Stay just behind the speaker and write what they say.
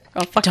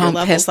I'll fuck Don't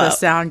your piss levels the up.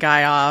 sound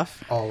guy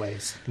off.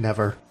 Always.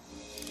 Never.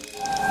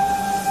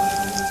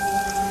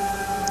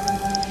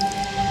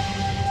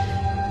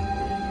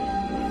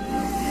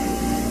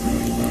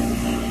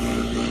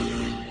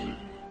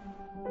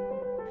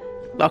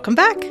 Welcome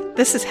back.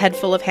 This is Head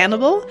Full of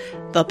Hannibal,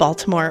 the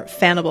Baltimore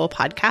Fannibal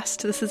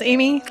podcast. This is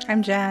Amy.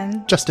 I'm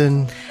Jen.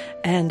 Justin.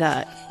 And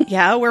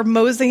yeah, we're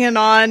moseying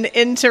on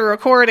into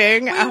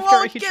recording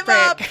after a huge give break.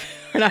 up.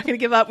 We're not going to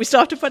give up. We still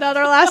have to put out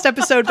our last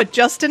episode, but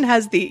Justin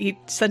he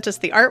sent us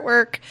the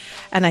artwork,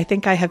 and I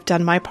think I have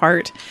done my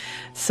part.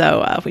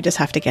 So we just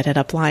have to get it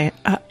up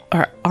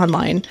or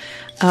online.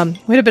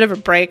 We had a bit of a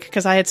break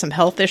because I had some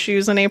health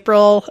issues in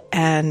April,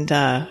 and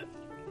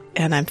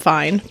I'm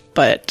fine,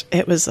 but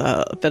it was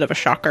a bit of a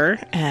shocker,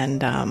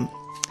 and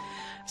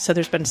so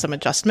there's been some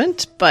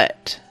adjustment,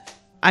 but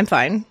I'm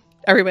fine.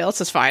 Everybody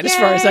else is fine, as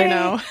far as I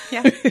know.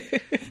 Yeah.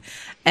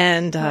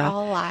 And We're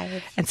all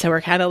alive. and so we're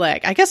kind of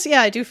like, I guess,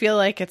 yeah, I do feel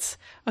like it's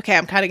okay.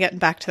 I'm kind of getting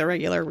back to the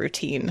regular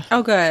routine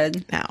Oh,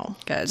 good. now.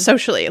 Good.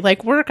 Socially,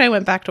 like work, I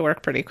went back to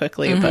work pretty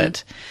quickly,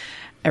 but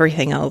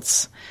everything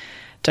else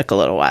took a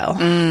little while.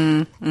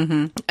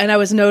 Mm-hmm. And I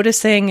was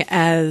noticing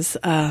as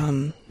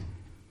more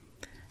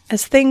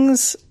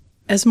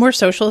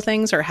social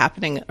things are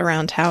happening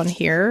around town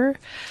here,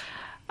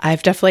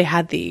 I've definitely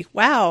had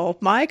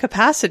my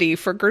capacity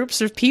for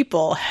groups of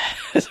people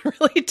has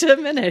really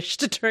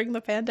diminished during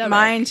the pandemic.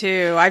 Mine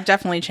too. I've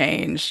definitely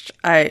changed.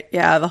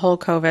 The whole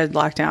COVID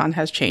lockdown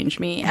has changed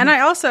me. And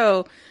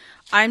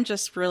I'm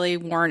just really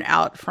worn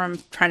out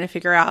from trying to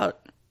figure out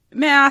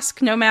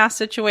no mask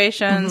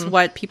situations,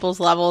 what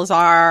people's levels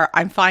are.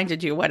 I'm fine to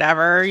do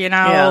whatever,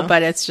 Yeah.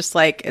 but it's just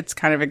like, it's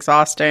kind of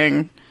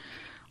exhausting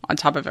on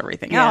top of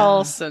everything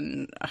else.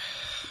 And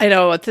I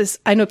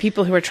know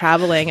people who are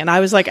traveling, and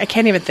I was like, I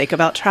can't even think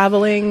about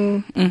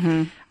traveling.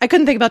 Mm-hmm. I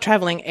couldn't think about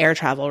traveling air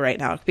travel right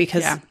now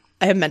because I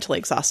am mentally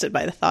exhausted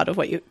by the thought of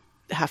what you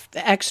have,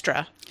 the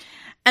extra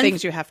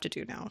things you have to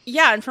do now.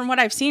 yeah, and from what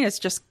I've seen,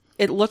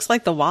 it looks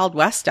like the Wild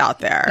West out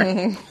there.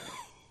 Mm-hmm.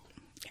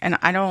 And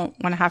I don't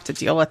want to have to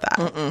deal with that.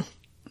 Mm-mm.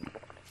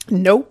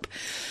 Nope.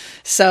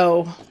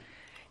 So,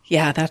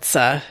 yeah, that's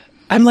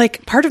I'm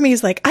like, part of me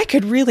is like, I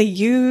could really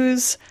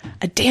use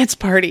a dance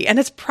party, and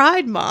it's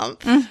Pride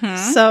Month.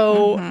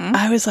 So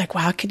I was like,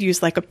 wow, I could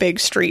use like a big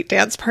street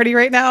dance party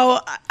right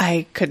now.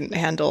 I couldn't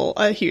handle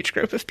a huge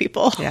group of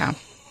people. Yeah.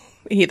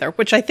 Either,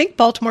 which I think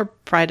Baltimore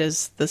Pride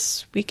is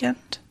this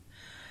weekend.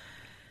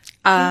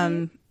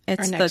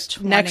 It's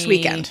next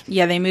weekend.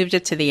 Yeah, they moved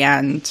it to the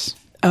end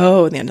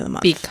Oh, the end of the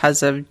month.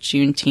 because of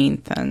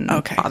Juneteenth and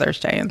Father's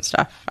Day and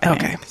stuff. I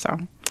think. So,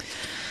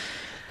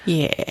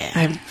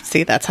 yeah.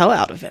 See, that's how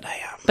out of it I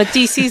am. But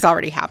DC's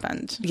already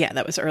happened. Yeah,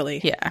 that was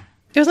early. Yeah.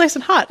 It was nice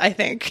and hot, I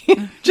think.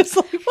 Just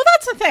like, Well,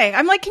 that's the thing.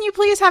 I'm like, can you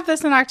please have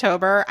this in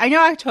October? I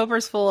know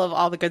October's full of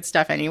all the good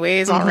stuff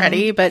anyways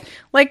already, but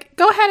like,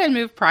 go ahead and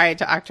move Pride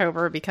to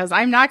October because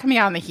I'm not coming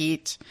out in the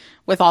heat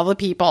with all the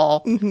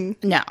people.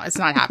 No, it's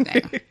not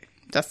happening.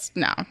 Just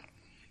no.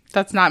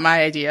 That's not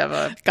my idea of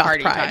a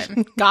party Pride.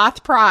 time.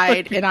 Goth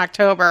Pride in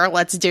October.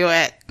 Let's do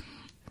it.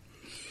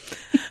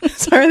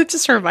 sorry, that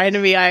just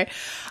reminded me. I've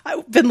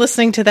been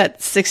listening to that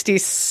 60s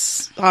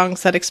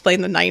songs that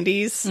explain the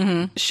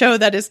 90s show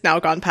that is now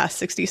gone past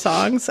 60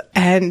 songs.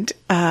 And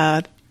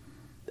a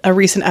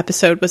recent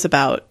episode was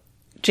about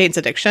Jane's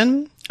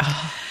addiction.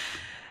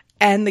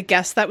 And the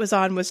guest that was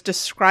on was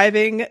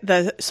describing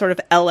the sort of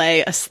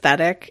LA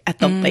aesthetic at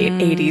the late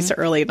 80s,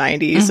 early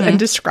 90s, and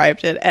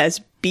described it as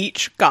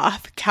beach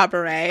goth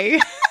cabaret.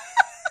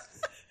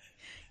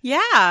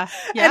 Yeah.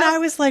 And I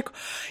was like,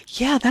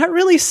 yeah, that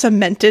really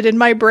cemented in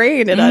my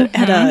brain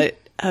at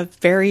a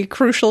very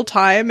crucial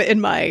time in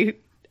my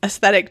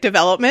aesthetic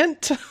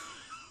development.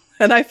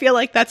 And I feel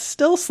like that's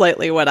still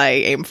slightly what I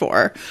aim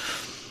for.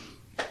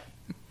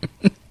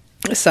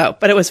 So,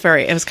 but it was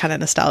kind of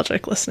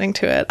nostalgic listening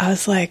to it. I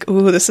was like,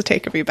 ooh, this is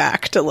taking me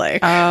back to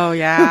like, Oh,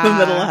 yeah. the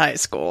middle of high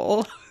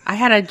school. I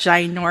had a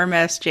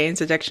ginormous Jane's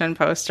Addiction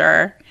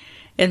poster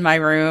in my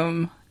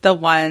room.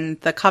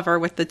 The cover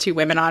with the two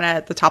women on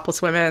it, the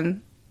topless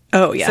women.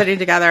 Oh, yeah. Sitting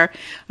together.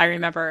 I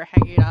remember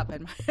hanging it up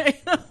and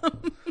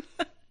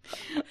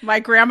my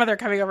grandmother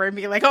coming over and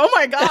being like, oh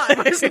my God.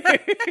 What is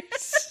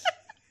this?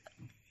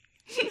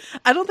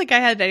 I don't think I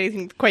had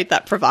anything quite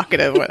that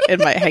provocative in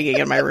my hanging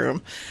in my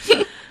room.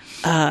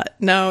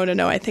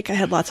 No. I think I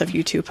had lots of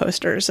U2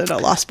 posters and a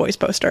Lost Boys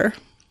poster.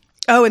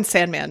 Oh, and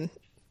Sandman.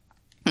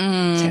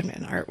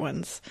 Sandman art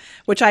ones,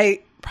 which I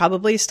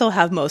probably still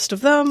have most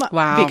of them.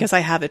 Wow. Because I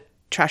have a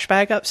trash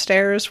bag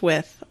upstairs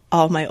with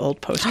all my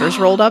old posters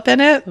rolled up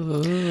in it.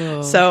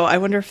 Ooh. So I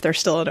wonder if they're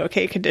still in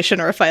okay condition,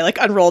 or if I like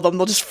unroll them,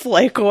 they'll just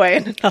flake away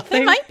into nothing.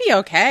 They might be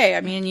okay.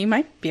 I mean, you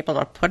might be able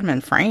to put them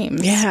in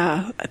frames.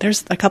 Yeah.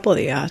 There's a couple of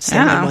the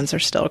Sandman ones are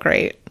still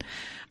great.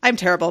 I'm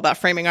terrible about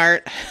framing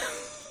art.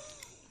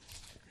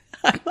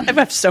 I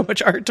have so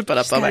much art to put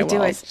up on my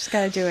walls. Just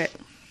gotta do it.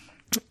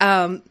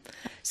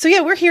 So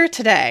yeah, we're here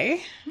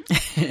today.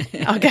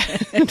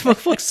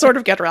 We'll sort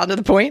of get around to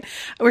the point.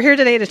 We're here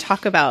today to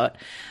talk about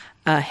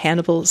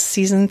Hannibal's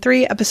season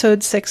 3,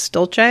 episode 6,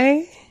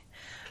 Dulce.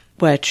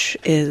 which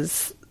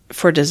is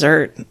for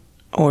dessert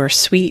or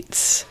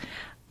sweets,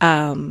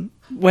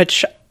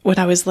 which when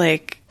I was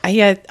like,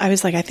 I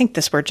was like, I think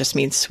this word just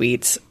means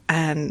sweets.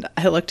 And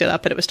I looked it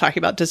up and it was talking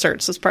about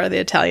desserts as part of the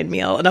Italian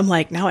meal. And I'm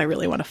like, now I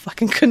really want a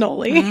fucking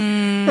cannoli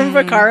from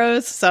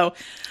Vaccaro's. So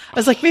I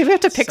was like, maybe I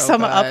have to pick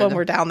some up when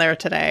we're down there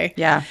today.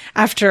 Yeah.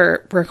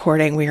 After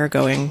recording, we are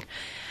going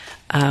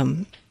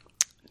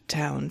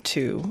down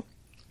to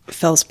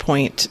Fells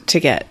Point to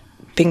get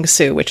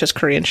bingsu, which is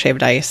Korean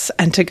shaved ice,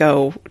 and to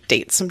go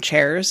date some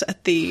chairs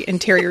at the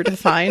Interior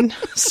Define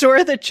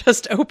store that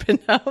just opened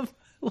up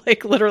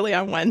like literally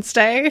on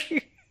Wednesday.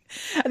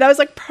 And that was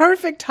like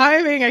perfect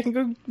timing. I can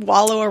go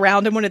wallow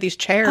around in one of these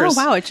chairs.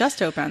 Oh, wow. It just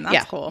opened.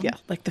 That's cool. Yeah,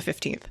 like the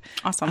 15th.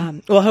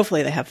 Awesome. Well,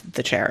 hopefully they have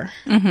the chair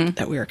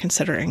that we were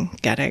considering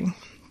getting.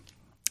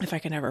 If I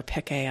can ever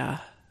pick a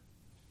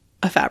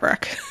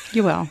fabric.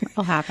 You will.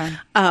 It'll happen.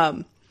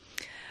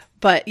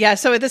 But yeah,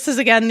 so this is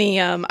again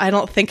I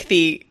don't think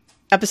the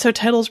episode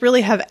titles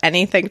really have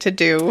anything to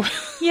do with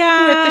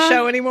the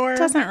show anymore. It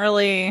doesn't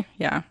really.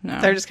 Yeah,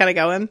 no. They're just kind of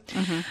going.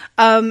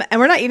 And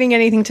we're not eating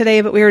anything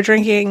today, but we were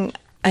drinking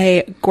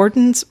a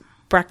Gordon's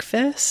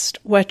Breakfast,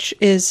 which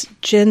is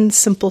gin,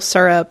 simple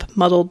syrup,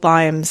 muddled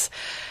limes,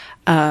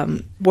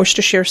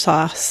 Worcestershire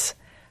sauce,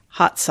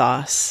 hot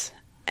sauce,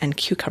 and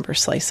cucumber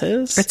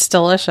slices. It's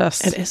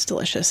delicious. It is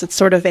delicious. It's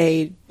sort of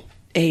a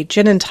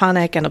gin and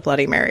tonic and a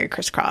Bloody Mary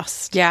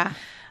crisscrossed. Yeah.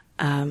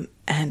 And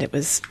it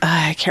was,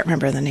 I can't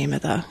remember the name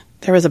of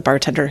there was a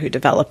bartender who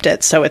developed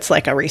it. So it's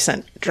like a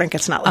recent drink.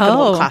 It's not like an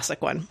old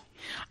classic one.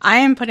 I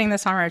am putting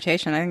this on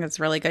rotation. I think it's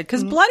really good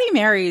because Bloody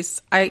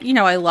Marys, I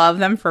love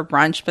them for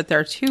brunch, but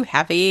they're too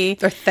heavy.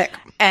 They're thick.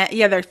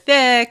 They're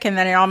thick. And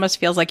then it almost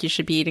feels like you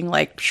should be eating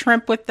like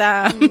shrimp with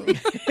them. And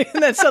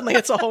then suddenly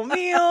it's a whole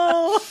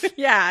meal.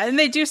 Yeah. And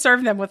they do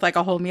serve them with like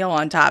a whole meal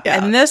on top.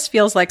 Yeah. And this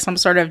feels like some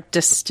sort of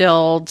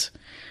distilled,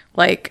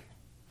 like,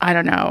 I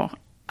don't know,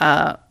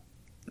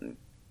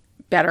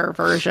 better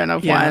version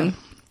of one.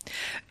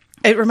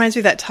 It reminds me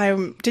of that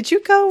time. Did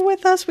you go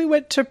with us? We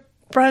went to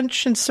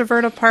brunch in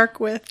Severna Park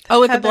with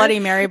with Heather. the Bloody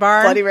Mary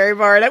bar. Bloody Mary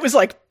bar. And it was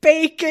like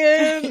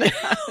bacon.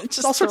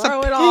 Just all sorts throw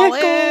of it all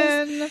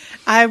pickles. in.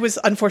 I was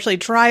unfortunately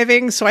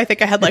driving, so I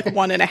think I had like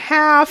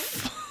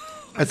 1.5.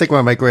 I think one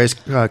of my greatest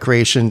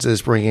creations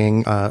is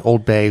bringing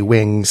Old Bay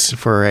wings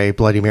for a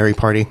Bloody Mary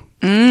party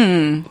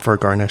for a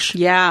garnish.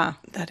 Yeah.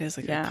 That is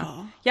a good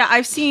call. Yeah,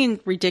 I've seen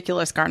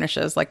ridiculous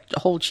garnishes, like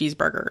whole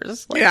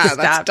cheeseburgers. Like, Yeah,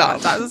 that's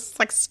dumb. I was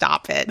like,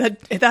 stop it.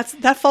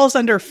 That falls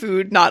under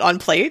food, not on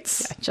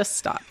plates. Yeah, just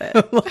stop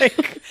it.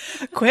 Like,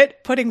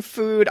 quit putting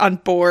food on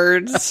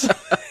boards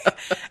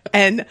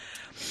and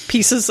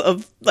pieces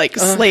of like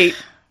slate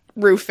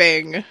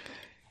roofing.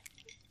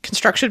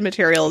 Construction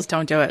materials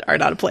Don't do it. are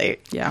not a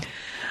plate. Yeah.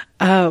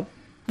 I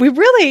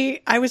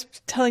was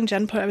telling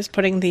Jen, I was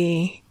putting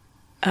the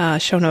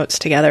show notes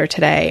together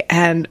today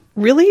and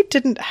really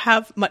didn't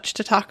have much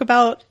to talk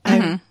about.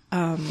 I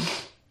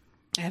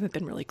haven't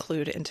been really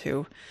clued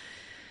into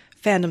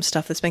fandom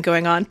stuff that's been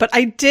going on, but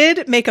I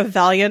did make a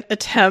valiant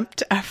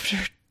attempt after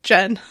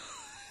Jen.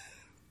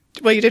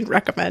 Well, you didn't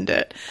recommend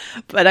it,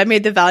 but I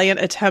made the valiant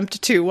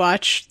attempt to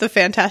watch the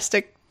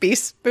Fantastic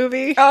Beasts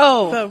movie.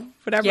 Oh,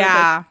 whatever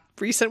yeah.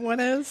 the recent one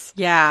is.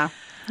 Yeah.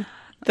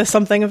 The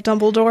something of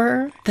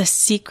Dumbledore. The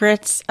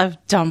Secrets of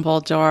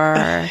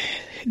Dumbledore.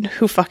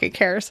 Who fucking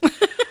cares?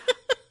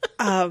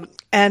 And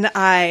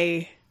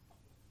I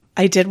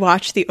did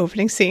watch the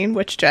opening scene,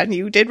 which, Jen,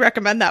 you did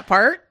recommend that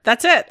part.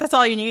 That's it. That's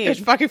all you need. It's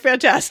fucking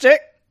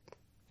fantastic.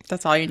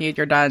 That's all you need.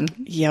 You're done.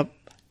 Yep.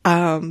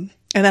 And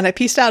then I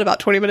pieced out about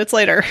 20 minutes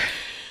later.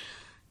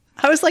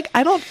 I was like,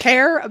 I don't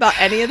care about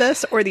any of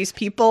this or these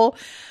people.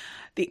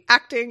 The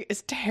acting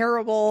is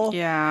terrible.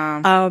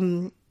 Yeah.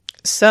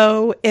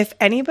 So if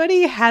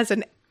anybody has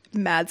an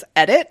Mads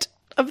edit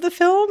of the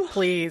film,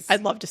 Please.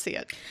 I'd love to see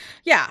it.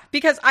 Yeah,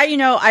 because I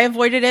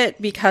avoided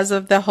it because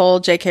of the whole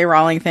J.K.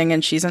 Rowling thing,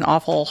 and she's an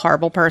awful,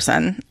 horrible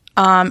person.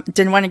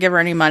 Didn't want to give her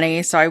any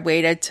money, so I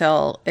waited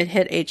till it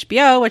hit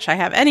HBO, which I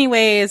have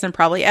anyways, and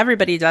probably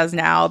everybody does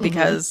now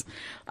because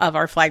of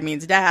Our Flag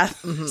Means Death.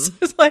 So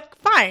it's like,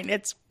 fine,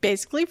 it's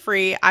basically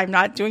free. I'm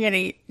not giving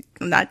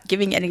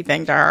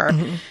anything to her.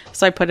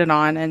 So I put it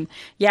on, and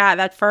yeah,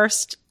 that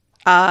first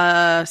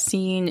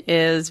scene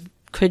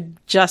could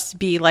just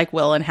be like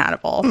Will and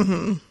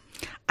Hannibal.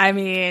 I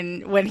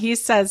mean, when he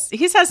says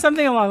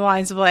something along the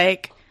lines of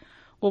like,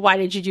 well, why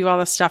did you do all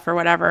this stuff or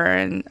whatever?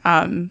 And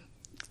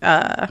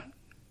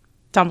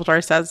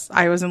Dumbledore says,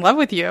 I was in love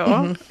with you.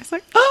 It's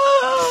like,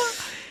 oh,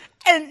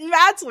 and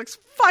Mads looks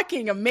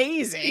fucking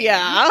amazing.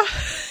 Yeah.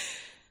 It's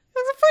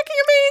fucking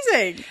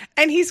amazing.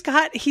 And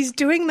he's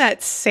doing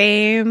that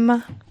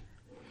same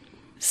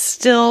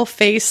still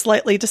face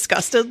slightly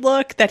disgusted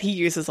look that he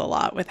uses a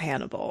lot with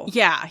Hannibal.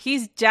 Yeah,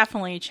 he's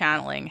definitely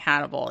channeling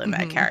Hannibal in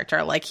that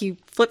character. Like, he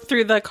flipped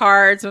through the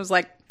cards and was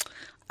like,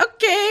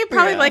 okay,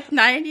 probably like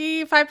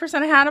 95%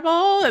 of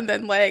Hannibal, and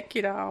then like,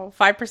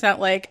 5%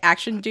 like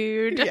action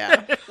dude.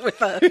 Yeah.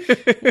 with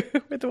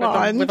a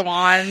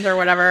wand or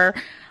whatever.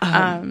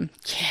 Yeah.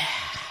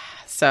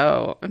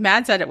 So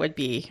Mad said it would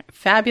be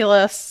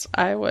fabulous.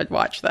 I would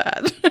watch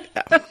that.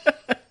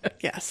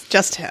 Yes,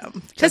 just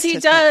him. Because Just he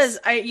his does.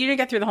 You didn't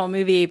get through the whole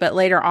movie, but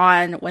later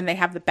on, when they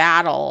have the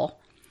battle,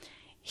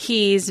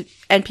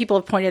 and people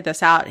have pointed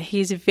this out,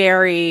 he's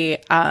very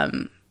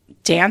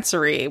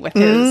dancery with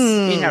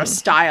his,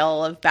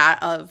 style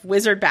of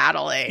wizard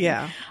battling.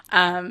 Yeah.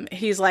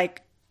 He's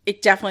like,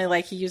 it definitely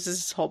like he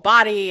uses his whole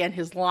body and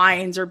his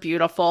lines are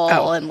beautiful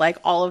and like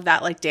all of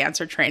that like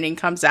dancer training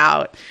comes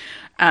out,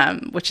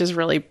 which is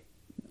really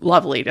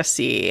lovely to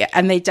see.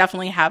 And they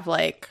definitely have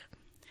like,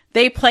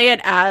 they play it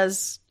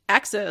as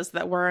exes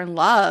that were in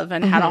love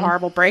and had a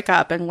horrible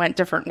breakup and went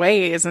different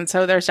ways. And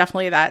so there's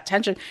definitely that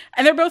tension.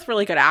 And they're both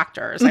really good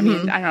actors. I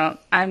mean,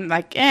 I'm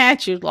like,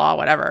 Jude Law,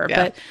 whatever.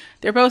 Yeah. But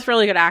they're both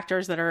really good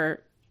actors that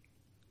are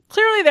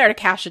clearly there to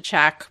cash a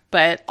check,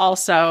 but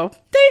also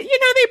they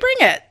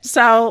bring it.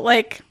 So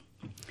like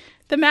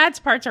the Mads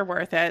parts are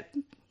worth it.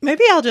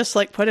 Maybe I'll just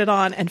like put it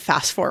on and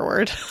fast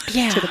forward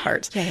to the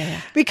parts.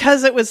 Yeah.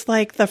 Because it was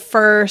like the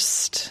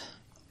first,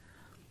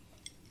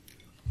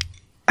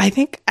 I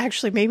think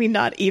actually maybe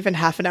not even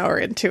half an hour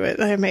into it.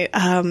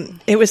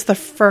 It was the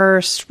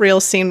first real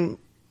scene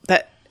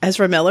that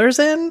Ezra Miller's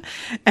in.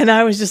 And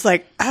I was just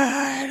like,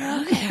 I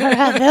don't care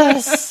about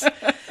this.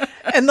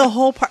 And the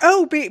whole part.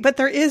 Oh, but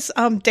there is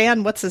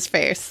Dan, what's his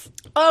face?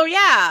 Oh,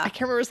 yeah. I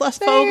can't remember his last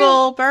name.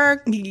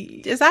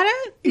 Fogelberg. Is that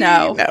it?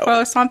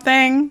 No.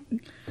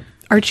 Something.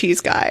 Our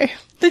cheese guy.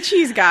 The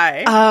cheese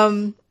guy.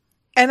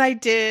 And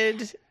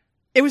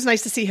it was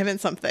nice to see him in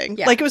something.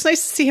 Yeah. Like, it was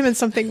nice to see him in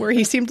something where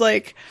he seemed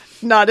like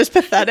not as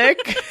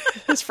pathetic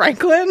as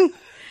Franklin.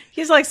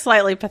 He's like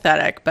slightly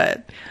pathetic,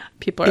 but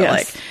people are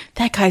like,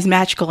 that guy's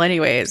magical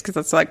anyways, because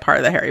that's like part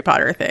of the Harry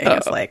Potter thing.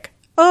 It's like,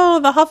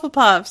 the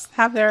Hufflepuffs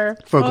have their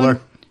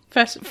Fogler.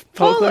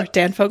 Fogler.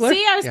 Dan Fogler.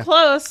 See, I was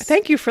close.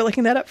 Thank you for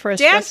looking that up for us,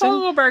 Dan Justin.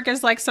 Fogelberg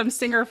is like some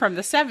singer from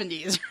the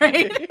 70s,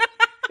 right?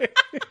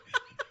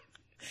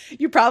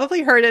 You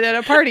probably heard it at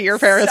a party your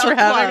parents So were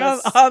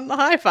having on the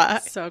hi-fi.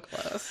 So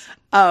close.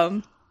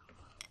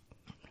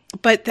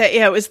 But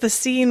it was the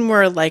scene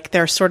where like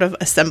they're sort of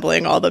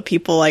assembling all the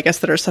people, I guess,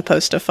 that are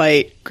supposed to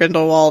fight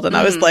Grindelwald, and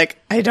I was like,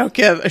 I don't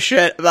give a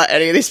shit about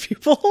any of these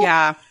people.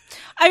 Yeah.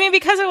 I mean,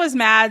 because it was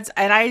Mads,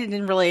 and I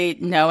didn't really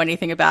know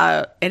anything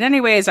about it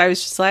anyways, I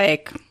was just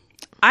like,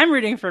 I'm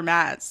rooting for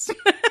Mads.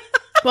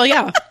 Well,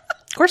 yeah,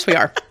 of course we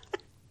are.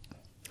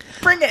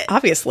 Bring it.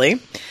 Obviously.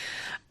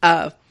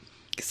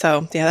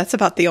 So, yeah, that's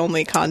about the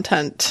only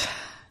content.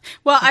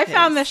 Well, I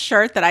found this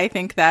shirt that I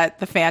think that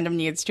the fandom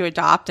needs to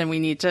adopt, and we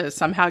need to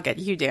somehow get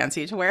Hugh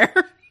Dancy to wear.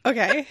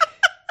 Okay.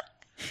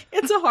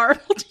 It's a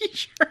horrible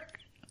t-shirt.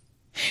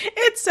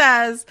 It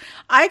says,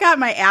 I got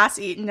my ass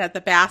eaten at the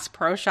Bass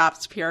Pro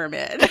Shops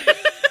pyramid.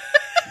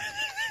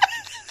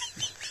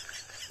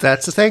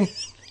 That's the thing.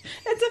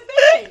 It's a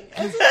thing.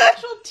 It's an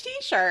actual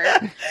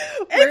t-shirt.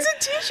 It's a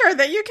t-shirt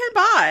that you can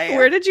buy.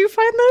 Where did you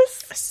find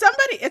this?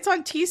 It's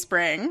on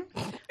Teespring.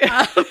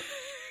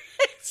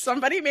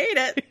 Somebody made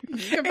it.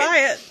 You can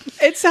buy it.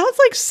 It sounds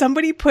like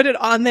somebody put it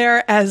on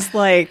there as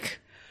like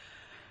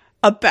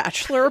a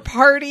bachelor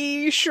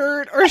party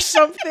shirt or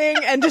something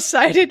and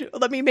decided,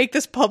 let me make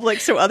this public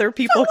so other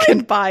people can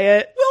buy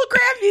it. Will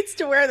Graham needs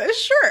to wear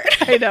this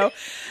shirt. I know.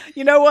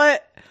 You know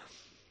what?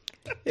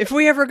 If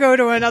we ever go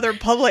to another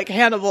public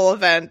Hannibal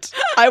event,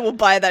 I will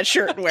buy that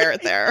shirt and wear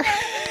it there.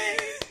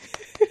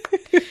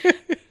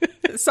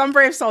 Some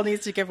brave soul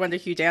needs to give one to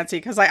Hugh Dancy,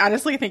 because I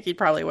honestly think he'd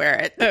probably wear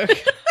it. Okay.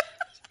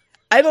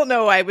 I don't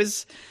know. I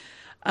was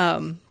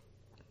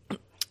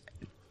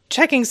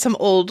checking some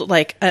old,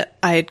 like I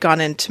had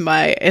gone into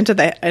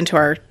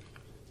our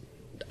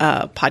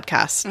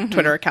podcast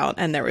Twitter account,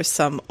 and there was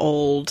some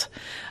old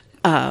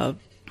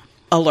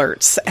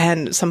alerts,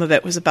 and some of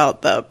it was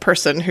about the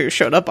person who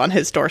showed up on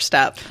his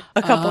doorstep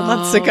a couple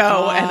months ago.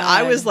 God. And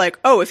I was like,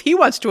 if he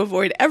wants to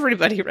avoid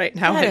everybody right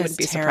now, I wouldn't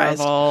be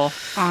surprised.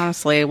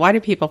 Honestly, why do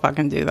people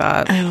fucking do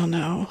that? I don't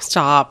know.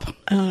 Stop.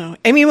 I don't know.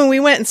 I mean, when we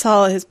went and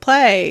saw his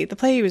play, the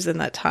play he was in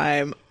that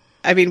time,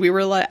 I mean,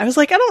 I was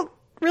like, I don't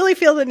really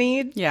feel the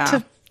need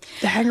to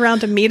hang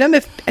around to meet him.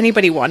 If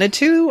anybody wanted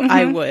to,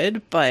 I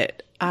would,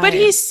 but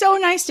he's so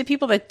nice to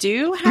people that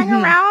do hang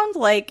around.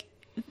 Like,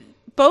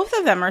 both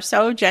of them are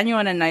so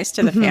genuine and nice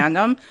to the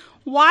fandom.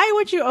 Why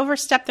would you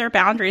overstep their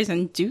boundaries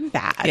and do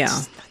that? Yeah.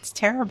 That's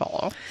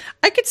terrible.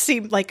 I could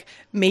see, like,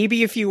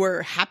 maybe if you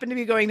happened to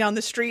be going down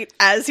the street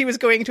as he was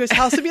going to his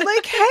house and be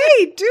like,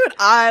 hey, dude,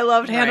 I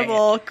loved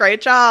Hannibal. Right.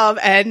 Great job.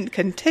 And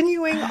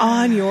continuing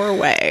on your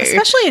way.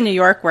 Especially in New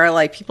York, where,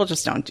 like, people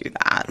just don't do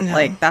that. No.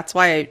 Like, that's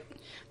why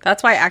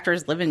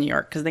actors live in New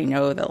York, because they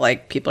know that,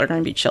 like, people are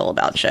going to be chill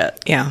about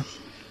shit. Yeah.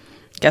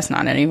 Guess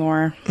not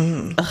anymore.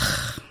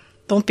 Ugh.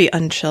 Don't be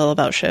unchill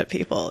about shit,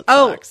 people. It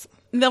sucks.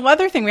 The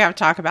other thing we have to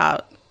talk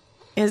about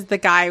is the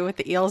guy with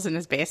the eels in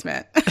his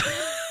basement. I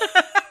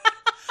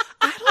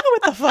don't know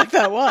what the fuck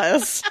that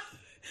was.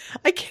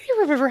 I can't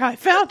even remember how I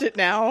found it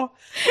now.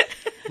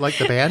 Like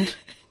the band?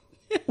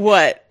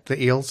 What?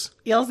 The Eels?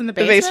 Eels in the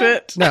The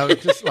basement? basement? No,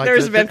 just like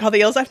There's a band called the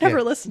Eels. I've never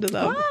Yeah. listened to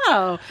them.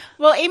 Oh,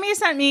 well, Amy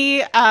sent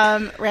me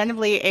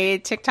randomly a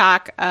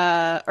TikTok,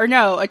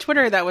 a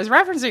Twitter that was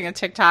referencing a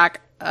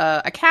TikTok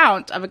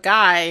account of a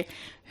guy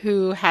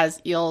who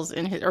has eels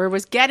in his, or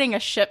was getting a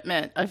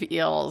shipment of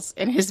eels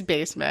in his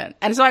basement.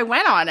 And so I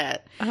went on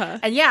it.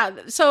 And yeah,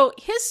 so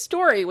his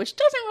story, which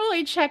doesn't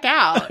really check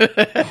out,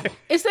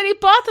 is that he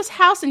bought this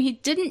house and he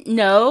didn't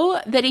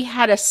know that he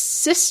had a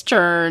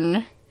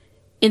cistern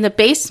in the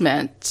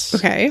basement.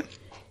 Okay.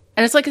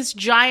 And it's like this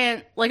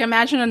giant, like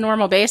imagine a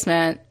normal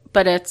basement,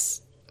 but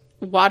it's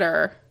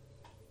water.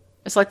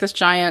 It's like this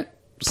giant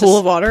Pool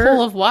of water?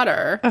 Pool of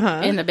water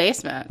in the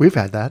basement. We've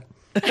had that.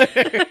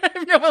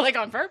 No, but like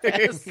on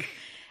purpose.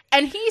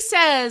 And he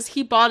says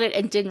he bought it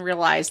and didn't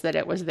realize that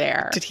it was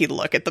there. Did he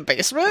look at the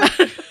basement?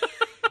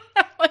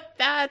 Like,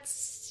 that's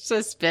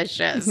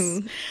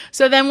suspicious.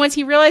 So then once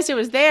he realized it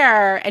was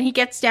there and he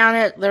gets down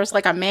it, there's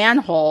like a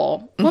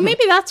manhole. Well,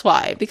 maybe that's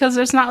why, because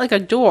there's not like a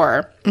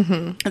door.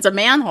 It's a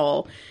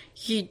manhole.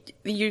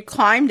 You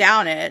climb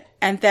down it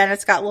and then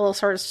it's got little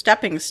sort of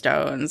stepping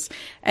stones.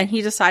 And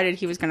he decided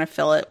he was going to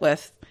fill it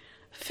with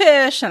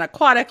fish and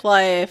aquatic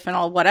life and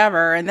all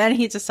whatever. And then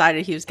he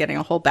decided he was getting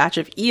a whole batch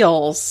of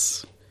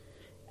eels.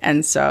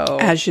 And so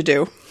As you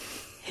do.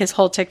 his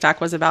whole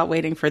TikTok was about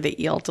waiting for the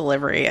eel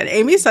delivery. And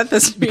Amy sent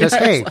this to me. Because,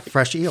 and I was hey, like,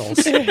 fresh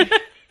eels.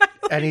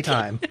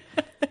 Anytime.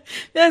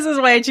 this is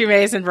way too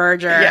Mason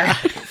Verger. Yeah.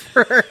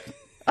 For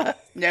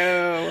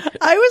no.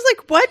 I was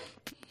like, what?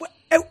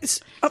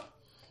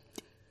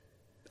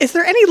 Is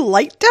there any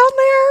light down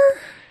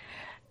there?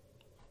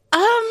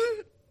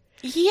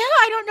 Yeah,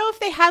 I don't know if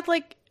they had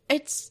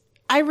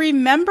I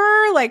remember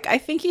I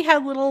think he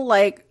had little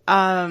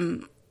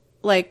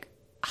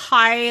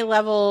high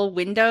level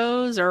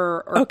windows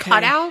or Okay.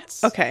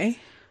 cutouts Okay.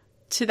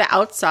 to the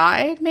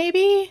outside,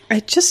 maybe.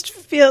 It just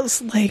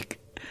feels like.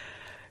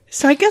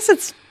 So I guess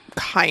it's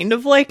kind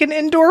of like an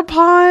indoor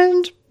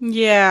pond,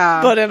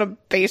 Yeah. but in a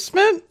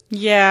basement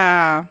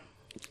yeah.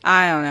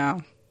 I don't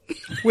know.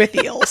 with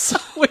eels.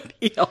 With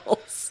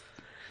eels.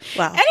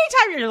 Wow.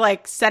 Anytime you're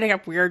setting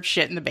up weird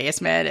shit in the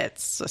basement,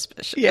 it's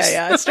suspicious.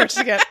 Yeah. It starts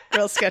to get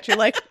real sketchy.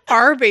 Like,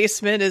 our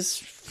basement is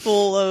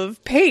full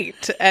of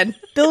paint and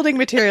building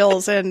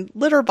materials and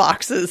litter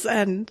boxes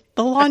and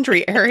the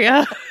laundry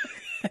area.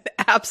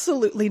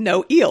 Absolutely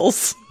no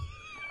eels.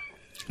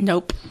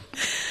 Nope.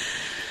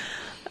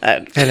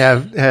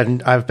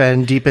 And I've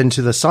been deep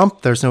into the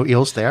sump. There's no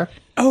eels there.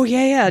 Oh,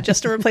 yeah.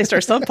 Just replaced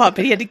our sump pump,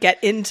 but he had to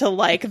get into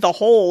the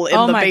hole in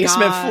the my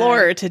basement God.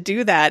 floor to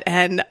do that.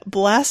 And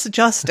bless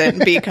Justin,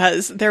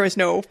 because there was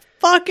no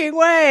fucking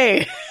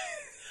way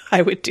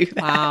I would do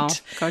that. Wow.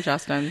 Go,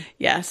 Justin.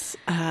 Yes.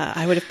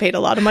 I would have paid a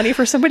lot of money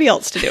for somebody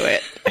else to do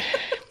it.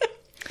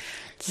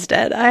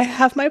 Instead, I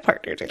have my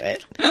partner do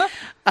it.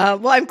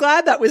 Well, I'm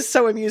glad that was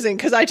so amusing,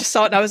 because I just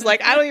saw it and I was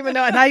like, I don't even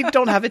know. And I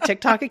don't have a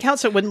TikTok account,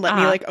 so it wouldn't let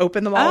me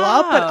open them all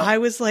up. But I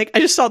was like, I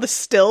just saw the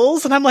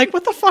stills and I'm like,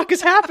 what the fuck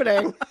is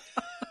happening?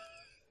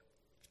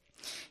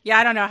 Yeah,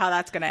 I don't know how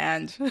that's going to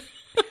end.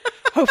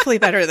 Hopefully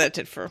better than it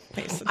did for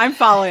Mason. I'm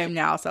following him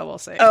now, so we'll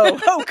see.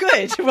 Oh,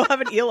 good. We'll have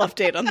an eel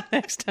update on the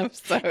next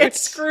episode. It's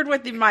screwed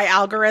with my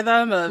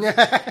algorithm of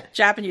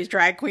Japanese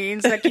drag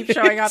queens that keep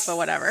showing up, but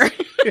whatever.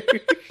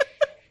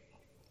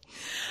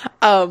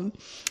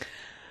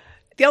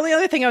 The only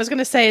other thing I was going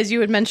to say is, you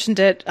had mentioned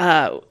it.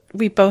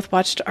 We both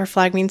watched Our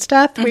Flag Means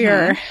Death. We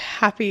are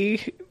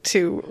happy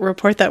to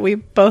report that we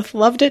both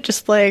loved it,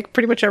 just like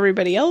pretty much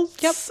everybody else.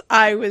 Yep.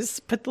 I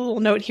put the little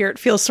note here. It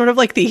feels sort of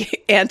like the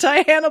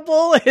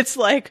anti-Hannibal. It's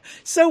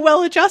so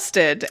well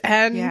adjusted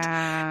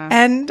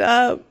and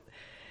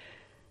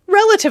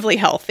relatively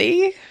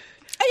healthy.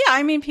 Yeah,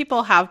 I mean,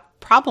 people have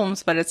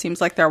problems, but it seems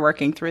like they're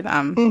working through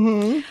them.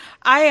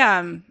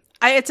 Mm-hmm.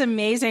 It's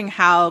amazing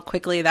how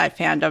quickly that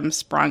fandom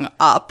sprung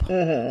up.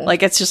 Mm-hmm.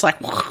 It's just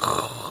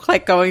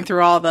going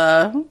through all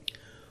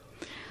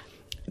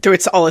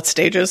its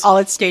stages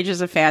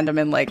of fandom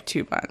in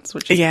 2 months,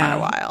 which is kind of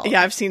wild.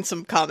 Yeah, I've seen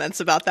some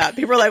comments about that.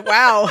 People are like,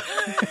 "Wow,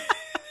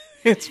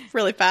 it's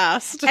really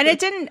fast." And it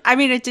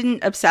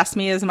didn't obsess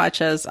me as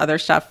much as other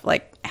stuff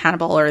like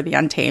Hannibal or The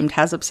Untamed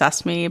has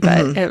obsessed me.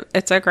 But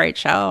it's a great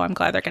show. I'm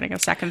glad they're getting a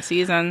second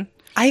season.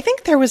 I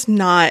think there was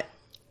not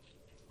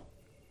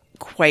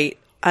quite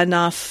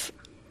enough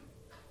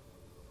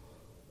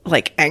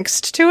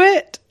angst to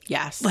it.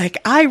 Yes.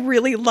 I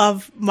really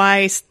love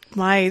my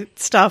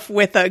stuff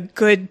with a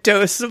good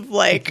dose of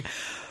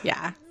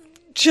yeah.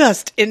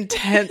 just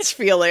intense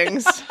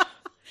feelings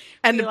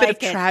and We a bit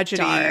like of it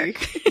tragedy.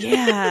 dark.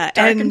 Yeah.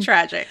 Dark and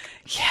tragic.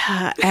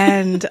 Yeah.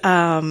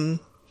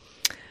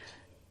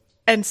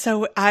 And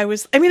so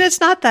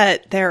it's not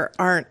that there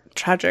aren't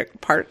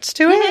tragic parts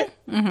to it,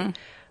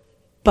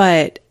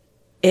 but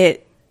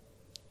it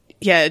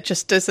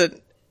just doesn't.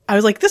 I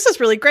was like, this is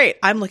really great.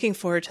 I'm looking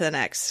forward to the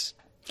next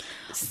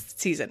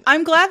season.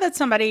 I'm glad that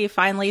somebody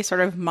finally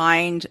sort of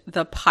mined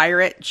the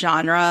pirate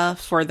genre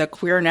for the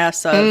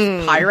queerness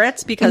of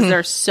pirates, because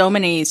there's so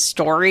many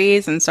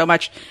stories and so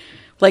much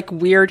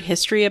weird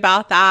history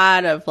about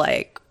that, of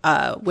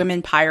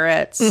women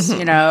pirates,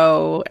 you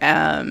know,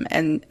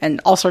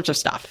 and all sorts of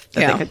stuff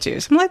that they could do.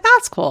 So I'm like,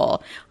 that's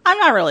cool. I'm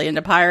not really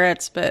into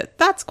pirates, but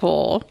that's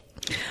cool.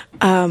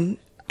 I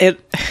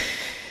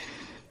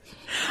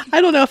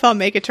don't know if I'll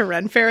make it to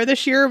Ren Fair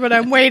this year, but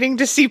I'm waiting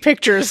to see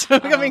pictures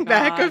coming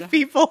back of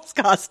people's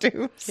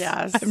costumes.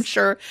 Yes. I'm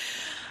sure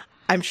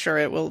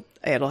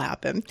it'll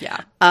happen.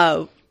 Yeah.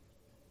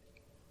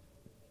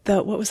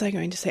 What was I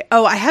going to say?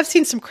 Oh, I have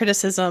seen some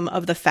criticism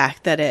of the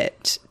fact that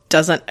it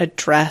doesn't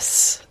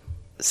address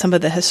some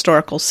of the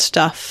historical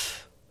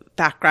stuff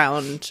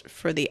background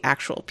for the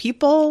actual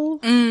people.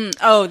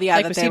 Oh, yeah,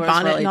 Like, that was they he was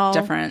Bonnet really and all?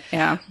 different.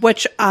 Yeah.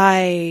 Which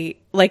I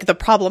like the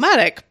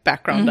problematic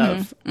background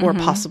of, or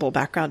possible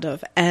background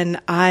of. And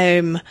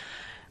I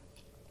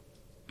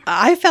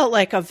felt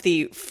like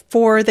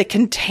for the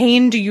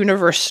contained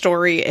universe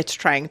story it's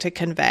trying to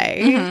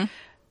convey,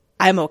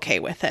 I'm okay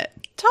with it.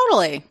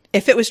 Totally.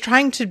 If it was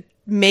trying to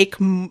make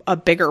a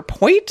bigger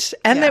point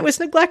and it was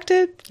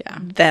neglected,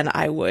 then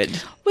I would.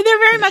 Well, they're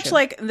very much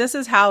like, this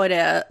is how it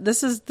is.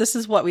 This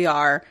is what we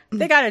are.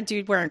 They got a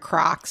dude wearing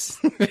Crocs,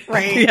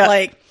 right? Yeah.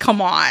 Like,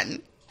 come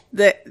on.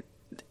 There's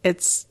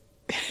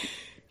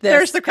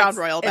the Crown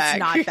Royal bag. It's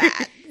not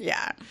that.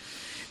 Yeah.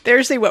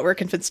 There's the What We're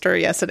Convinced are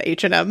yes an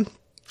H&M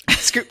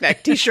scoop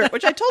neck t-shirt,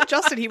 which I told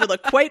Justin he would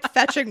look quite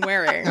fetching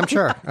wearing. I'm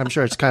sure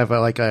it's kind of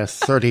like a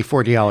 $30,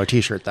 $40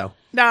 t-shirt though.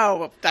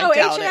 No, I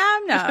doubt H&M?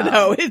 it. No.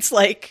 No, it's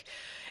like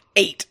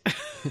 $8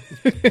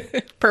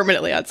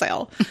 permanently on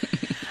sale.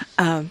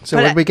 So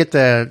when we get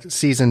the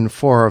season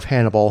 4 of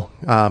Hannibal,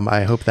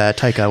 I hope that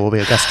Taika will be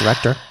a guest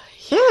director.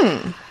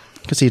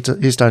 Because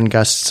he's done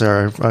guests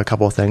or a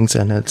couple of things,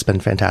 and it's been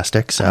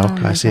fantastic. So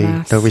I see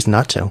no reason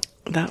not to.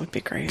 That would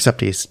be great.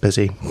 Except he's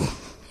busy.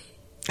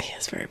 He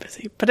is very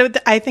busy.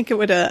 But I think it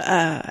would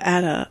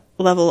add a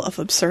level of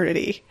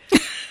absurdity.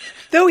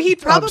 Though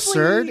he'd probably...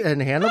 Absurd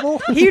and Hannibal?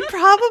 He'd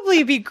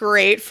probably be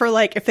great for,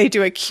 like, if they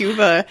do a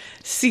Cuba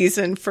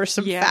season for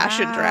some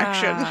fashion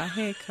direction.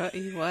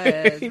 He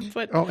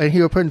would. Oh, and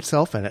he would put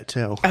himself in it,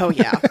 too. Oh,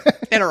 yeah.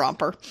 In a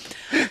romper.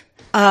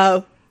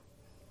 What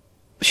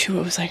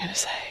was I going to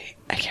say?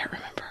 I can't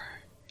remember.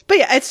 But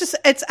yeah,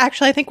 it's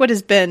actually, I think what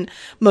has been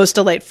most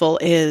delightful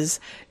is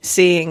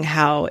seeing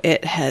how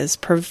it has,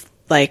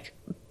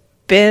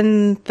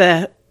 been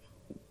the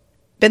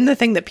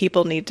thing that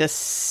people need to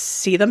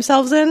see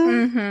themselves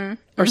in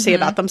or see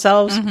about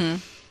themselves.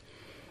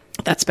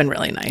 That's been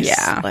really nice.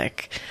 Yeah.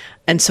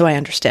 And so I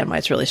understand why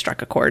it's really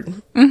struck a chord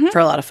for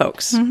a lot of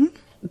folks.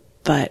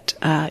 But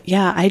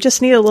I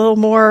just need a little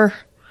more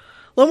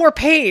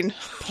pain.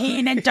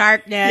 Pain and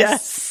darkness.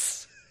 Yes.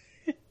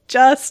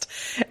 Just,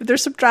 if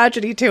there's some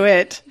tragedy to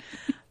it,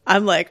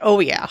 I'm like, oh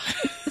yeah,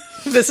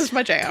 this is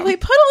my jam. Can we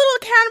put a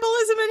little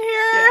cannibalism in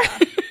here? Yeah.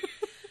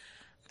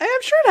 I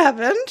am sure it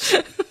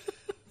happened.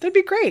 That'd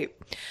be great.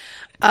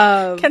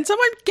 Can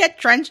someone get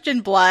drenched in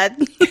blood?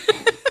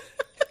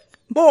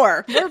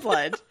 More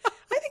blood.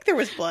 I think there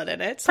was blood in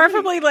it.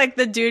 Preferably like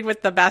the dude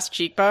with the best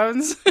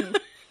cheekbones.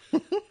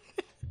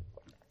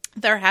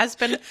 There has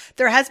been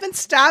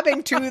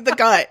stabbing to the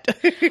gut.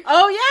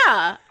 Oh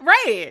yeah,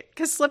 right.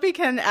 Because Slippy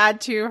can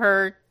add to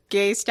her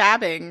gay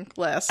stabbing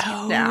list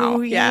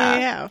now.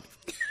 Yeah.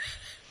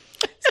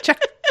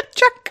 check,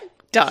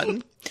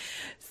 done.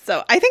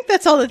 So I think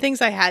that's all the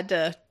things I had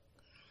to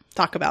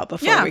talk about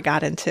before we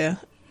got into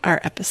our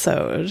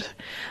episode.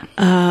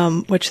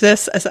 Which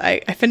as I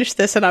finished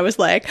this and I was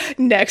like,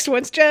 next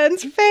one's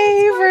Jen's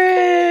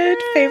favorite.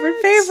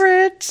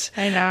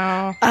 I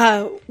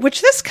know.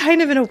 Which this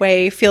kind of in a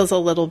way feels a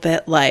little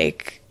bit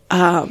like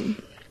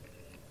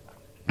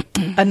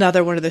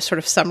another one of those sort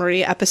of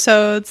summary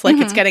episodes. Like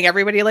it's getting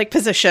everybody like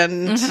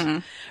positioned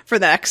for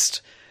the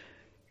next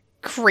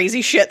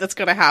crazy shit that's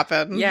going to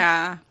happen.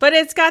 Yeah. But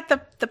it's got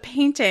the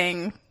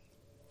painting,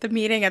 the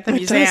meeting at the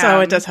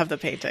museum. It does have the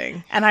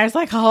painting. And I was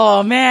like,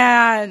 oh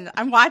man,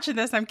 I'm watching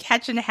this. I'm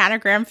catching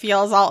Hanagram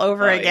feels all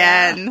over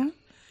again.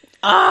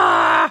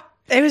 Yeah.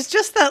 It was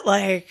just that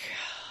like,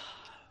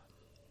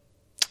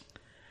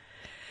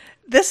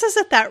 this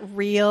isn't that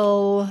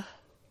real.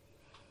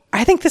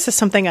 I think this is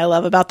something I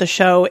love about the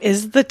show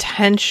is the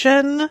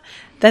tension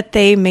that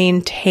they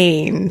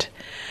maintained.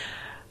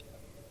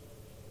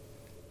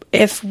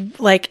 If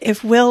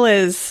Will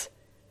is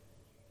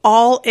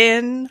all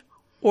in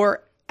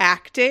or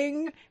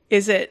acting,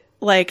 is it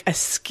like a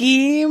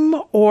scheme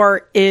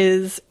or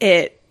is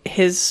it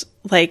his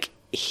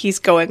he's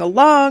going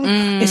along?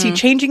 Is he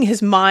changing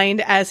his mind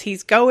as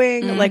he's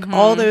going? Like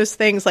all those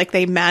things, like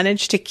they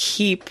manage to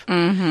keep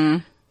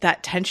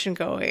that tension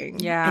going.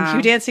 Yeah. And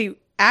Hugh Dancy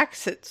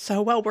acts it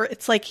so well where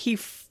it's like he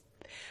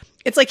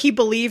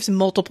believes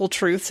multiple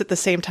truths at the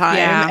same time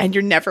and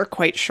you're never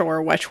quite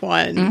sure which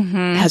one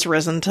has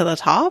risen to the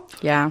top.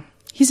 Yeah.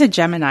 He's a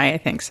Gemini, I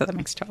think, so that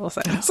makes total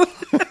sense.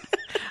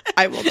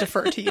 I will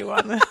defer to you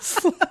on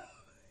this.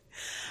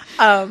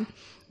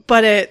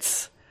 But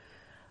it's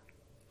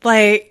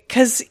like,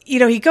 because,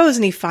 he goes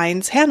and he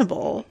finds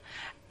Hannibal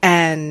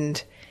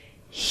and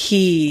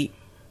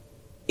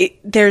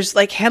there's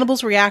like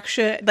Hannibal's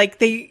reaction, like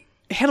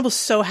Hannibal's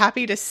so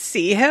happy to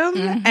see him,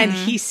 and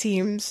he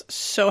seems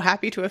so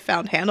happy to have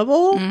found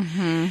Hannibal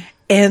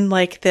in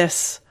like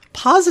this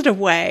positive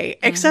way,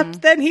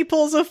 except then he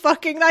pulls a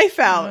fucking knife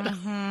out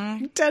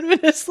 10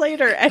 minutes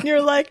later, and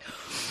you're like,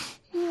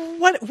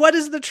 what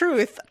is the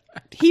truth?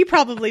 He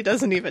probably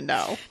doesn't even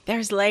know.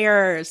 There's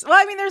layers. Well,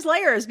 I mean, there's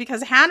layers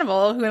because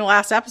Hannibal, who in the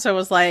last episode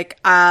was like,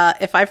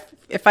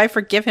 if I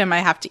forgive him, I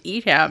have to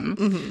eat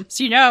him.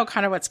 So you know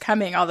kind of what's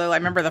coming. Although I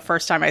remember the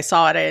first time I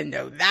saw it, I didn't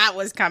know that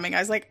was coming. I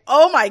was like,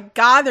 oh my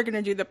God, they're going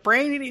to do the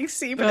brain eating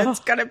scene, but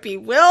it's going to be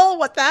Will.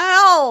 What the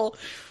hell?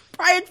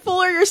 Brian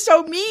Fuller, you're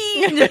so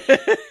mean.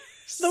 The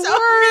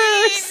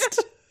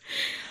worst.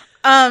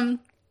 Mean.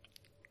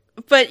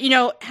 But, you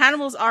know,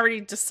 Hannibal's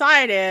already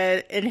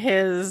decided in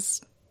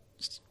his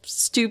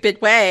stupid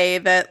way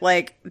that,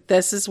 like,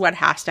 this is what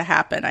has to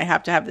happen. I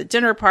have to have the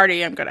dinner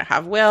party. I'm going to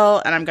have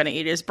Will, and I'm going to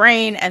eat his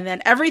brain, and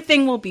then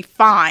everything will be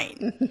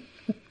fine.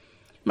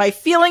 My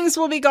feelings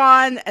will be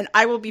gone, and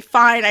I will be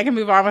fine. I can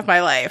move on with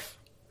my life.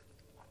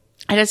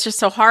 And it's just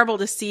so horrible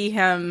to see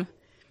him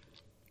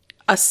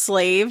a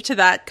slave to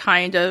that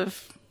kind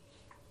of,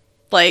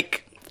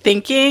 like,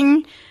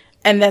 thinking.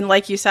 And then,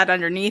 like you said,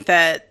 underneath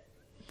it,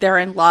 they're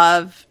in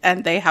love,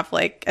 and they have,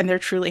 like, and they're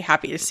truly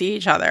happy to see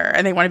each other,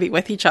 and they want to be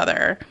with each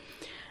other.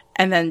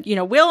 And then, you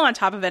know, Will on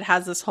top of it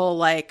has this whole,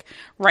 like,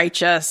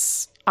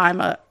 righteous,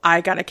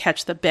 I gotta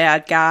catch the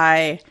bad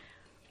guy,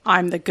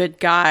 I'm the good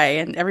guy.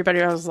 And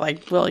everybody was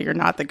like, Will, you're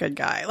not the good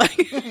guy.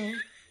 Like,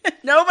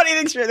 nobody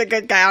thinks you're the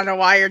good guy. I don't know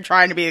why you're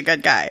trying to be the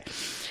good guy.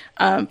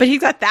 But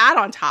he's got that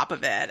on top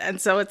of it.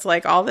 And so it's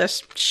like all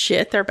this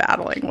shit they're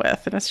battling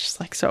with. And it's just,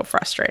 like, so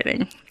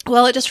frustrating.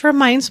 Well, it just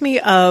reminds me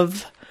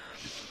of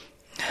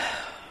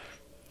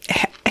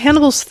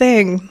Hannibal's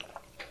thing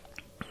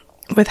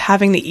with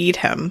having to eat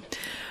him.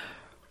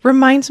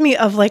 Reminds me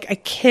of, like, a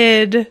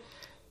kid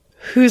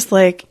who's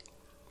like,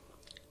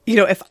 you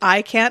know, if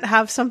I can't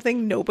have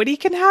something, nobody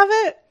can have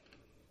it.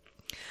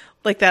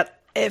 Like that,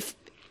 if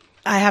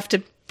I have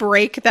to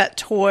break that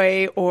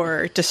toy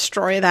or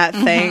destroy that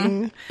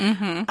thing.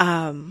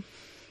 And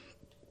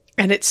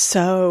it's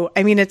so,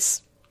 I mean,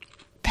 it's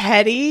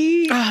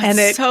petty. And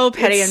it's so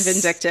petty and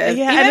vindictive.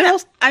 Yeah. Even,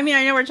 I mean,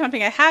 I know we're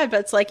jumping ahead, but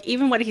it's like,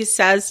 even what he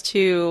says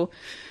to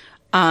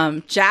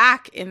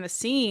Jack in the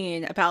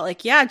scene about,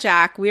 like, yeah,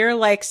 Jack, we're,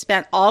 like,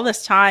 spent all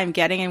this time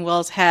getting in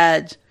Will's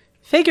head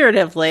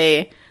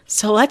figuratively,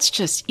 so let's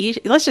just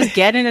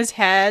get in his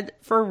head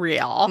for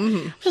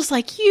real. Just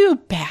like, you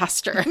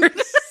bastard.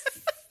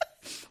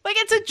 Like,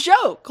 it's a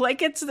joke.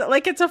 Like it's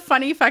a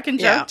funny fucking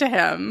joke to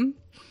him.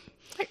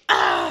 Like,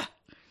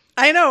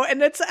 I know,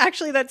 and it's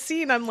actually that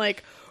scene, I'm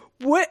like,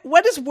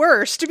 what is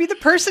worse, to be the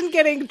person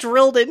getting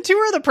drilled into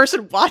or the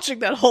person watching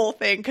that whole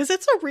thing? Because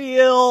it's a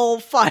real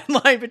fine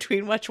line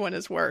between which one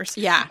is worse.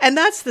 Yeah. And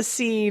that's the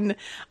scene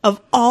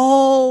of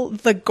all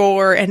the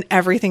gore and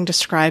everything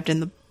described in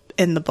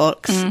the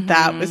books.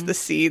 That was the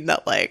scene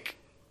that, like,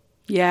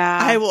 yeah,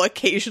 I will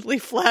occasionally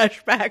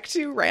flash back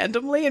to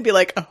randomly and be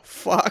like, oh,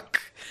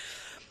 fuck.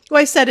 Well,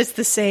 I said it's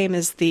the same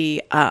as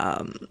the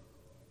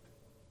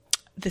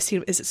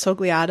scene, is it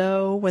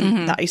Sogliato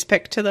when the ice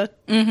pick to the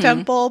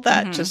temple?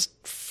 That just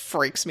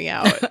freaks me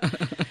out.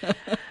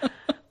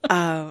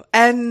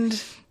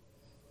 And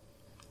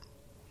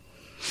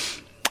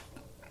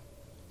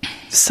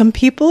some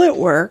people at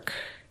work,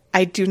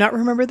 I do not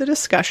remember the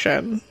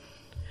discussion,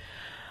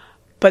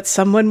 but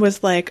someone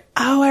was like,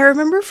 oh, I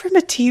remember from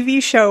a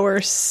TV show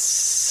or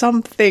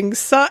something,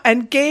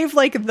 and gave,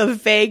 like, the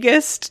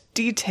vaguest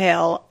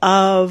detail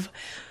of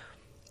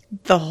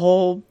the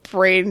whole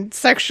brain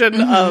section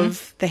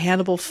of the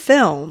Hannibal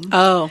film.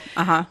 Oh,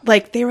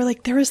 Like, they were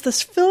like, there was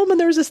this film and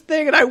there was this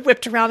thing, and I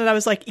whipped around and I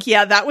was like,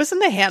 yeah, that was in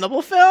the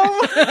Hannibal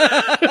film.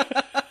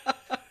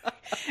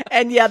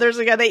 And yeah, there's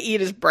a guy, they eat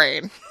his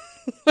brain.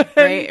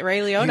 Ray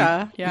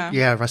Liotta.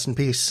 Yeah, rest in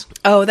peace.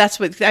 Oh, that's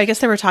what, I guess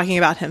they were talking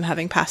about him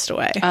having passed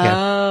away.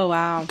 Oh,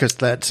 wow. Because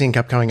that scene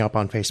kept coming up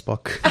on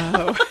Facebook.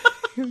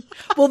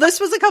 Well, this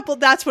was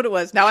that's what it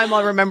was. Now I'm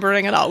all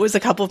remembering it all. It was a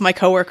couple of my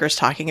coworkers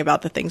talking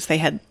about the things they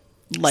had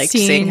liked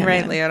seeing him Ray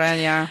in. Liotta,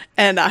 yeah.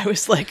 And I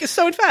was like,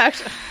 so in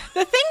fact,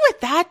 the thing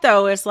with that,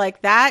 though, is,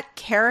 like, that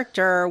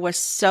character was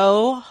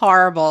so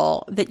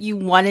horrible that you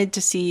wanted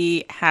to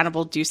see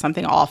Hannibal do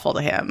something awful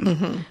to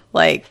him.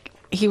 Like,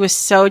 he was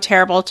so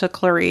terrible to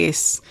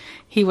Clarice.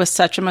 He was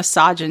such a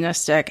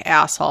misogynistic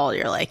asshole.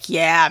 You're like,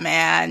 yeah,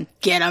 man,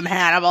 get him,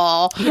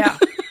 Hannibal. yeah.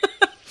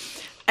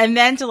 And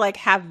then to, like,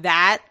 have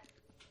that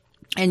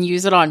and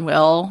use it on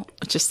Will,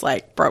 it just,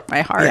 like, broke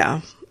my heart. Yeah.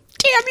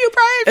 Damn you,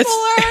 Brian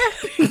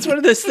Fuller! It's one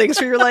of those things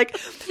where you're like,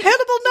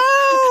 Hannibal,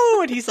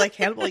 no! And he's like,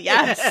 Hannibal,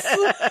 yes.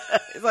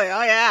 He's like,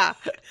 oh, yeah.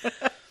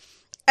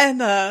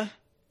 And,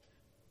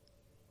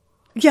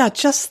 yeah,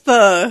 just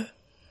the,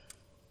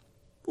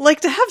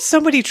 like, to have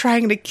somebody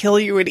trying to kill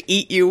you and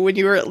eat you when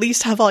you at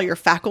least have all your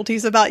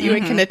faculties about you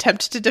and can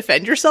attempt to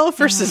defend yourself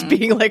versus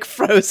being, like,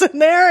 frozen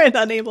there and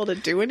unable to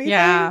do anything.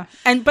 Yeah.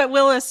 But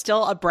Will is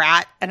still a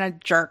brat and a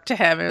jerk to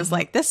him. It was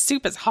like, this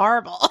soup is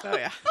horrible. Oh,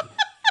 yeah.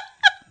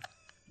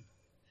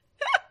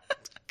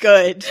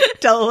 Good.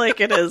 Tell it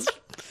like it is.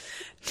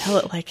 Tell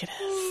it like it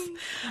is.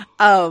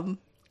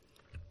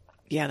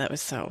 Yeah, that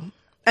was so.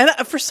 And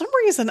for some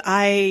reason,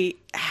 I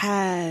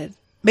had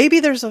maybe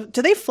there's a.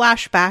 Do they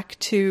flash back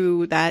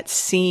to that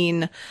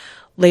scene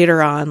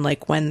later on,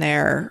 like when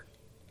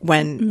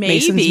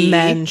Mason's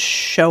men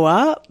show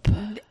up?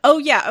 Oh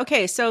yeah,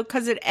 okay. So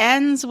because it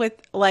ends with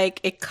like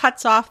it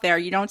cuts off there,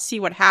 you don't see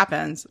what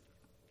happens,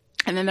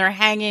 and then they're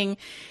hanging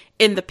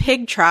in the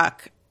pig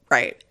truck.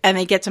 Right. And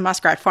they get to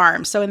Muskrat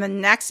Farm. So in the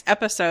next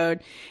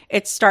episode,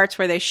 it starts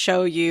where they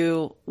show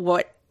you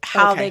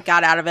how they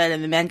got out of it,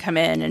 and the men come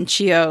in and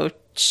Chio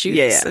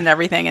shoots and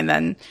everything. And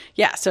then,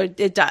 so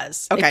it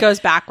does. Okay. It goes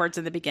backwards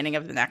in the beginning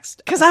of the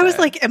next episode. Because I was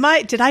like,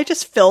 did I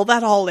just fill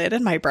that all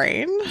in my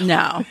brain?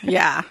 No.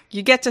 Yeah.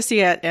 You get to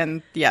see it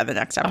in, the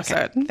next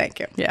episode. Okay. Thank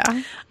you.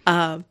 Yeah.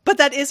 But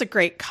that is a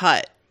great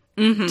cut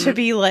to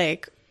be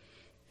like,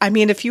 I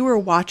mean, if you were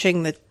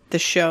watching the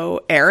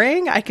show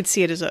airing, I could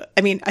see it as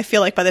I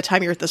feel like by the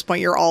time you're at this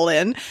point, you're all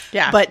in.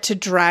 Yeah. But to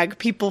drag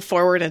people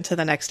forward into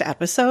the next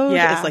episode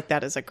is like,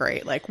 that is a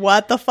great, like,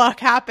 what the fuck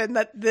happened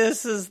that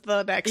this is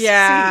the next scene?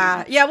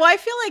 Yeah. Well, I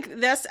feel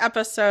like this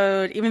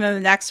episode, even though the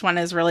next one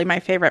is really my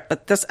favorite,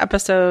 but this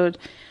episode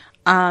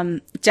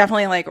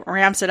definitely like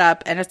ramps it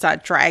up, and it's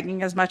not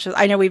dragging as much as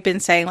I know we've been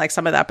saying. Like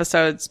some of the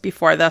episodes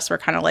before this were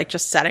kind of like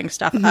just setting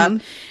stuff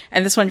up,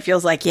 and this one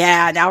feels like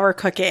now we're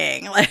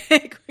cooking.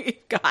 Like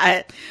we've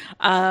got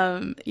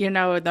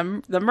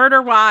the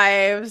murder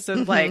wives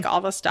and like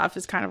all the stuff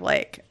is kind of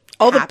like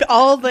all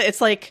the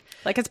it's like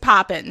it's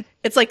popping.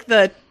 It's like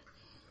am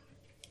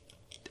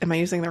I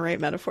using the right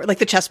metaphor? Like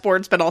the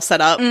chessboard's been all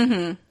set up,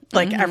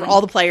 like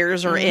all the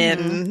players are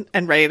in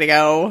and ready to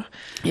go.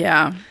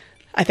 Yeah.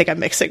 I think I'm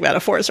mixing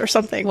metaphors or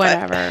something.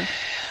 Whatever.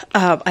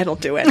 But, I don't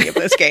do any of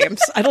those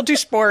games. I don't do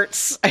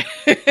sports.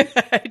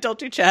 I don't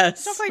do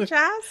chess. You don't play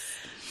chess?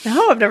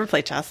 No, I've never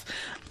played chess.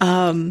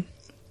 Sorry,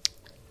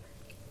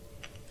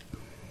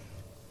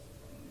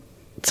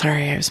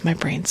 my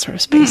brain's sort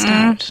of spaced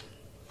out.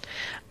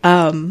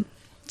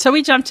 So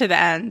we jumped to the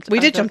end.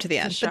 We did jump to the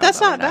end, but that's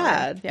not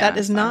bad. Yeah, that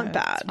is not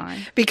bad.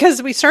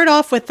 Because we start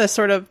off with the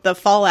sort of the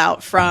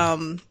fallout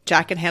from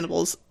Jack and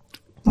Hannibal's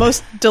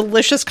most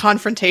delicious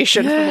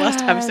confrontation from the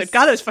last episode.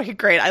 God, it was fucking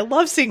great. I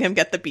love seeing him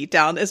get the beat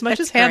down. As much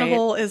as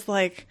Hannibal is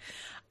like,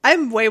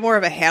 I'm way more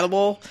of a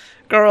Hannibal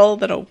girl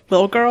than a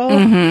Will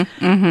girl.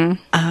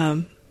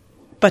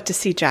 But to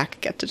see Jack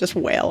get to just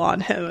wail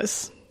on him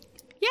is...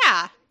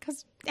 Yeah,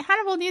 because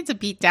Hannibal needs a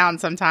beat down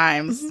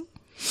sometimes.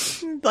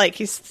 Like,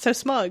 he's so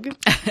smug.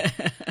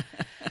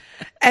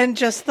 And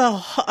just the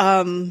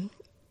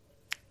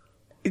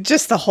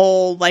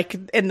whole, like,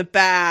 in the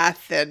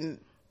bath and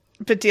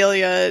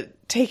Bedelia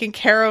taking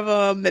care of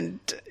him, and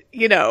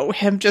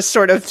him just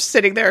sort of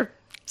sitting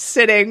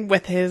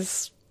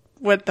with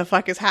what the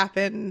fuck has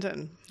happened,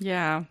 and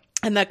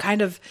that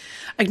kind of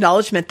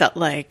acknowledgement that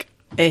like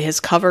his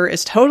cover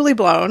is totally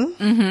blown,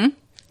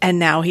 and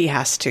now he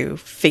has to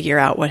figure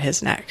out what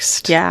his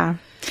next. I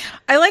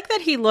like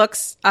that he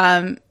looks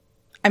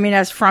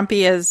as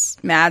frumpy as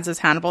Mads as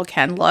Hannibal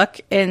can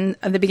look in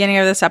the beginning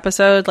of this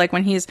episode, like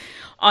when he's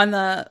on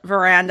the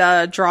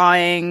veranda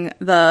drawing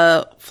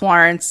the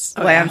Florence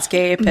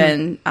landscape.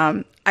 And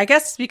I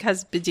guess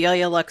because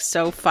Bedelia looks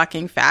so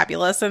fucking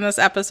fabulous in this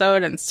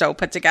episode and so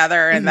put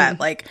together, and that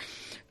like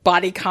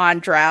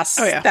bodycon dress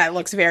that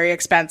looks very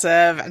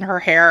expensive, and her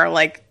hair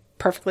like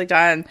perfectly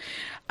done.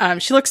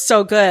 She looks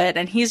so good,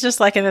 and he's just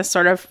like in this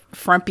sort of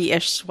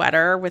frumpy-ish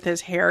sweater with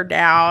his hair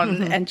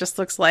down, and just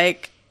looks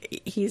like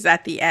he's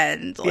at the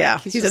end.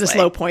 Like, he's at his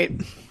low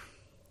point.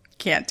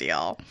 Can't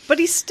deal. But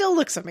he still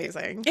looks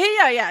amazing.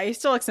 Yeah, he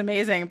still looks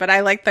amazing. But I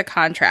like the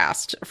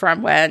contrast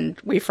from when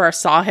we first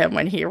saw him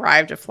when he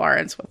arrived at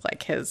Florence with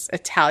like his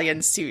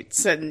Italian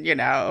suits, and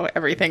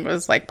everything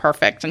was like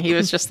perfect, and he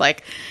was just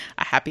like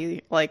a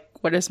happy, like,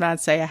 what does Matt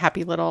say? A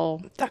happy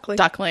little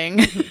duckling.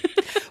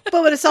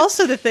 But it's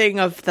also the thing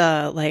of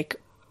the like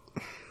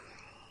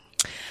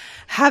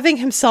having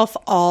himself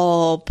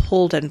all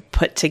pulled and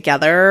put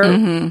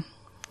together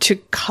to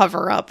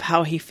cover up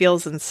how he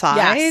feels inside.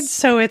 Yes.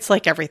 So it's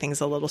like everything's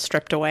a little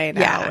stripped away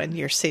now, and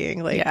you're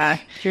seeing like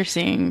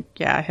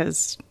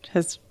his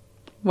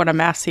what a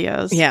mess he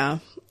is. Yeah.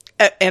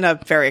 In a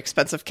very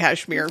expensive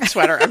cashmere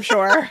sweater, I'm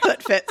sure,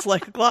 that fits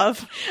like a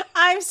glove.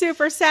 I'm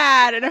super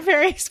sad in a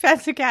very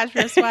expensive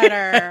cashmere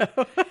sweater.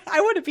 I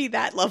want to be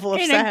that level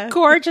of in sad. A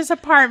gorgeous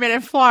apartment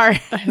in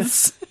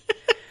Florence.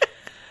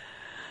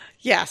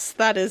 Yes,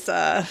 that is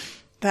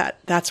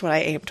that's what I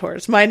aim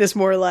towards. Mine is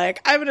more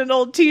like, I'm in an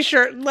old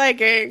t-shirt and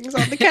leggings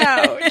on the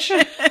couch.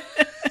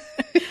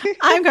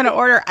 I'm going to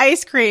order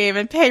ice cream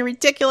and pay a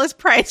ridiculous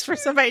price for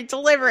somebody to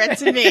deliver it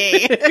to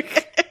me.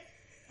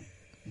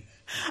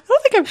 I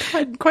don't think I've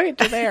gotten quite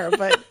to there,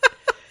 but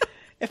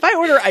if I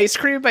order ice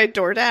cream by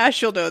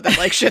DoorDash, you'll know that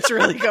like shit's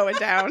really going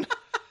down.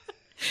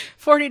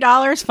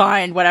 $40,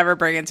 fine, whatever,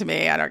 bring it to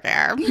me. I don't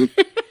care.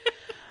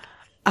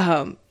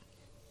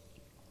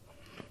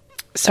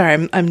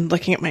 Sorry, I'm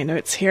looking at my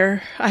notes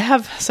here. I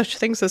have such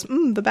things as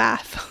the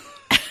bath.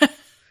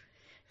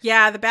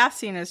 Yeah, the bath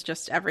scene is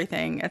just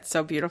everything. It's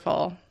so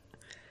beautiful.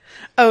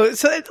 Oh,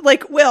 so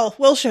like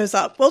Will shows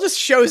up. Will just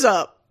shows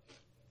up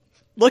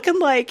looking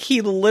like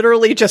he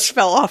literally just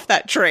fell off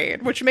that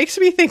train, which makes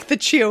me think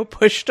that Chio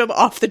pushed him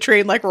off the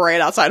train like right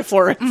outside of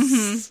Florence.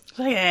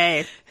 Mm-hmm. Like,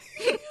 hey.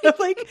 I'm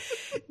like,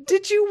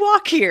 did you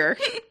walk here?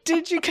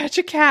 Did you catch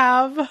a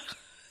cab?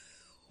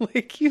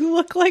 Like, you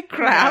look like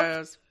crap.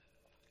 Yes.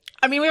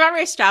 I mean, we've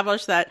already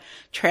established that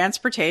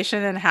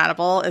transportation in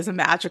Hannibal is a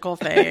magical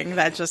thing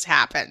that just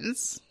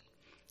happens.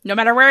 No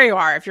matter where you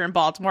are, if you're in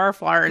Baltimore or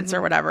Florence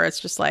or whatever, it's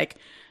just like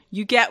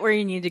you get where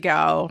you need to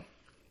go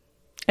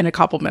in a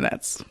couple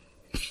minutes.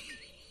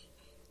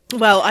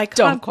 Well, I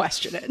don't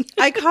question it.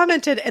 I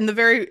commented in the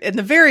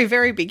very,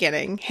 very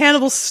beginning,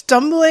 Hannibal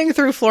stumbling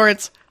through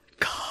Florence,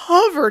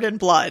 covered in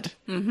blood,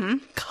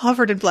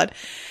 covered in blood.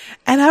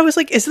 And I was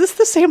like, is this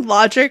the same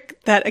logic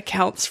that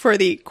accounts for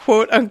the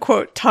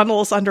quote-unquote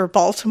tunnels under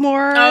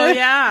Baltimore? Oh,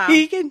 yeah.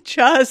 He can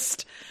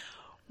just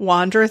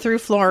wander through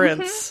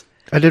Florence.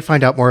 I did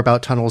find out more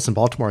about tunnels in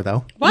Baltimore,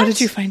 though. What did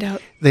you find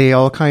out? They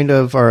all kind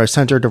of are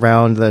centered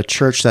around the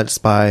church that's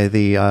by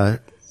the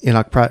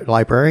Enoch Pratt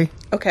Library.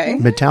 Okay.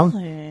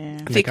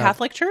 Midtown. The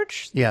Catholic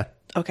Church? Yeah.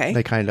 Okay.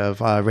 They kind of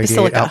radiate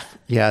Basilica. out.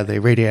 Yeah, they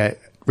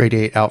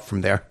radiate out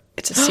from there.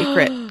 It's a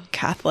secret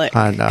Catholic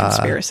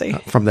conspiracy.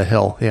 From the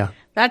hill, yeah.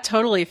 That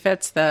totally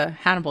fits the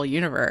Hannibal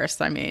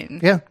universe. I mean,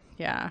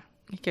 yeah,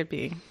 it could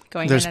be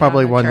going. There's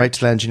probably one right to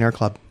the engineer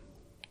club.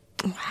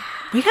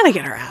 We gotta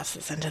get our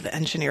asses into the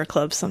engineer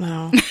club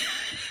somehow.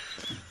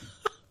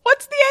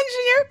 What's the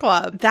engineer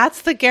club?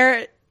 That's the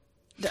Garrett.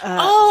 The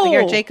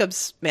Garrett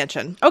Jacobs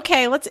mansion.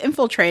 Okay, let's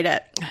infiltrate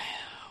it.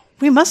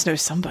 We must know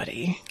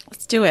somebody.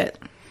 Let's do it.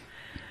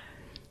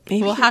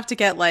 Maybe We'll have to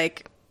get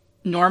like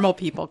normal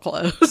people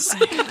clothes.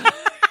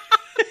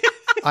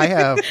 I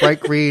have bright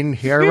green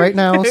hair right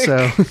now,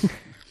 so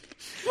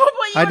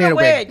I need a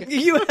wig.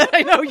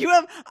 I know you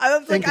have. I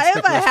was like, I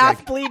have a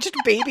half bleached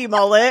baby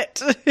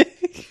mullet.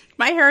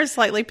 My hair is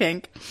slightly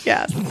pink.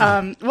 Yes.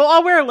 Well,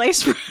 I'll wear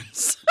lace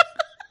fronts.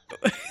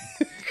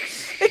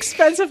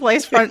 Expensive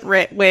lace front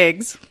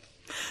wigs.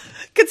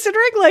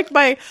 Considering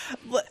like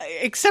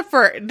except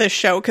for the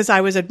show, because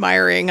I was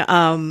admiring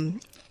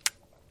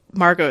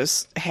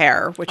Margot's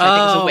hair, which I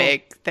think is a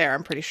wig there,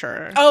 I'm pretty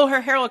sure. Oh, her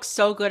hair looks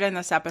so good in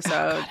this episode.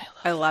 Oh, God,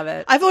 I love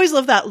it. I've always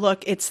loved that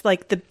look. It's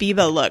like the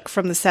Biba look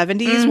from the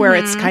 70s where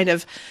it's kind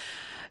of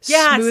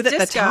smooth at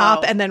the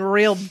top and then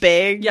real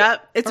big.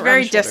 Yep. It's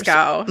very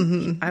disco.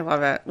 I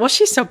love it. Well,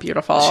 she's so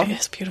beautiful. She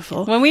is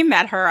beautiful. When we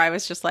met her, I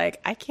was just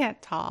like, I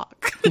can't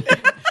talk.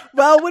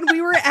 Well, when we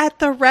were at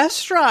the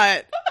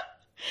restaurant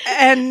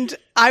and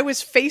I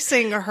was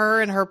facing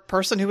her and her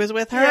person who was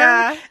with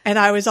her, and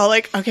I was all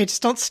like, okay,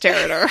 just don't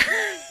stare at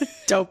her.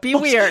 Don't be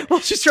weird. Well,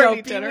 she's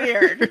trying to be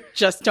weird.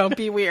 Just don't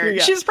be weird.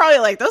 Yeah. She's probably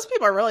like, those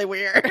people are really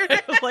weird.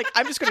 Like,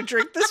 I'm just going to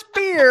drink this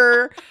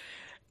beer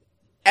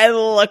and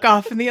look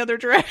off in the other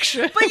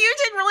direction. But you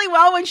did really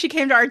well when she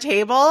came to our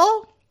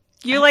table.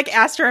 You like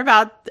asked her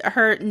about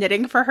her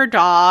knitting for her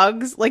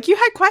dogs. Like you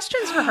had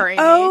questions for her, Amy.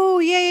 Oh,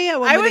 yeah.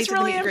 I was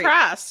really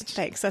impressed.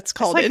 Thanks. That's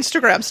called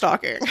Instagram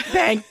stalking.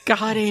 Thank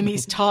God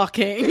Amy's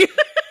talking.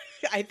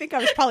 I think I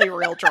was probably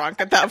real drunk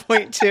at that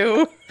point,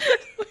 too.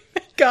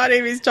 God,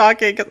 Amy's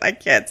talking because I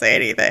can't say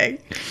anything.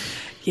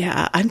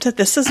 Yeah,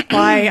 this is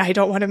why I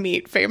don't want to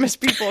meet famous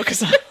people,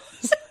 because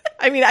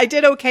I mean, I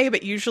did okay,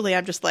 but usually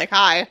I'm just like,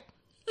 hi.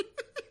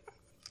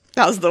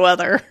 How's the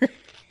weather?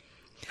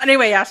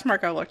 Anyway, yes,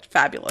 Margot looked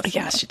fabulous.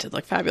 Yeah, she did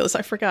look fabulous.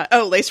 I forgot.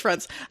 Oh, lace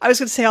fronts. I was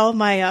going to say all of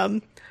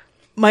my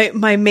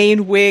my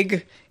main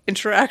wig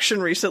interaction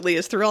recently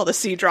is through all the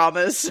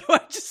C-dramas. So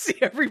I just see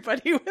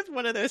everybody with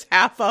one of those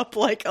half-up,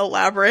 like,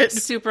 elaborate,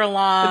 super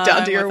long,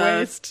 down to your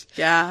waist.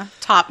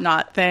 Top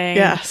knot thing.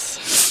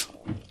 Yes.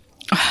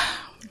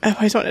 I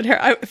always wanted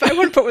hair. If I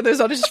want to put one of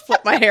those on, I just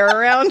flip my hair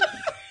around.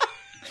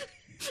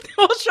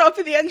 We'll show up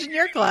at the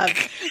engineer club,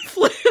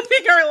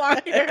 flipping our long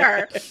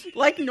hair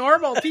like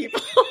normal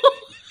people.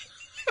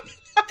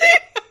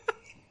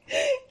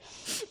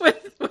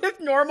 with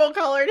normal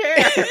colored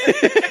hair.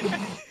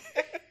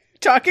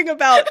 Talking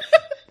about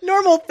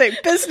normal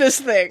business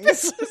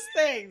things.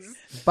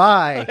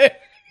 Buy,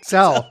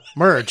 sell,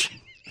 merge.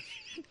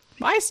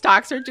 My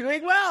stocks are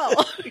doing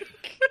well.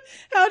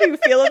 How do you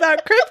feel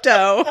about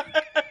crypto?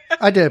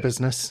 I did a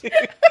business.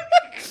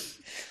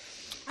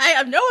 I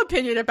have no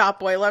opinion about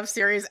Boy Love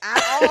series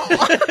at all.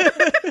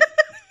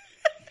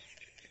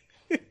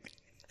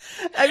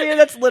 I mean,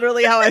 that's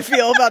literally how I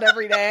feel about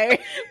every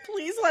day.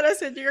 Please let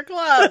us into your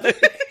club.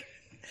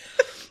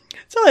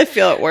 That's how I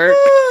feel at work.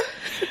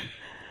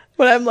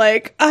 When I'm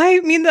like, I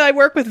mean that I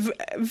work with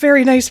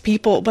very nice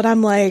people, but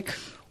I'm like,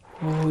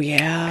 oh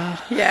yeah.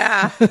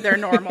 Yeah, they're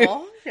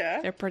normal.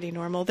 Yeah. They're pretty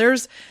normal.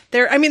 There's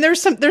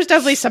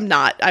definitely some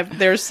not.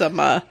 There's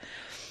some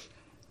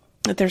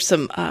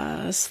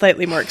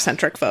slightly more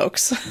eccentric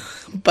folks,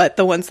 but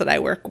the ones that I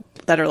work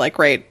that are like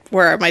right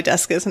where my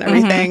desk is and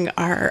everything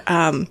are,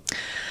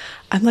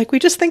 I'm like, we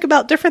just think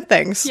about different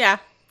things. Yeah.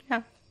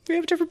 We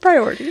have different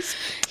priorities.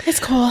 It's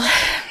cool.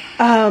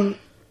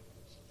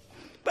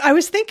 I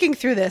was thinking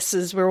through this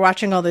as we're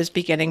watching all those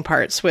beginning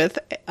parts with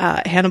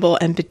Hannibal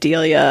and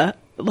Bedelia,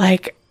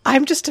 like,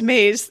 I'm just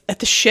amazed at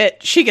the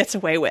shit she gets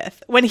away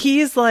with. When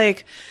he's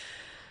like,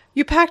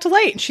 you packed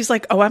late. And she's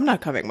like, oh, I'm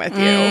not coming with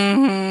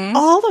you.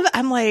 All of it.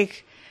 I'm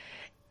like,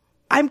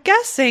 I'm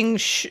guessing.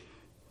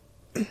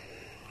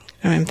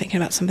 I'm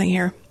thinking about something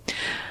here.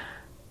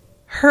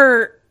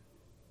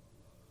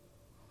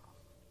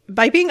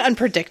 By being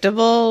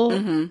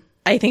unpredictable,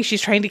 I think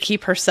she's trying to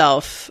keep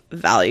herself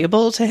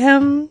valuable to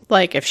him.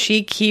 Like, if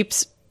she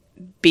keeps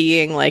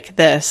being like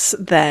this,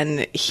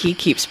 then he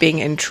keeps being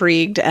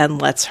intrigued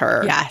and lets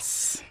her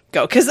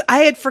go. Because I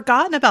had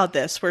forgotten about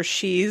this, where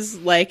she's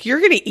like, you're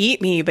going to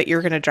eat me, but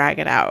you're going to drag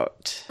it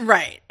out.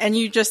 Right. And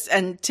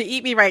to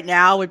eat me right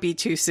now would be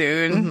too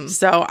soon.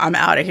 So I'm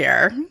out of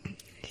here.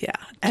 Yeah.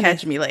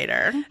 Catch me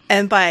later.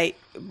 And by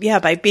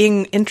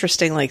being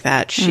interesting like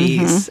that,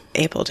 she's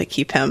able to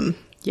keep him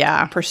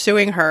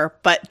pursuing her,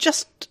 but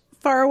just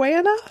far away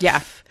enough.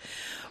 Yeah.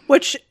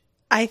 Which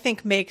I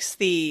think makes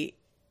the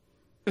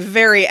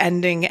very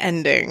ending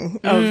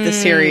of the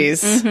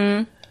series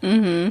make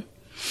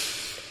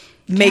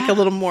a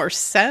little more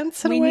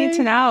sense in a way. We need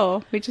to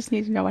know. We just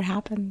need to know what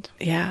happened.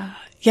 Yeah.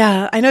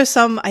 Yeah. I know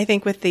I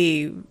think with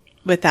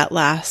that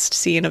last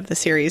scene of the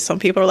series, some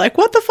people are like,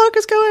 what the fuck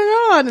is going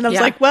on? And I was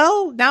like,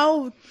 well,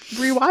 now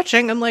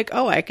rewatching, I'm like,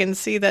 oh, I can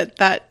see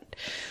that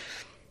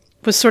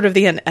was sort of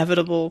the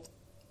inevitable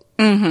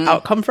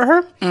outcome for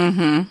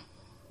her.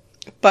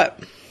 But.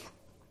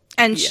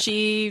 And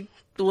she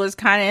was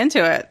kind of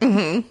into it.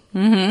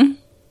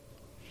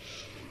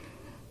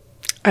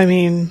 I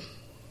mean,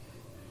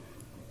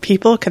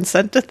 people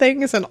consent to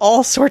things in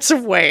all sorts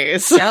of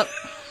ways. Yep.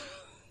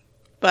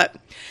 But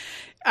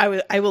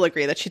I will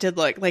agree that she did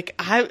look like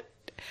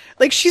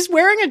she's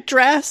wearing a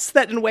dress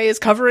that in a way is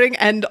covering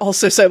and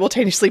also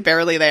simultaneously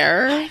barely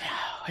there. I know.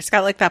 It's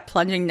got like that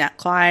plunging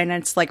neckline, and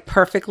it's like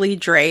perfectly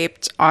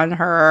draped on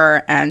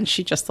her, and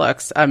she just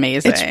looks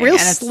amazing. It's real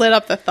slit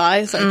up the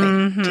thighs, I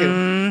think,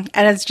 too.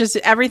 And it's just,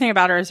 everything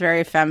about her is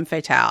very femme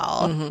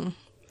fatale.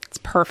 It's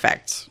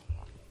perfect.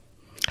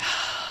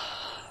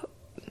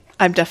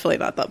 I'm definitely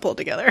not that pulled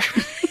together.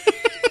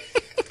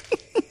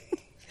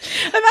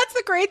 And that's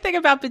the great thing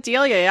about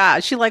Bedelia. Yeah,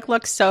 she like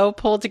looks so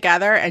pulled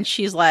together, and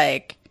she's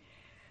like,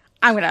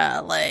 I'm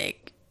gonna like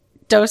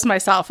dose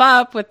myself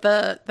up with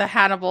the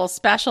Hannibal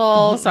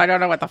special, so I don't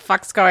know what the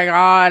fuck's going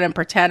on, and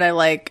pretend I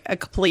like a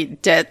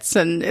complete ditz,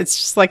 and it's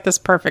just like this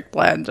perfect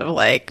blend of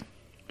like,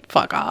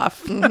 fuck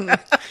off. Like,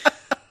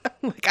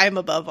 I'm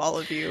above all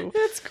of you.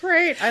 It's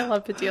great. I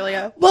love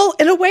Bedelia. Well,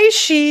 in a way,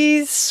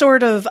 she's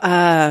sort of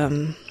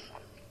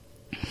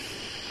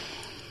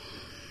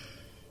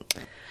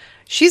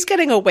she's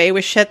getting away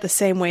with shit the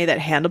same way that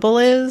Hannibal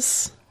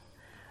is,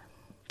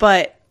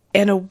 but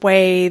in a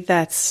way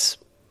that's,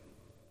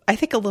 I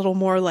think, a little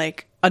more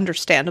like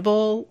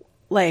understandable.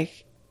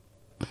 Like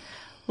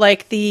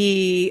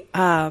the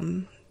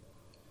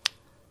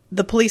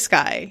police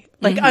guy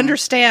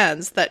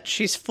understands that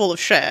she's full of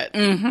shit,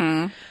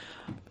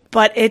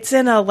 but it's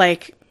in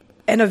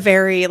a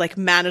very like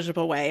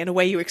manageable way, in a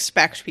way you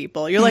expect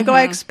people. You're like, oh,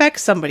 I expect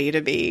somebody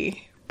to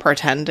be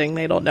pretending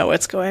they don't know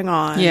what's going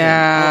on.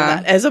 Yeah. And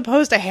all that. As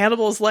opposed to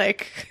Hannibal's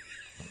like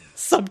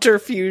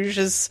subterfuge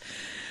is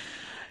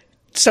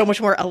so much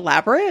more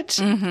elaborate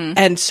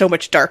and so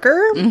much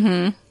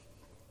darker.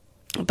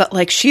 But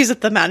like, she's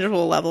at the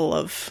manageable level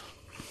of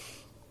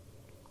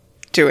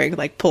doing,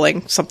 like,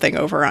 pulling something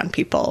over on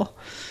people.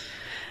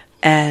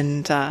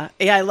 And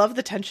I love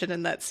the tension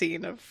in that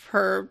scene of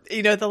her,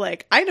 the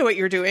like, I know what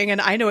you're doing,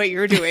 and I know what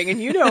you're doing,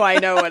 and I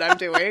know what I'm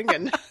doing,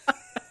 and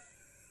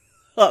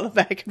all the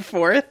back and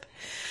forth.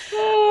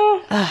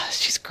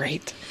 She's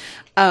great.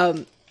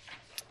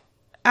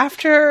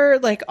 After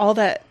like all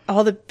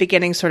the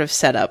beginning sort of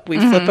setup, we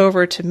flip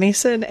over to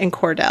Mason and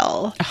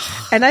Cordell.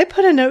 And I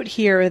put a note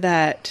here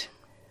that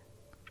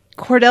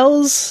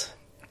Cordell's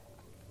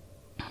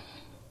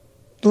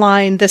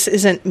line, "This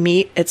isn't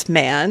meat, it's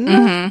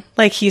man,"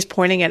 like he's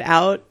pointing it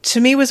out,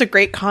 to me was a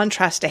great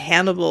contrast to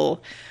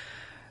Hannibal,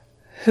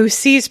 who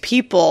sees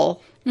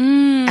people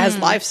as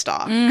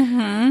livestock.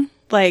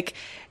 Like,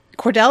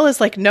 Cordell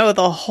is like, no,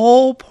 the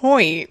whole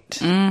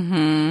point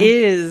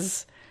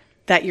is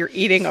that you're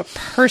eating a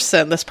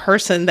person, this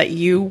person that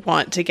you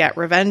want to get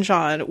revenge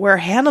on, where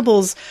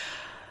Hannibal's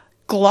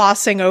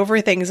glossing over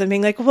things and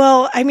being like,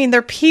 well, I mean,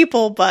 they're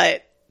people,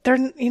 but they're,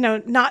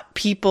 not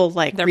people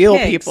like they're real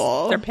pigs.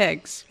 People. They're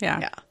pigs.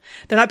 Yeah.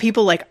 They're not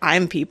people like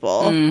I'm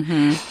people.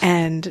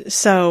 And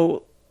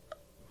so,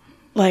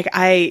 like,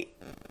 I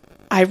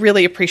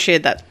really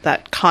appreciate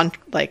that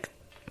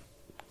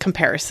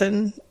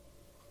comparison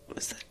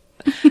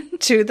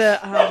to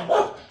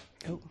the,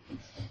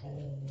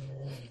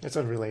 It's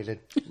unrelated.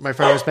 My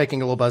phone was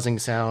making a little buzzing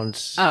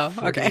sound. Oh,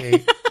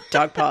 okay.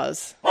 Dog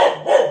paws.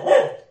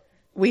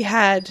 We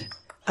had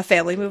a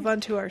family move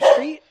onto our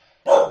street,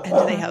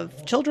 and they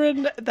have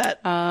children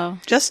that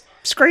just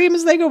scream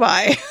as they go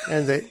by.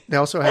 And they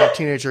also have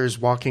teenagers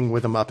walking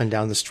with them up and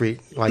down the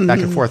street, like back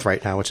and forth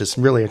right now, which is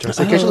really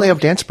interesting. Occasionally they have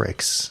dance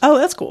breaks. Oh,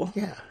 that's cool.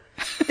 Yeah.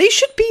 They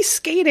should be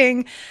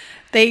skating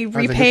They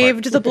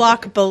repaved the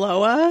block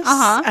below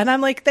us. And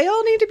I'm like, they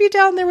all need to be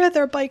down there with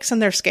their bikes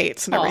and their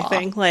skates and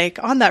everything,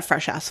 like on that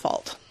fresh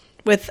asphalt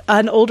with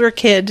an older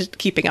kid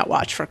keeping out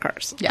watch for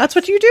cars. Yes. That's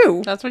what you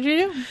do. That's what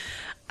you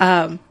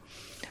do.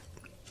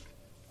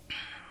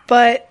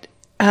 But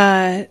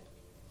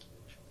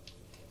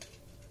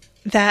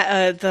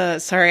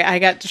sorry, I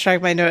got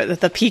distracted by note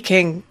that the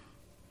Peking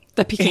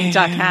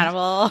duck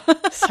Hannibal.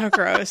 So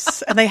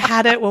gross. And they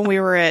had it when we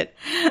were at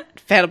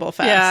Fannibal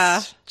Fest.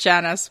 Yeah,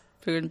 Janice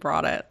Boone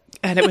brought it.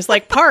 And it was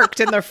like parked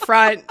in the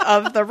front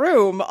of the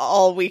room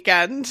all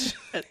weekend.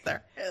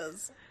 There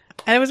is.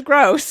 And it was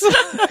gross.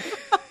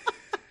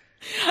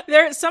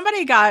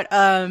 Somebody got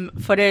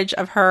footage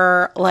of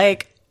her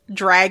like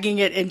dragging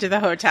it into the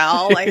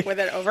hotel, like with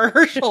it over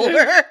her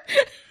shoulder.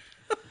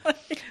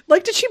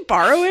 Like, did she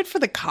borrow it for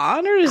the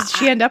con, or did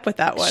she end up with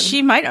that one?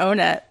 She might own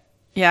it.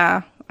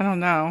 Yeah, I don't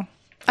know.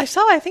 I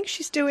think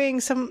she's doing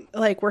some,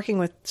 like, working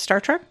with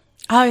Star Trek.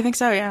 Oh, I think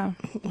so, yeah.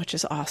 Which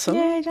is awesome.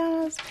 Yeah, he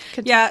does.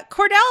 Yeah,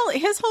 Cordell,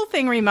 his whole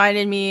thing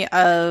reminded me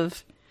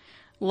of,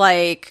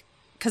 like,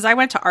 because I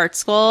went to art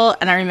school,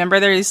 and I remember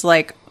there's,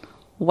 like,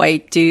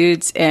 white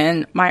dudes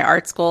in my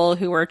art school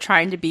who were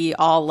trying to be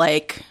all,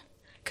 like,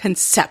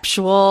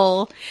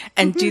 conceptual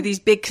and do these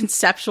big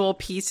conceptual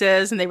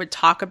pieces, and they would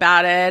talk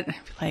about it. And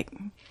I'd be like,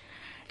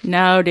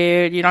 no,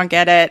 dude, you don't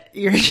get it.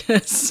 You're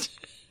just...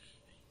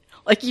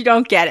 like, you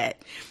don't get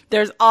it.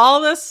 There's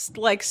all this,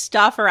 like,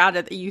 stuff around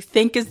it that you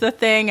think is the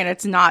thing, and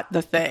it's not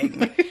the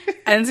thing.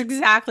 And it's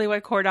exactly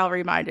what Cordell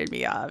reminded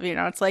me of. You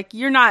know, it's like,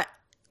 you're not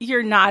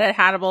at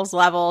Hannibal's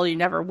level. You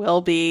never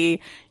will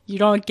be. You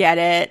don't get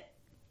it.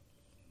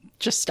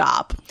 Just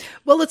stop.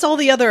 Well, it's all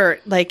the other,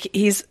 like,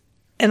 he's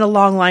in a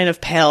long line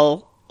of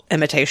pale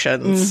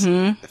imitations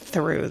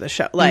through the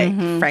show. Like,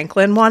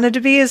 Franklin wanted to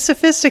be as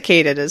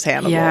sophisticated as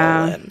Hannibal.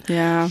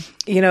 Yeah.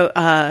 You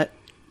know,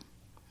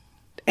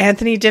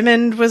 Anthony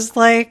Dimmond was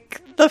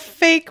like the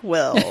fake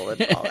Will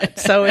and all that.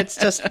 So it's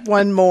just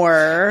one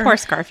more. Poor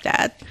Scarf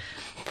Dad.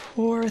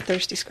 Poor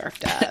thirsty Scarf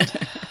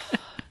Dad.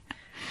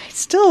 I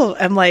still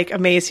am like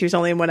amazed he was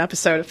only in one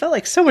episode. It felt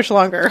like so much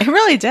longer. It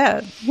really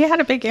did. He had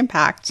a big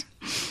impact.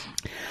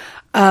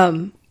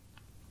 And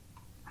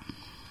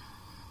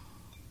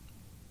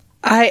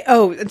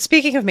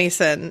speaking of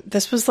Mason,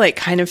 this was like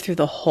kind of through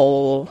the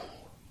whole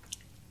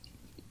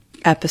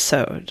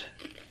episode.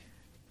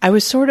 I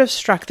was sort of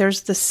struck.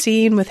 There's the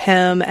scene with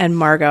him and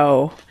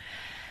Margot,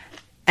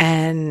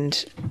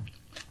 and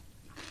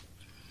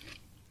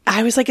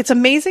I was like, it's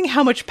amazing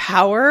how much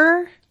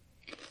power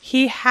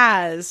he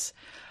has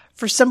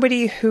for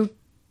somebody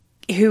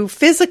who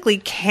physically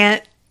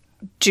can't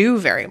do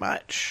very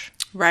much.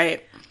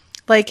 Right.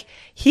 Like,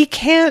 he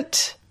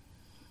can't,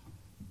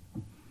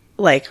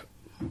 like,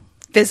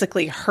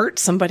 physically hurt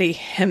somebody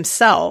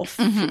himself.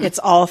 It's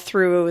all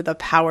through the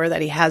power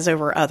that he has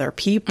over other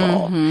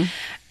people.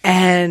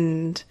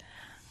 And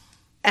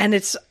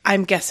it's,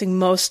 I'm guessing,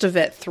 most of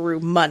it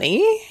through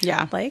money.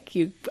 Yeah. Like,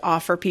 you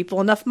offer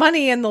people enough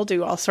money and they'll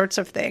do all sorts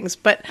of things.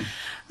 But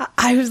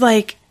I was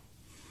like,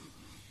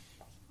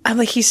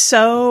 he's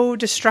so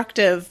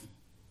destructive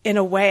in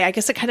a way. I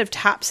guess it kind of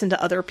taps into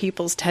other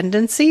people's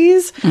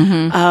tendencies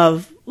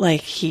of,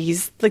 like,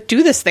 he's like,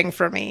 do this thing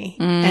for me.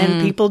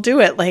 And people do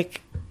it.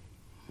 Like,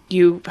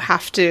 you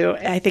have to,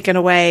 I think, in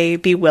a way,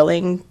 be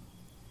willing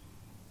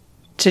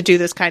to do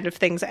this kind of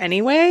things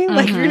anyway.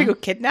 Like, if you're gonna go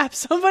kidnap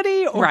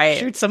somebody or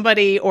shoot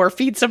somebody or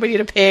feed somebody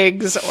to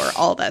pigs or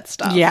all that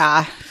stuff.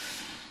 Yeah,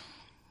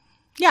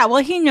 well,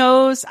 he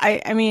knows,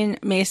 I mean,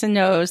 Mason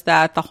knows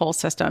that the whole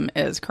system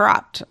is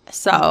corrupt,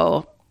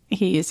 so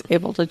he's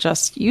able to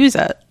just use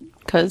it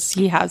because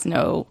he has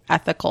no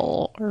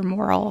ethical or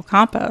moral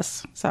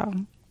compass. So,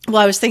 well,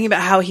 I was thinking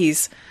about how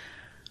he's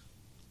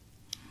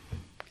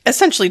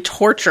essentially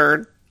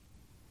tortured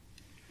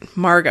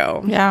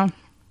Margot. Yeah.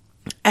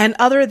 And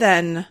other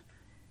than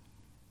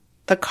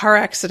the car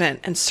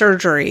accident and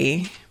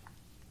surgery,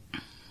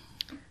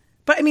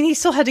 but I mean, he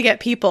still had to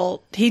get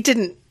people. He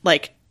didn't,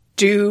 like,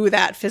 do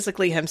that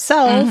physically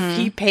himself.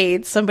 He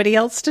paid somebody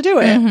else to do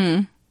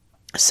it.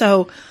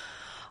 So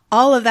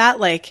all of that,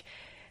 like,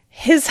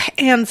 his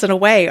hands in a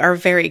way are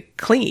very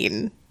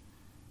clean.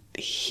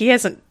 He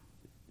hasn't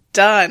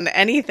done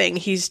anything.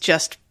 He's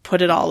just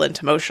put it all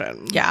into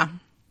motion. Yeah.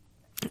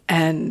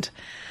 And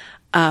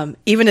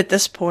even at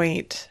this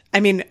point, I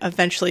mean,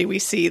 eventually we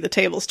see the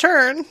tables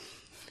turn,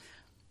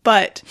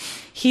 but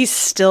he's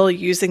still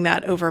using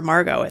that over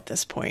Margot at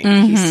this point.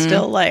 He's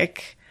still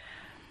like,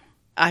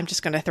 I'm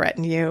just going to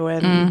threaten you.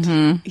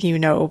 And, you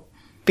know,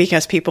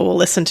 because people will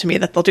listen to me,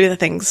 that they'll do the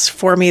things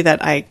for me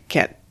that I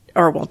can't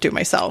or won't do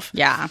myself.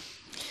 Yeah.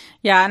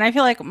 Yeah. And I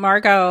feel like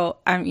Margot,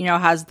 you know,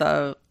 has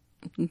the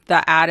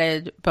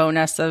added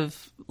bonus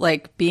of,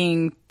 like,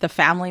 being the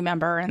family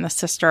member and the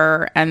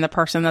sister and the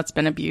person that's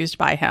been abused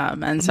by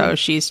him. And so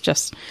she's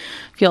just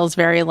feels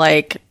very,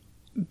 like,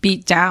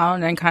 beat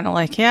down and kind of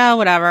like, yeah,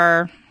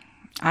 whatever.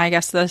 I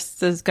guess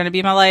this is going to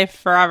be my life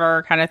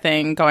forever kind of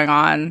thing going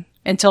on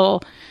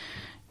until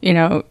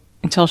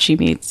she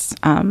meets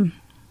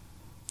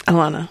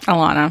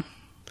Alana.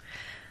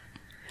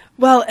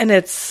 Well, and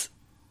it's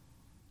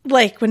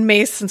like when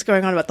Mason's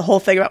going on about the whole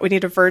thing about we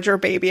need a verger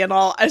baby and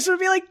all, I just would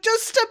be like,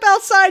 just step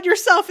outside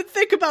yourself and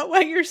think about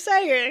what you're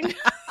saying.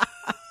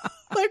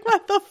 Like,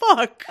 what the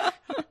fuck?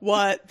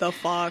 What the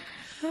fuck?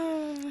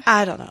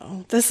 I don't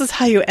know. This is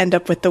how you end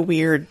up with the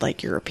weird,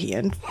 like,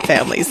 European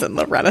families in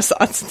the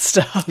Renaissance and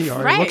stuff. He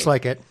already looks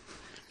like it.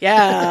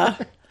 Yeah.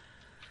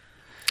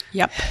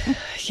 Yep.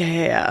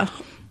 Yeah.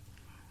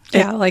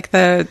 Yeah, like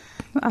the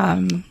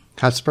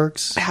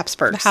Habsburgs?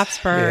 Habsburgs. The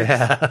Habsburgs.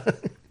 Yeah.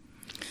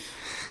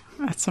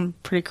 That's some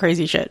pretty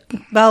crazy shit.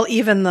 Well,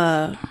 even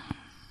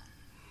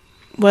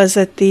was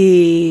it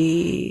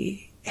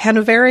the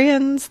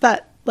Hanoverians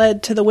that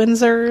led to the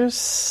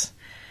Windsors?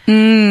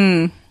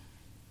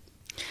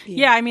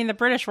 Yeah, I mean, the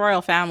British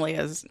royal family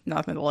is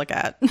nothing to look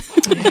at.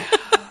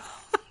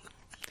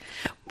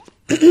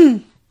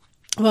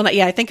 Well,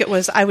 yeah, I think it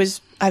was,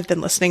 I've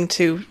been listening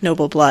to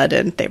Noble Blood,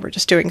 and they were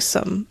just doing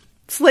some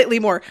slightly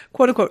more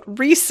quote unquote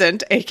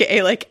recent,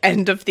 aka like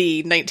end of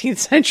the 19th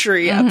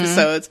century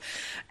episodes.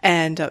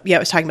 And yeah, it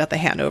was talking about the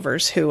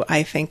Hanovers, who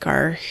I think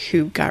got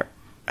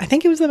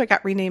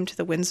renamed to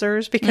the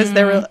Windsors because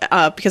they were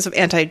because of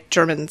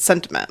anti-German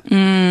sentiment.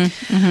 And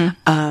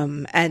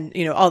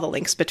you know, all the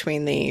links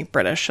between the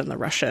British and the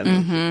Russian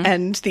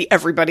and the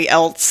everybody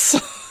else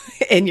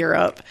in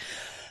Europe.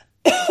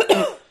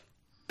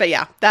 But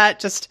yeah,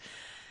 it's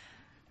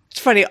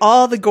funny,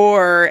 all the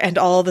gore and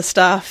all the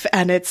stuff,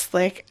 and it's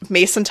like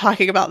Mason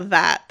talking about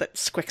that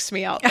squicks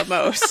me out the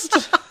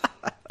most.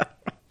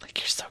 Like,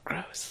 you're so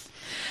gross.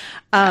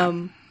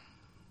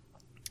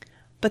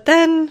 But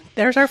then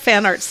there's our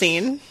fan art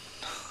scene.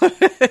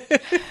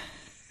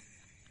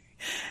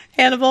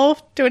 Hannibal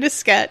doing his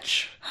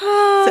sketch,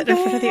 sitting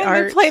in front of the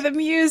art. They play the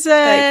music,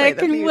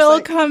 and Will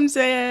comes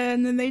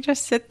in, and they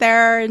just sit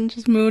there and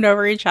just moon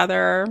over each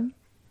other.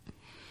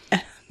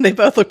 They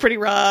both look pretty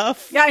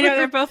rough. Yeah, I know.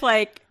 They're both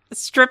like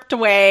stripped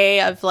away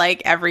of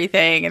like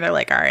everything, and they're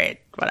like, all right,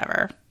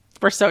 whatever.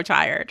 We're so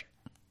tired.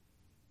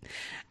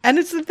 And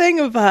it's the thing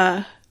of,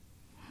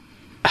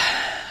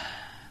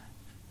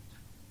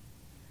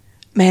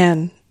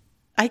 man,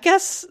 I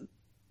guess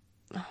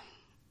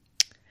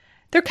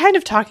they're kind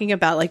of talking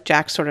about, like,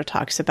 Jack sort of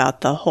talks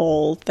about the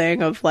whole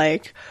thing of,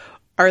 like,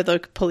 are the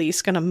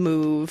police going to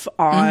move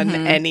on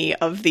any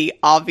of the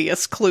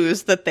obvious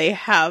clues that they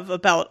have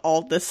about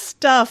all this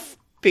stuff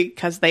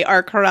because they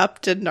are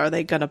corrupted, and are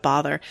they going to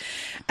bother?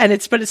 And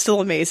but it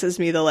still amazes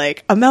me the,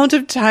 like, amount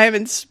of time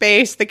and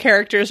space the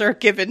characters are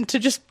given to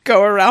just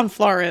go around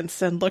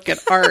Florence and look at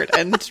art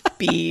and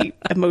be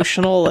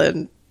emotional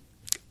and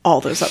all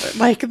those other,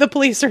 like, the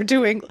police are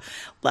doing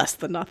less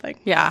than nothing.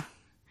 Yeah.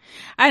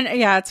 And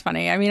yeah, it's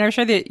funny. I mean, I'm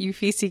sure the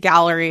Uffizi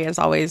Gallery is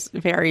always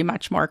very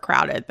much more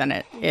crowded than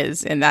it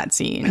is in that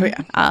scene. Oh,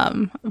 yeah.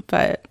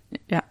 But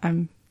yeah,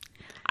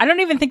 I don't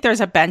even think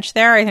there's a bench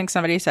there. I think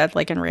somebody said,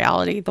 like, in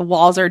reality, the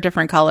walls are a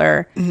different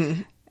color,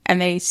 and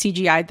they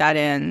CGI'd that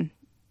in.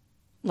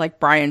 Like,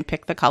 Brian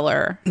picked the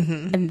color,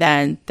 and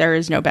then there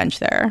is no bench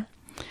there,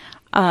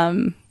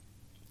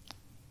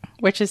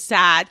 which is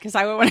sad because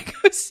I would want to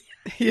go see.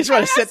 You just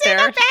want to sit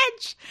there. The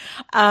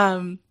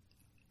bench.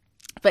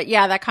 But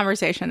yeah, that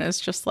conversation is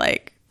just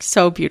like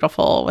so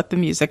beautiful with the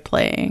music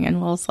playing,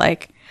 and Will's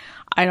like,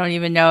 I don't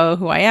even know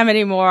who I am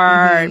anymore,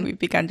 and we've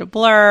begun to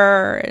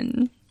blur,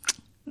 and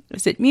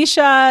is it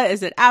Misha?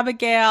 Is it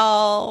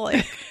Abigail?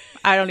 Like,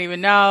 I don't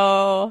even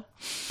know.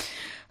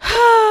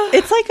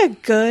 It's like a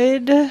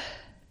good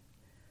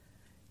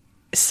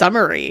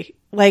summary.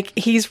 Like,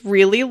 he's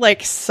really,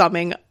 like,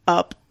 summing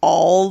up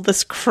all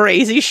this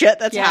crazy shit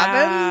that's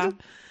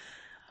happened.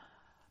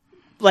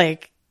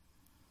 Like,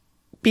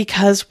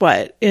 because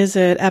what is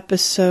it?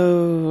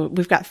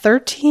 We've got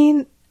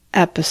 13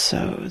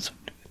 episodes.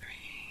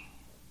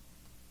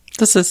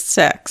 This is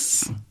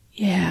 6.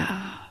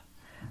 Yeah.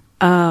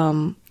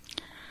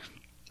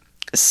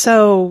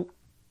 So,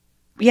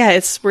 yeah,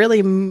 it's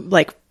really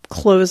like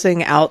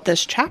closing out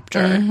this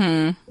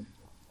chapter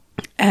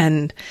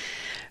and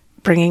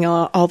bringing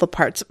all the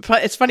parts.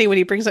 But it's funny when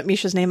he brings up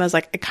Misha's name, I was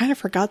like, I kind of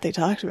forgot they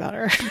talked about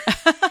her.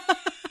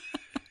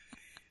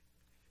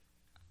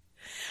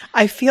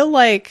 I feel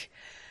like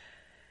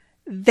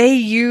they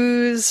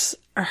use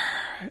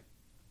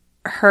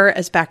her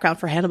as background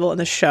for Hannibal in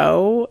the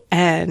show,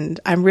 and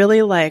I'm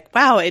really like,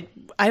 wow,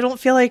 I don't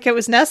feel like it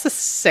was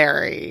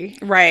necessary.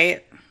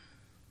 Right.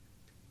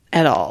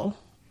 At all.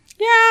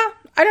 Yeah,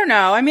 I don't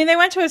know. I mean, they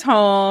went to his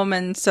home,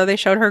 and so they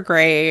showed her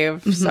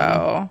grave,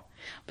 so...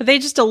 But they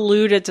just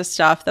alluded to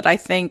stuff that I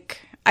think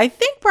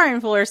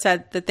Brian Fuller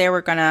said that they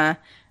were going to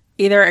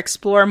either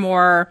explore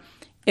more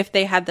if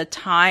they had the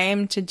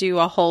time to do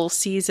a whole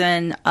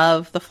season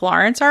of the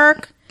Florence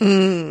arc,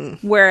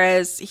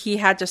 whereas he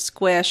had to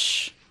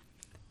squish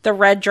the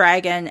Red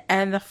Dragon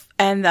and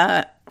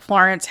the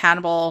Florence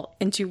Hannibal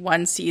into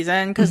one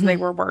season because they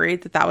were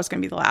worried that was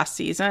going to be the last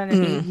season,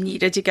 and he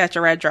needed to get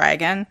to Red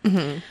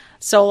Dragon.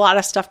 So a lot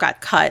of stuff got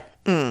cut,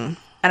 and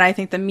I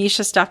think the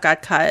Misha stuff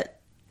got cut,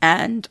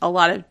 and a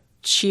lot of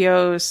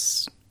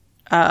Chio's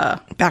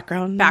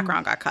background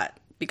got cut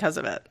because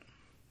of it.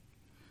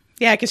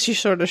 Yeah, because she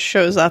sort of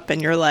shows up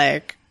and you're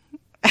like,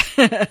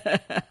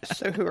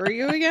 so who are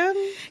you again?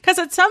 Because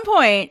at some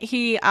point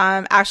he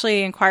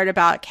actually inquired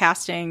about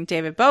casting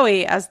David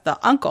Bowie as the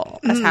uncle,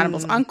 as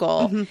Hannibal's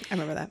uncle. Mm-hmm. I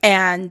remember that.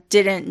 And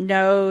didn't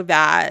know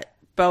that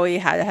Bowie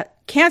had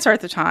cancer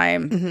at the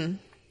time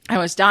and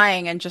was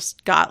dying, and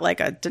just got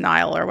like a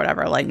denial or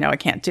whatever, like, no, I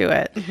can't do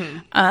it.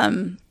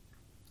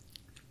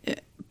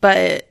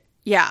 But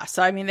yeah,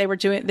 so I mean,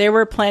 they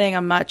were planning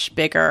a much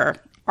bigger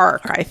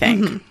arc, I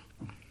think.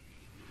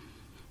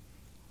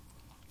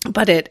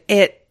 But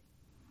it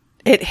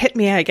hit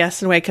me, I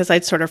guess, in a way, because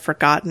I'd sort of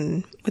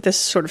forgotten with this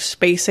sort of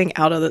spacing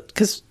out of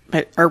because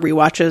our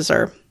rewatches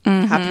are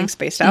happening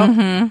spaced out.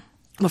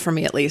 Well, for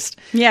me at least.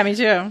 Yeah, me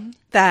too.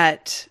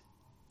 That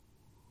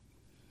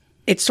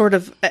it's sort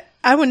of,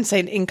 I wouldn't say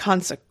an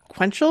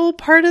inconsequential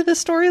part of the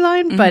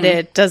storyline, but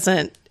it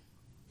doesn't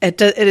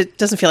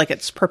feel like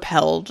it's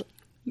propelled.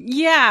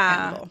 Yeah.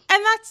 Hannibal.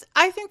 And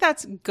I think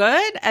that's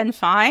good and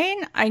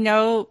fine. I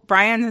know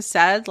Brian has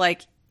said,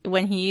 like,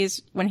 when he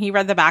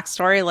read the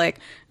backstory, like,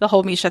 the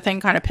whole Misha thing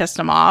kind of pissed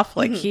him off.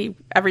 Like,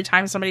 every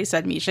time somebody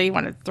said Misha, he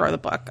wanted to throw the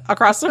book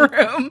across the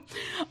room.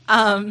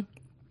 And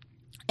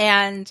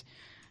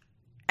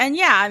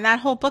yeah, and that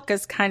whole book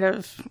is kind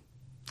of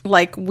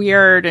like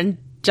weird and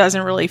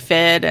doesn't really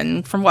fit.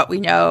 And from what we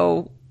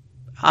know,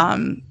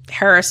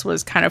 Harris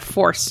was kind of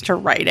forced to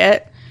write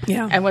it.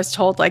 Yeah. And was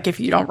told, like, if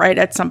you don't write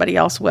it, somebody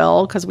else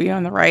will, because we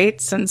own the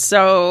rights. And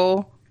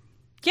so,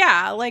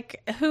 yeah,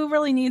 like, who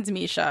really needs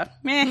Misha?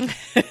 Meh.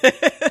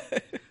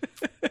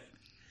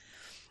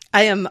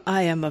 I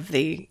am of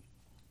the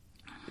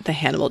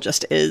Hannibal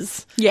just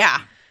is.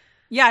 Yeah.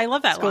 Yeah, I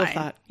love that School of line.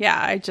 thought. Yeah,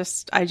 I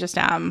just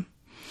am.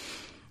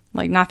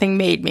 Like, nothing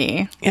made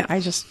me. Yeah. I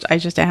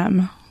just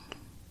am.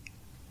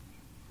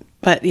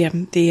 But yeah,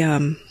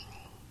 what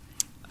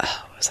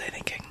was I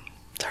thinking?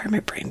 Sorry,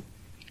 my brain.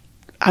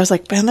 I was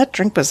like, man, that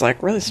drink was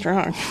like really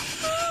strong.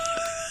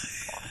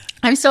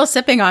 I'm still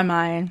sipping on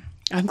mine.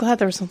 I'm glad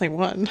there was only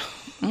one.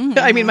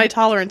 I mean, my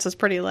tolerance is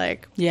pretty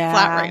like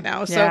flat right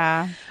now. So,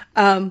 Yeah.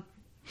 but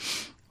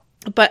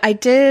I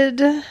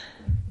did.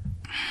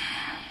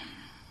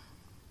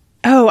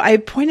 Oh, I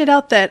pointed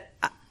out that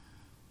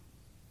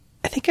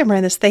I think I'm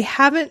writing this. They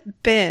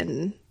haven't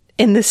been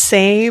in the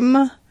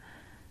same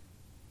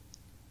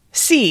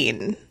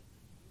scene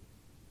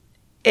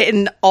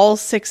in all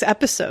 6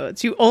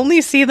 episodes. You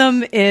only see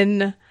them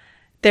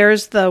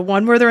there's the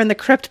one where they're in the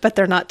crypt, but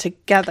they're not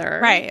together.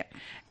 Right.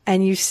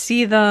 And you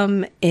see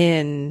them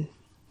in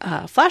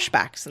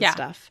flashbacks and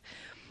stuff.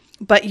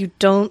 But you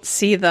don't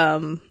see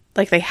them,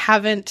 like, they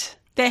haven't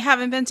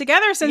been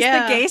together since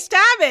the gay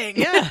stabbing.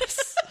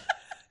 Yes.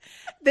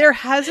 There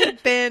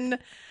hasn't been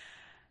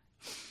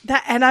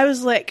that. And I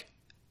was like,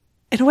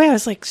 in a way, I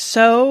was like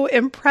so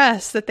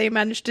impressed that they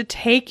managed to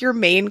take your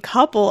main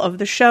couple of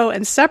the show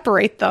and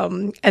separate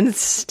them and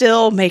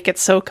still make it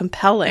so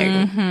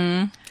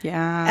compelling.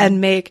 Yeah.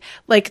 And make,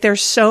 like,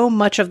 there's so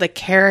much of the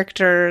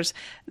characters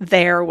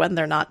there when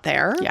they're not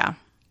there. Yeah.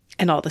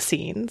 In all the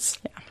scenes.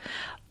 Yeah.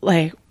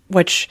 Like,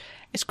 which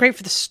is great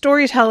for the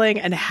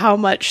storytelling and how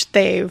much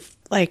they've,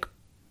 like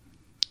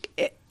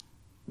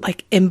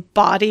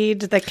embodied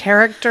the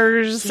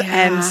characters. Yeah.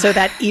 And so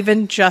that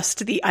even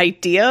just the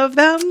idea of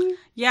them.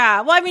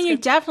 Yeah. Well,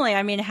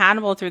 I mean,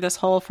 Hannibal through this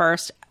whole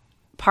first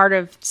part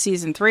of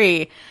season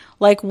 3,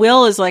 like,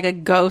 Will is like a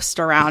ghost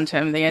around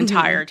him the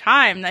entire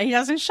time. He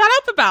doesn't shut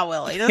up about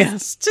Will. He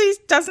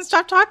doesn't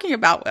stop talking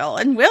about Will.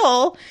 And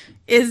Will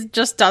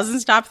just doesn't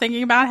stop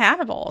thinking about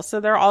Hannibal. So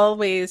they're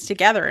always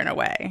together in a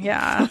way.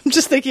 Yeah. I'm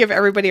just thinking of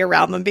everybody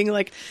around them being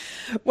like,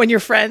 when your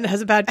friend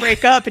has a bad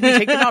breakup and you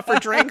take them out for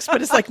drinks,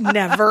 but it's like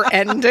never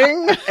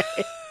ending.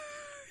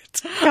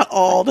 It's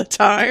all the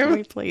time. Can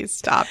we please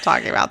stop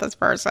talking about this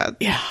person?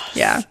 Yeah.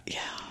 Yeah. Yeah.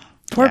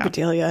 Poor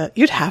Bedelia.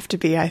 You'd have to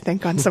be, I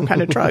think, on some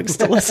kind of drugs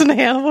to listen to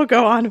Hannibal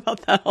go on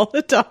about that all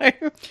the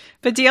time.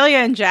 Bedelia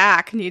and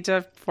Jack need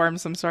to form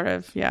some sort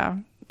of,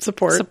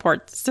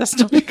 support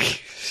system.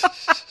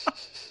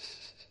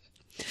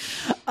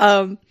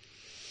 But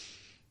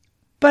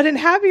in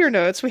happier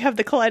notes, we have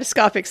the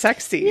kaleidoscopic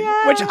sex scene,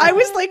 which I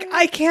was like,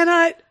 I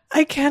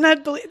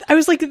cannot believe. I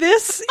was like,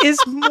 this is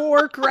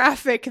more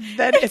graphic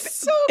than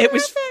if it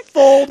was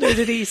full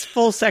nudity,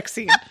 full sex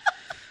scene.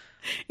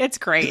 It's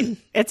great.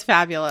 It's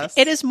fabulous.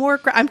 It is more.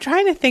 I'm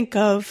trying to think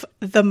of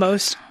the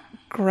most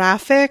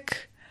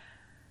graphic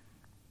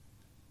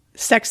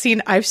sex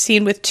scene I've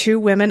seen with 2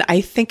 women.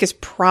 I think is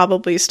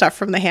probably stuff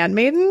from The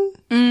Handmaiden,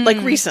 like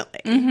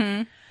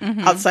recently,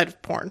 outside of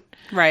porn,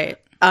 right?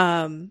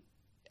 And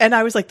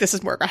I was like, this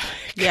is more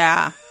graphic.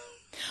 Yeah.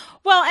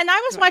 Well, and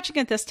I was watching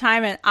it this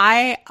time, and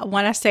I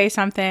want to say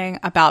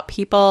something about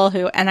people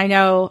who, and I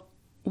know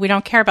we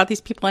don't care about these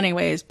people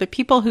anyways, but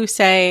people who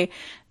say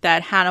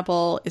that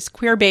Hannibal is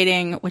queer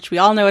baiting, which we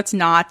all know it's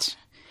not.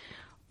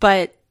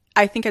 But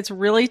I think it's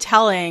really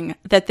telling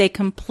that they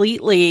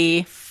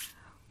completely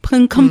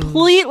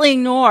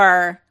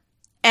ignore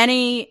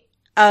any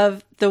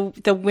of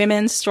the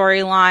women's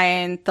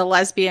storyline, the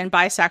lesbian,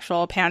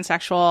 bisexual,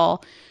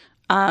 pansexual,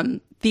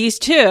 these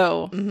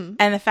 2,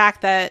 and the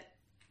fact that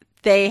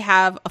they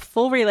have a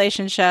full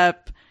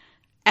relationship,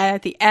 and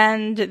at the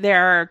end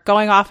they're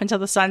going off into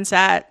the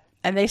sunset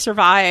and they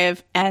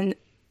survive, and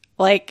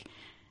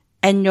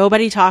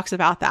nobody talks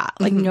about that.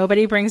 Like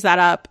nobody brings that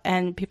up,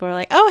 and people are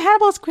like, oh,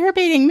 Hannibal's queer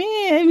baiting me,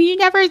 you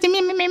never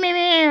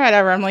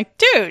whatever. I'm like,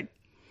 dude,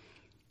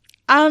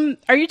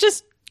 are you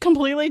just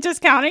completely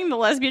discounting the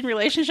lesbian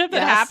relationship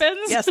that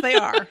happens? Yes, they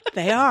are.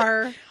 They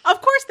are.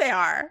 Of course they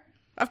are.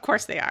 Of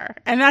course they are.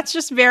 And that's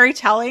just very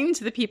telling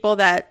to the people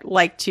that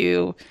like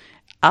to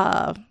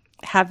have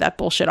that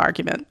bullshit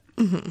argument.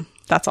 Mm-hmm.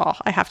 That's all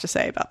I have to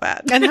say about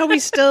that. And how we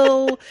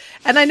still,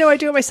 and I know I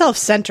do it myself,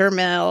 center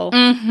male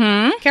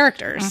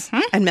characters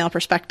and male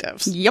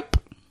perspectives. Yep.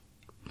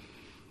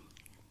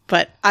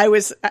 But I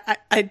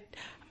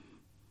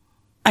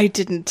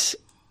didn't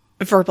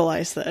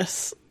verbalize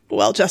this.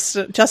 Well,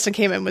 Justin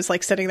came in and was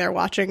like sitting there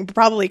watching,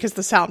 probably because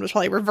the sound was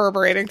probably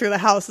reverberating through the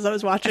house as I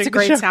was watching. It's a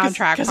great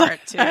soundtrack part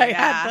too. I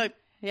had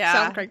the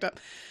sound cranked up.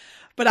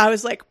 But I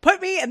was like,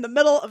 put me in the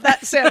middle of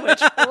that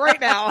sandwich right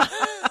now.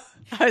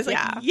 I was like,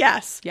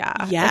 yes.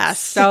 Yeah. Yes. It's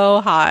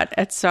so hot.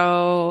 It's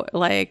so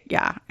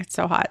it's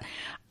so hot.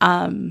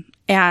 And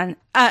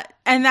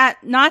that,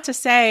 not to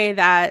say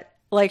that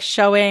like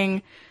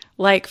showing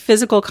like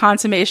physical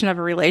consummation of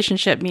a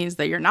relationship means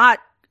that you're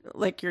not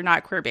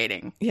queer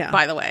baiting. Yeah.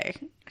 By the way,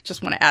 I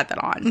just want to add that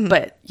on.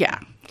 But yeah,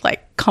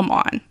 like, come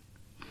on.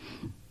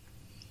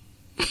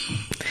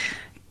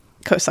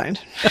 Co-signed.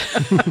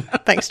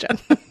 Thanks, Jen.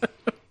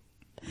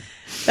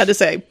 That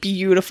is a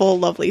beautiful,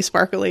 lovely,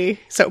 sparkly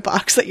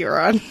soapbox that you're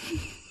on.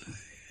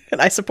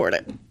 And I support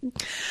it.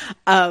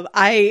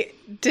 I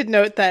did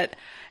note that,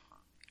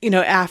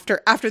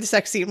 after the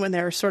sex scene, when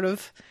they're sort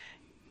of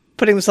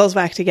putting themselves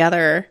back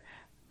together,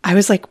 I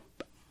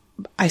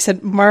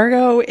said,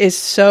 Margot is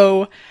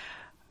so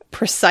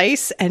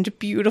precise and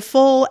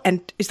beautiful,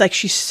 and it's like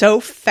she's so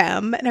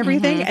femme and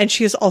everything, and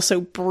she is also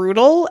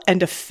brutal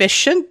and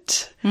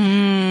efficient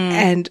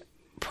and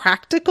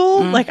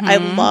practical. Like, I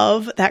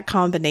love that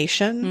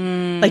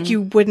combination. Like,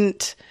 you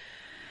wouldn't,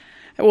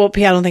 I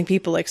don't think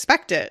people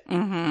expect it.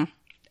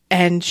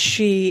 And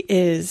she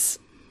is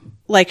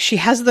like, she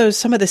has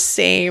some of the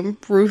same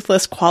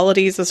ruthless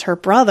qualities as her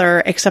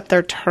brother, except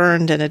they're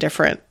turned in a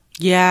different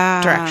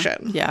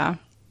direction. Yeah.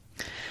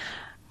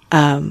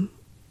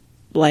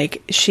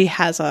 Like, she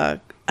has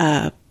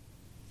I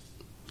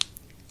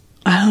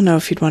don't know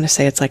if you'd want to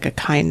say it's like a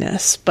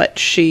kindness, but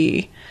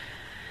she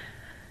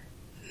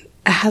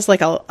has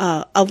like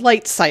a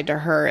light side to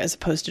her as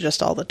opposed to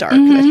just all the dark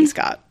that he's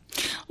got.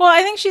 Well,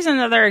 I think she's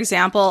another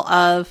example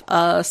of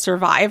a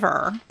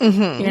survivor,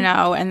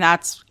 and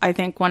that's, I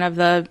think, one of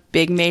the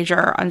big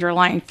major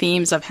underlying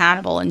themes of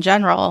Hannibal in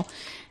general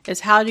is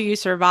how do you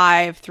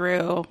survive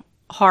through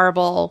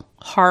horrible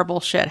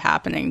shit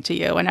happening to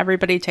you, and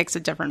everybody takes a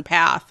different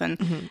path,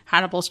 and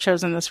Hannibal's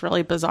chosen this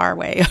really bizarre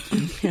way of I'm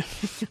gonna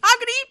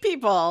eat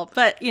people,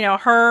 but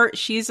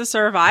she's a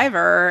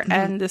survivor,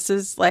 and this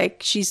is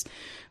like she's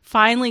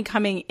finally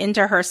coming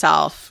into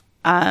herself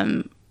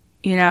when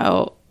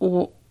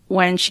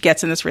she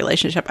gets in this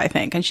relationship, I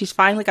think, and she's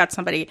finally got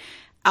somebody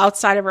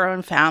outside of her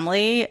own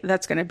family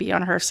that's going to be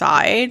on her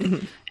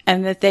side,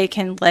 and that they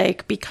can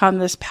like become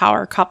this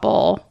power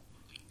couple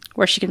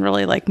where she can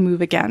really like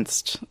move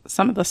against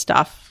some of the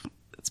stuff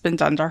that's been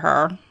done to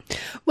her.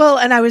 Well,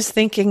 and I was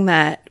thinking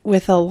that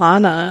with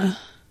Alana,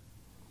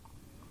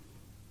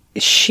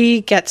 she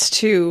gets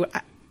to,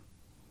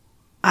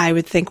 I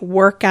would think,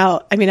 work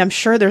out. I mean, I'm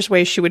sure there's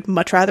ways she would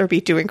much rather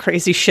be doing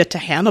crazy shit to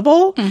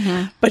Hannibal,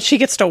 but she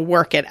gets to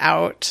work it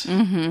out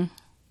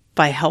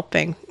by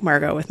helping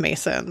Margot with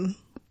Mason.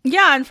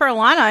 Yeah, and for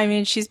Alana, I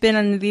mean, she's been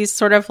in these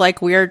sort of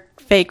like weird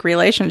fake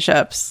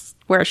relationships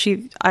where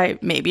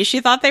maybe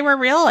she thought they were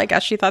real. I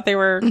guess she thought they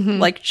were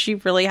like she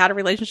really had a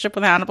relationship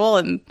with Hannibal,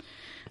 and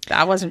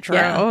that wasn't true.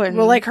 Yeah. And,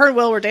 well, like her and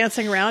Will were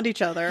dancing around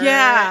each other.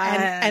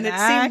 Yeah, and it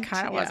seemed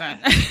kind of wasn't.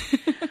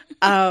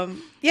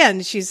 Yeah,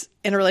 and she's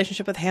in a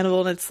relationship with Hannibal,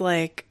 and it's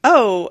like,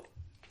 oh,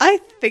 I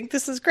think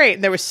this is great.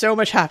 And there was so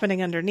much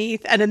happening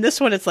underneath. And in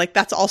this one, it's like,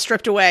 that's all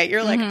stripped away.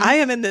 You're like, I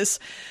am in this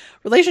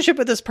relationship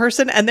with this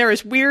person, and there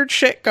is weird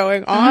shit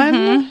going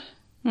on.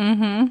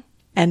 And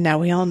now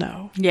we all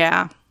know.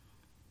 Yeah.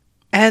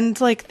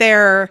 And like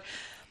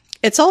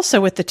it's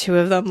also with the two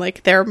of them,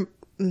 like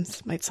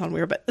this might sound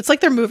weird, but it's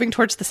like they're moving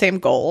towards the same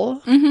goal,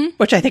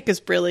 which I think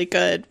is really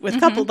good with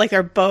couple. Like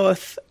they're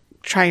both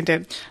trying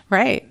to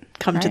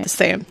come to the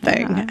same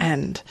thing,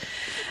 and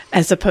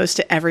as opposed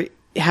to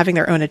having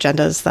their own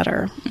agendas that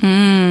are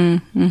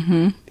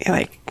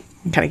like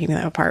kind of keeping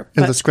them apart.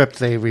 In the script,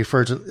 they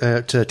refer to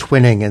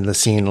twinning in the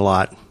scene a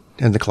lot,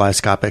 in the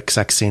kaleidoscopic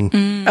sex scene.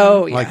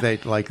 Oh, yeah.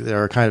 Like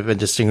they're kind of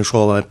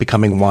indistinguishable,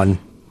 becoming one.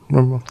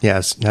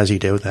 Yes, as you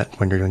do that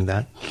when you're doing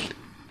that.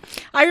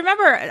 I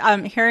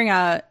remember hearing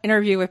an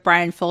interview with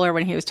Brian Fuller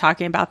when he was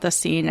talking about this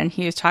scene, and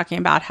he was talking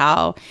about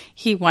how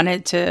he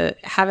wanted to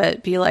have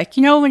it be like,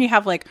 when you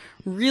have like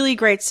really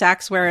great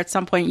sex where at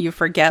some point you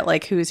forget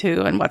like who's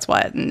who and what's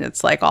what, and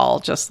it's like all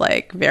just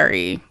like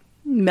very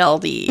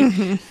meldy.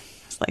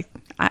 It's like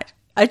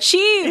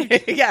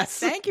Achieved. Yes.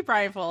 Thank you,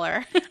 Brian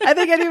Fuller. I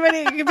think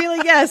anybody could be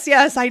like,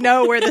 yes, I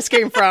know where this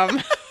came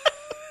from.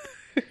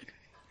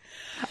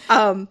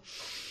 Then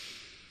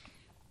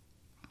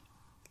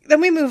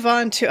we move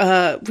on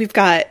to, we've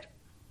got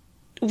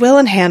Will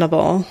and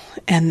Hannibal,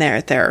 and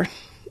they're,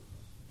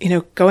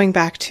 going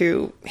back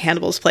to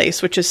Hannibal's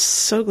place, which is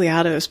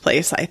Sogliato's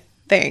place, I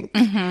think.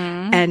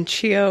 Mm-hmm. And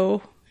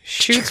Chio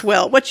shoots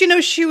Will. But she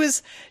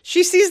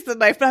sees the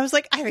knife, but I was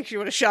like, I think she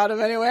would have shot him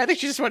anyway. I think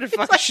she just wanted to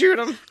fucking shoot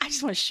him. I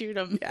just want to shoot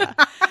him. Yeah.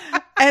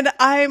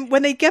 And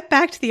when they get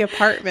back to the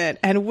apartment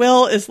and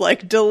Will is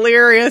like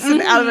delirious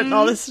and out of it and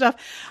all this stuff,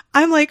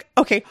 I'm like,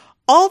 okay,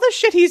 all the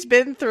shit he's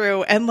been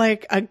through and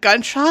like a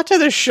gunshot to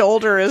the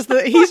shoulder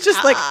he's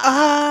just like,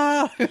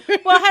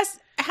 Well,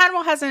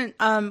 Hannibal hasn't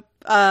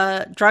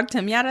drugged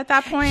him yet at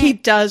that point? He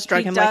does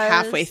drug him like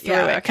halfway through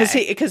it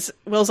because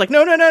Will's like,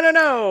 no.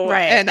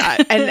 Right.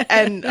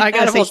 And I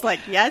gotta say,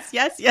 like, yes. He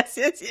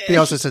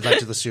also said that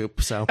to the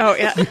soup, so. Oh,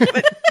 yeah.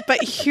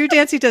 But Hugh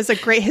Dancy does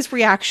his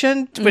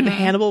reaction when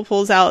Hannibal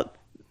pulls out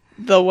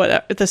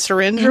the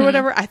syringe or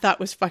whatever, I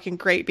thought was fucking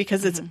great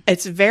because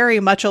it's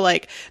very much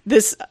like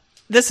this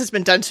has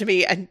been done to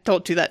me and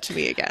don't do that to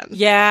me again.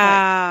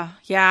 Yeah.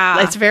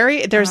 It's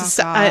very, there's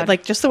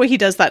like just the way he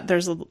does that,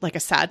 there's like a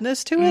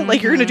sadness to it.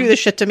 Like, you're going to do the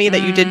shit to me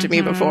that you did to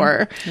me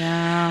before.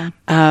 Yeah.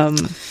 But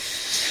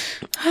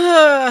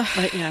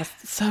yeah,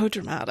 so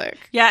dramatic.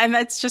 Yeah. And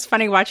it's just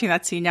funny watching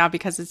that scene now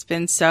because it's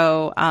been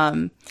so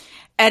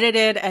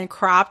edited and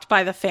cropped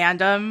by the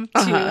fandom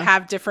to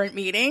have different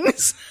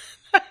meanings.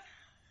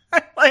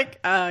 I'm like,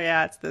 oh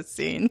yeah, it's this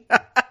scene.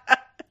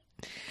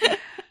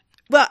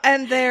 Well,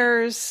 and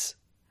there's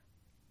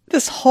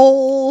this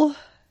whole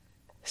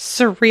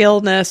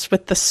surrealness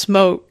with the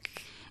smoke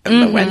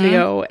and the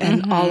Wendigo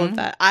and all of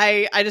that.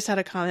 I just had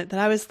a comment that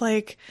I was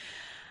like,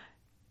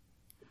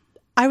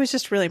 I was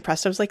just really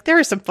impressed. I was like, there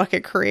are some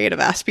fucking creative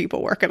ass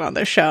people working on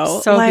this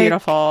show. So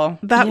beautiful.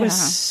 That was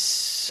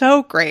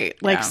so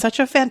great. Like, such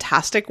a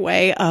fantastic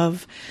way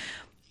of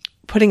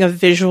putting a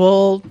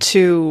visual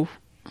to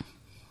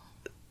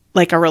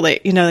like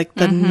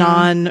the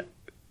non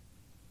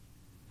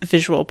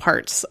visual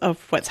parts of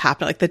what's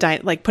happening,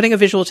 like like putting a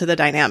visual to the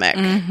dynamic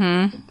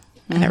and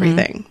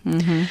everything.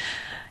 Yeah,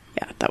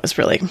 that was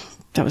really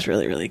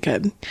really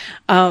good.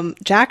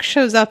 Jack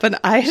shows up, and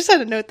I just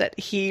had a note that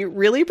he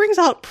really brings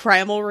out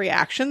primal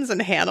reactions in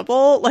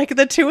Hannibal. Like,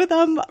 the two of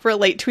them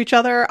relate to each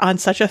other on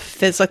such a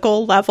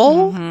physical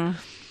level.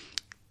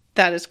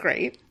 That is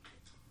great.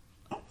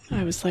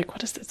 I was like,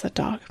 what is this, a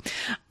dog?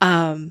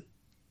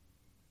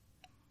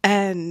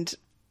 And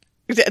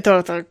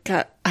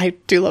I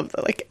do love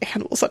the like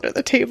Hannibal's under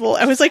the table.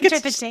 I was like,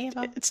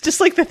 it's just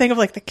like the thing of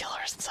like the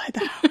killer's inside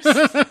the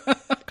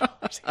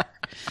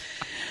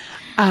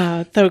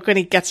house. Though when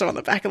he gets her on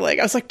the back of the leg,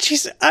 I was like,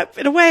 geez,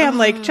 in a way, I'm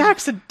like,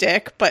 Jack's a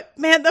dick, but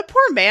man, the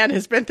poor man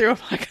has been through a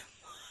fucking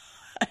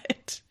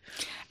lot.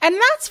 And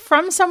that's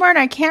from somewhere, and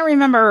I can't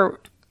remember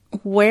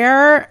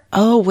where.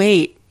 Oh,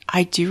 wait,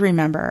 I do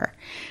remember.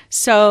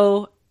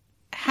 So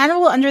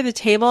Hannibal under the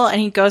table, and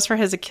he goes for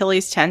his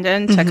Achilles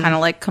tendon to kind of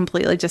like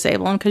completely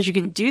disable him, because you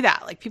can do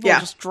that. Like, people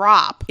just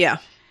drop. Yeah.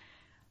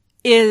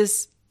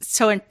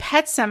 So in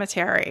Pet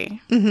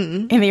Sematary,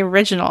 in the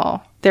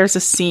original, there's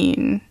a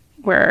scene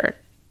where,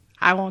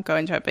 I won't go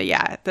into it, but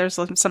yeah, there's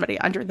somebody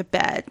under the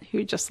bed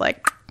who just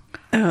like,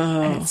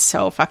 and it's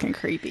so fucking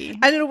creepy.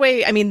 And in a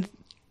way, I mean,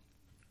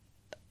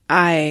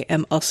 I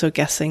am also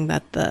guessing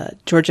that the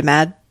Georgia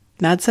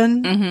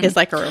Madsen is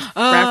like a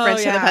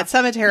reference to the Pet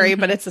Sematary,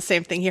 but it's the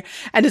same thing here.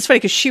 And it's funny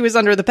because she was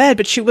under the bed,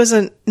 but she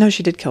wasn't. No,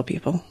 she did kill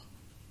people.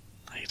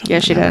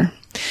 She did.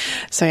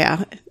 So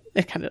yeah,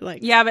 it kind of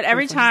like. Yeah, but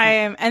every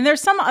time, and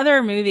there's some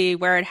other movie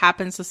where it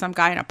happens to some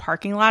guy in a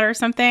parking lot or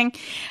something,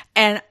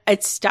 and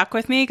it stuck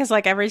with me because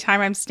like every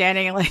time I'm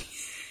standing like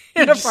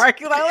in a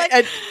parking lot, like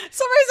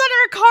somebody's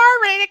under a car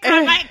ready to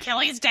cut my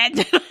Achilles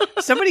tendon.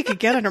 Somebody could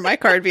get under my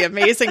car, it'd be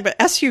amazing. But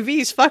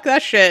SUVs, fuck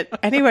that shit.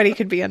 Anybody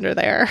could be under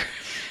there.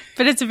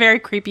 But it's a very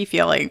creepy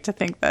feeling to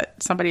think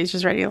that somebody's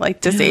just ready to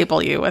like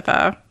disable you with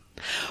a.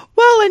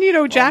 Well,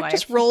 and Jack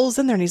just rolls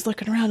in there and he's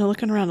looking around and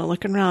looking around and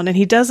looking around, and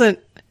he doesn't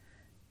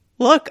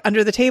look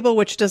under the table,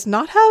 which does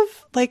not have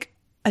like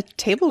a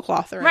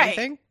tablecloth or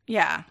anything.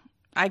 Yeah,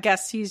 I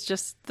guess he's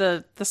just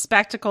the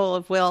spectacle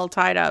of Will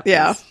tied up.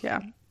 Yeah,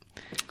 yeah.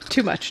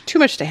 Too much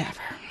to have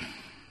her.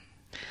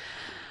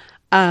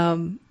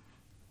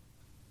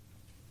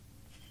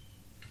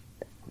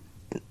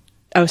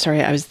 Oh, sorry.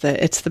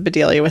 It's the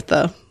Bedelia with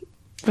the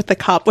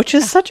cop, which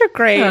is such a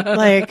great,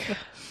 like,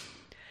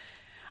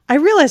 I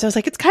realized, I was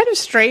like, it's kind of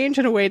strange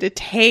in a way to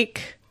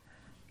take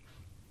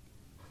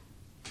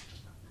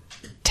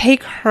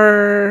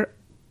her,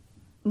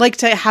 like,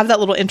 to have that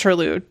little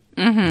interlude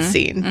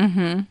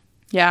scene.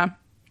 Yeah.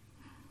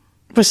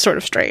 Was sort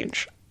of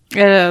strange.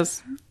 It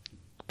is.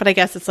 But I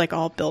guess it's like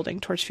all building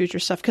towards future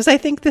stuff. Because I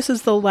think this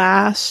is the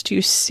last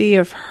you see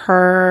of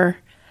her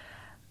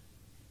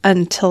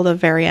until the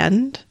very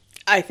end.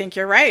 I think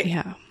you're right.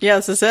 Yeah. Yeah,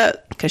 this is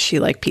it. Because she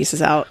like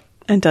pieces out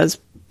and does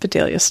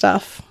Bedelia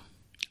stuff.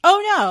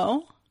 Oh,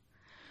 no.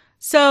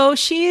 So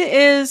she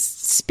is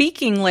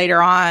speaking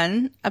later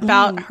on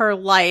about her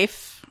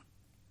life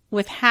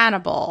with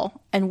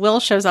Hannibal, and Will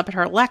shows up at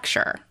her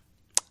lecture.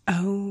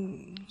 Oh.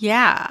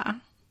 Yeah.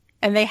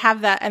 And they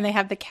have that, and they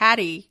have the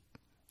caddy.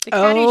 The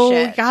caddy Oh,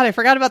 shit. God, I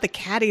forgot about the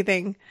caddy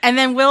thing. And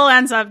then Will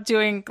ends up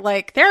doing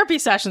like therapy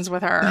sessions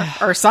with her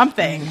or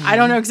something. I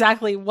don't know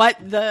exactly what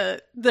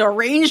the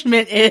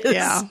arrangement is.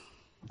 Yeah.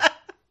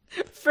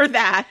 For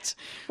that.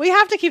 We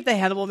have to keep the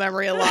Hannibal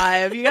memory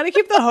alive. You got to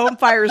keep the home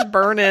fires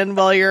burning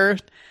while your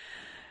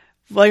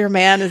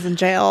man is in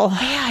jail.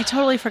 Yeah, I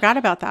totally forgot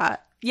about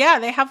that. Yeah,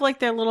 they have like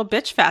their little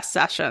bitch fest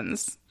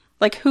sessions.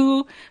 Like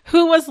who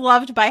was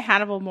loved by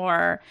Hannibal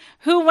more?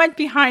 Who went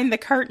behind the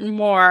curtain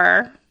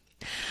more?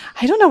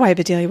 I don't know why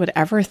Bedelia would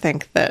ever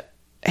think that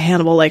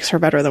Hannibal likes her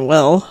better than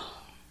Will.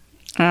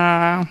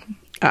 I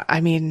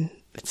mean,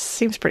 it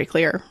seems pretty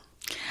clear.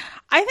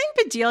 I think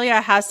Bedelia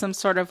has some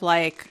sort of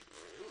like,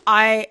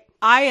 I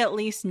at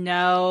least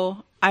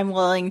know I'm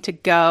willing to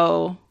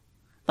go,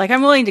 like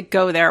I'm willing to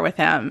go there with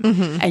him,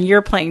 and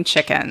you're playing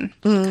chicken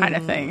kind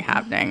of thing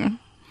happening.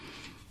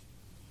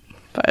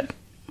 But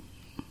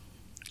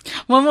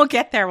when we'll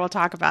get there, we'll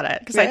talk about it,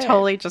 because I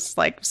totally just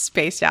like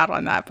spaced out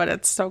on that, but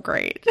it's so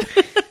great.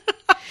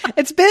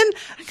 It's been,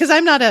 because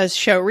I'm not a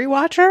show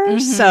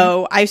rewatcher,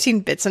 so I've seen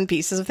bits and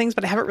pieces of things,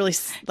 but I haven't really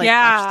watched through.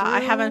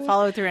 I haven't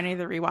followed through any of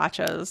the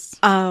rewatches.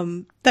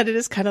 That it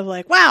is kind of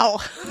like, wow,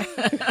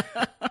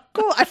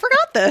 cool, I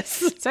forgot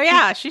this. So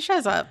yeah, she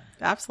shows up.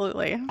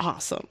 Absolutely.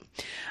 Awesome.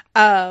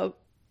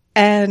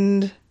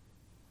 And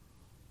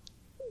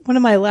one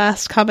of my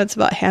last comments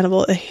about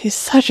Hannibal, he's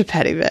such a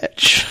petty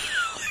bitch.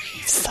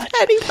 He's such a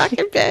petty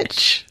fucking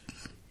bitch.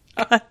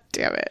 God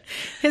damn it.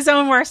 His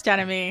own worst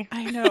enemy.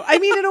 I know. I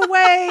mean, in a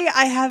way,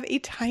 I have a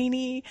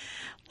tiny,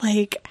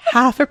 like,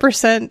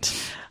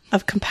 0.5%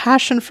 of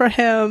compassion for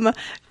him,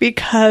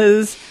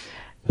 because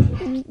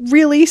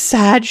really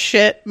sad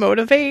shit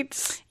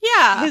motivates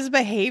his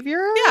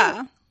behavior.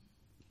 Yeah.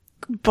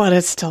 But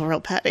it's still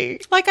real petty.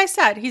 Like I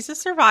said, he's a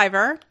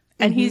survivor,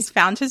 and he's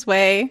found his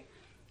way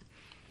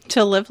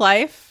to live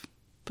life,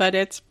 but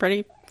it's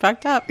pretty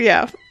fucked up.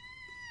 Yeah.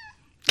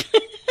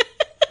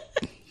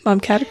 Mom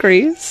Cat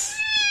agrees.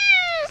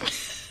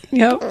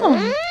 Yep.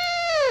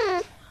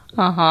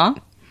 Uh-huh.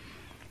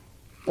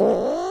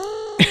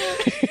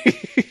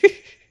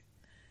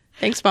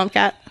 Thanks, Mom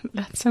Cat.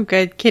 That's so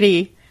good.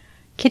 Kitty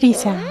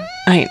sound.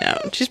 I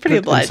know. She's pretty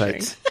Good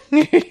obliging.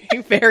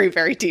 Very,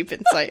 very deep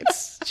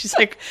insights. She's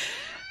like,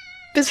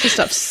 business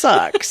stuff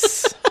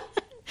sucks.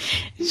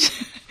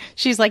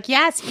 She's like,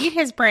 yes, eat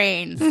his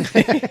brains.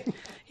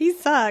 He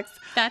sucks.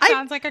 That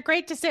sounds like a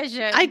great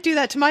decision. I do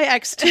that to my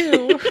ex,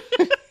 too.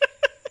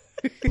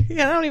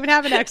 Yeah, I don't even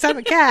have an ex. I'm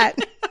a cat.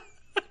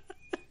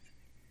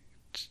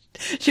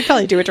 She'd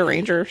probably do it to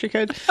Ranger if she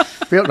could.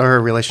 We don't know her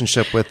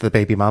relationship with the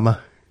baby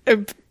mama.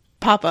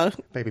 Papa.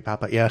 Baby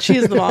papa, yeah. She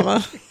is the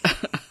mama.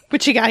 When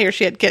she got here,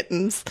 she had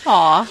kittens.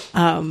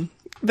 Aw.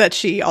 That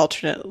she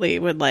alternately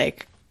would,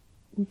 like,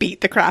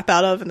 beat the crap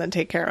out of and then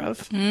take care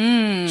of.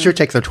 She would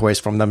take their toys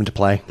from them to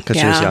play because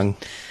she was Yeah. young.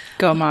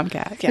 Go, Mom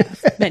Cat. Yeah,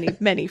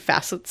 many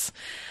facets.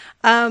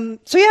 So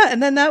yeah,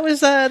 and then that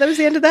was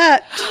the end of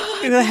that.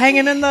 The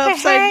hanging in the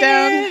upside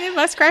down. In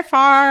Muskrat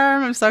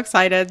Farm. I'm so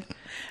excited.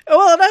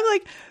 Well, and I'm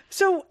like,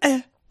 so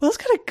Will's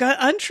got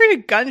a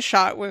untreated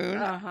gunshot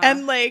wound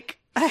and like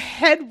a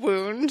head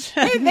wound.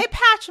 They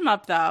patch him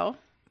up, though.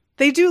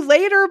 They do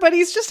later, but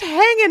he's just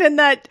hanging in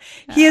that.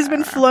 He has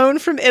been flown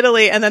from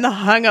Italy and then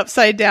hung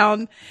upside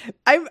down.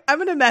 I'm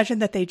gonna imagine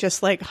that they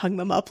just like hung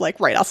them up like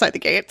right outside the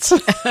gates.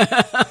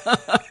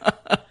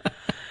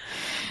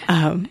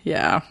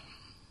 Yeah.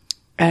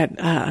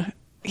 And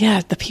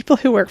yeah, the people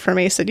who work for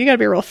me said, you gotta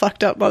be a real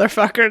fucked up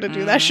motherfucker to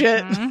do that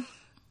shit.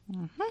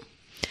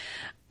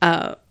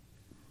 But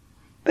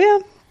yeah,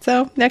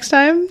 so next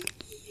time,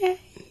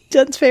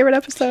 Jen's favorite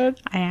episode.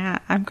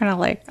 I'm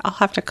gonna I'll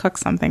have to cook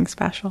something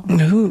special.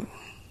 Ooh.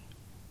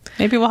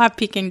 Maybe we'll have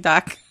Peking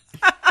duck.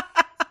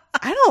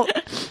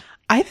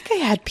 I think I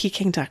had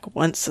Peking duck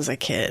once as a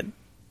kid.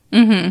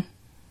 Mm-hmm.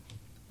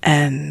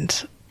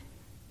 And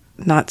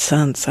not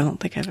since. I don't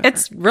think I've ever.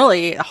 It's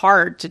really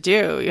hard to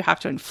do. You have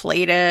to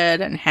inflate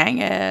it and hang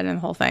it and the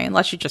whole thing,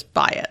 unless you just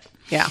buy it.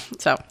 Yeah.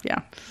 So,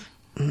 yeah.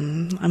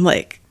 I'm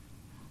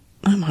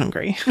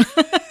hungry.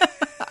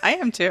 I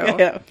am too.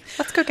 Yeah.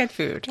 Let's go get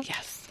food.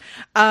 Yes.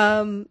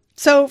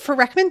 So for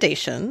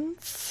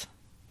recommendations,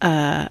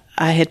 I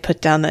had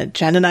put down that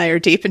Jen and I are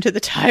deep into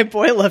the Thai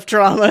boy love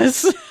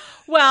dramas.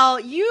 Well,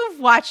 you've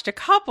watched a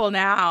couple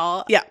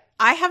now. Yeah.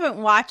 I haven't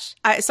watched,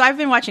 so I've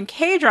been watching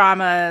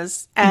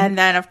K-dramas and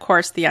then, of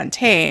course, The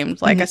Untamed,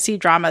 like a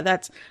C-drama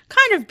that's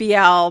kind of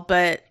BL,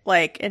 but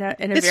like in a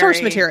very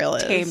source material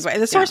is. tamed way.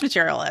 The source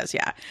material is,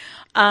 yeah.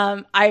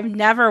 I've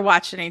never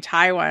watched any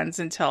Thai ones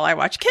until I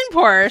watched Kin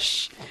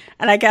Porsche,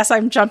 and I guess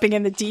I'm jumping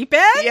in the deep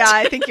end. Yeah,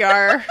 I think you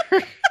are.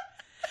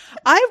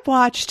 I've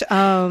watched,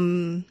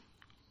 no,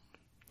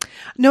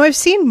 I've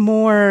seen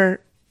more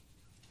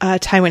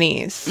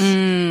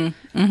Taiwanese.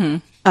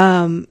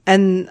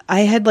 And I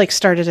had like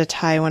started a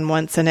Thai one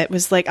once, and it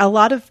was like a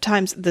lot of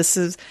times this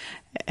is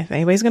if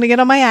anybody's going to get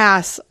on my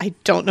ass, I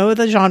don't know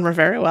the genre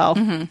very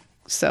well.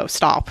 So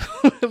stop.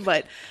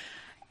 But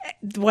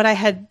what I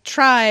had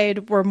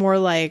tried were more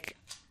like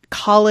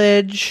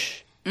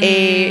college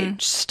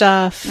age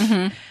stuff.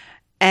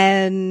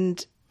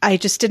 And I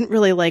just didn't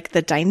really like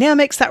the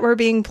dynamics that were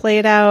being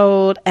played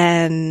out.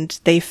 And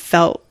they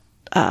felt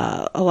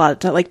a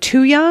lot of like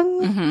too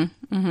young.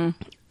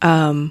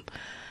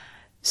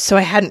 So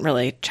I hadn't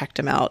really checked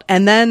him out.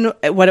 And then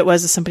what it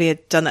was is somebody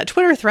had done that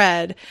Twitter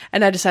thread,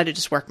 and I decided to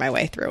just work my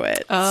way through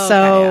it.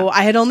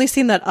 I had only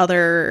seen that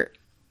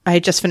I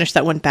had just finished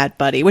that one, Bad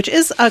Buddy, which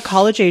is a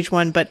college age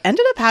one, but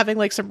ended up having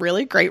like some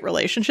really great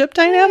relationship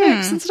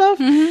dynamics and stuff.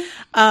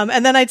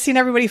 And then I'd seen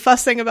everybody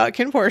fussing about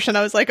KinnPorsche, and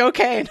I was like,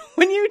 okay. And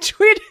when you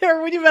tweeted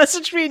or when you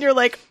messaged me and you're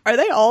like, are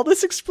they all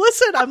this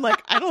explicit? I'm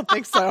like, I don't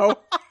think so.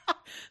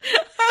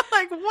 I'm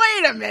like,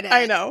 wait a minute.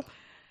 I know.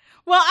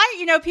 Well,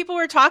 people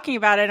were talking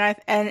about it,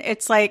 and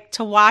it's like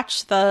to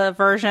watch the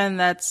version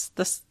that's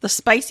the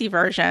spicy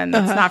version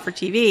that's not for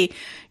TV,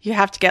 you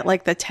have to get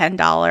like the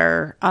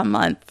 $10 a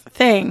month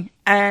thing.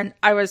 And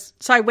I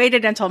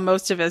waited until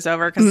most of it is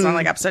over because it's on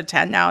like episode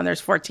 10 now, and there's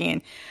 14.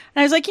 And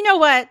I was like, you know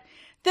what?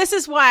 This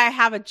is why I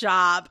have a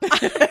job. Fuck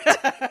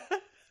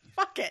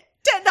it,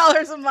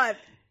 $10 a month.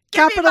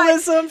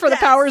 Capitalism for the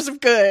powers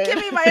of good. Give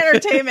me my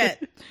entertainment.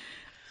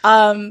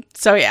 So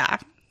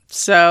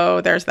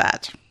there's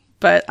that.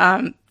 But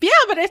but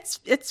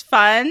it's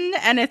fun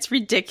and it's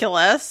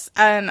ridiculous,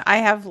 and I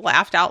have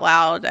laughed out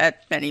loud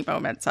at many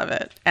moments of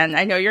it. And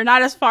I know you're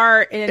not as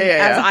far in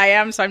as I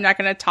am, so I'm not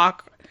going to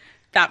talk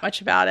that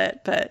much about it.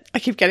 But I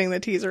keep getting the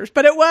teasers.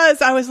 But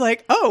I was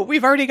like, oh,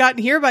 we've already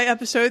gotten here by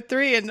episode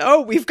 3, and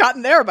oh, we've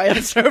gotten there by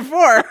episode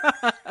 4.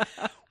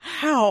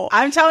 How?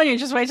 I'm telling you,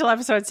 just wait till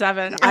episode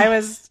 7. I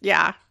was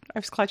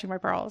clutching my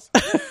pearls.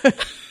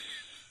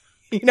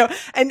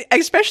 And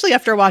especially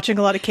after watching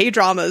a lot of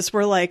K-dramas,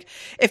 where like,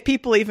 if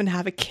people even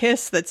have a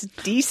kiss that's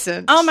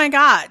decent. Oh my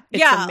God.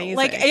 It's amazing.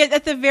 Like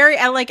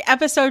at like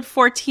episode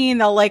 14,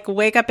 they'll like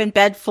wake up in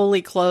bed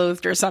fully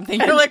clothed or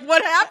something. You're like,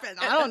 what happened?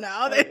 I don't know.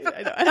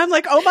 I know. And I'm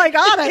like, oh my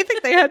God, I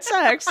think they had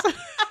sex.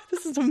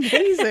 This is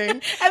amazing.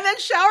 And then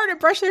showered and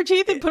brushed their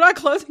teeth and put on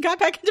clothes and got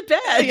back into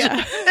bed.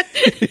 Yeah.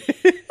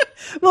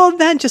 Well,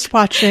 then just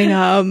watching,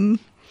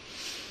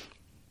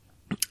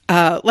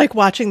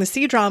 watching the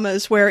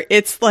C-dramas where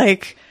it's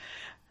like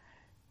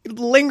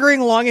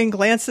lingering longing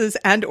glances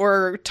and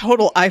or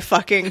total eye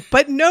fucking,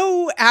 but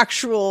no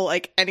actual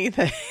like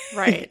anything.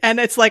 Right. And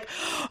it's like,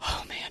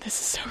 oh man, this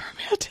is so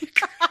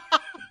romantic.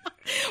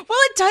 Well,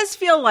 it does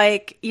feel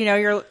like,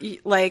 you're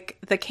like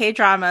the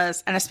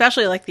K-dramas, and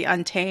especially like the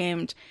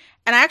Untamed.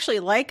 And I actually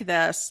like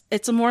this.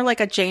 It's more like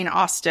a Jane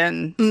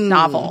Austen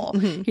novel.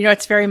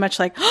 It's very much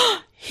like,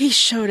 he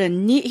showed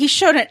an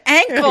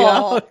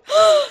ankle.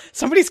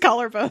 Somebody's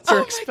collarbones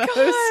are exposed. My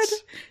God.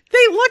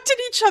 They looked at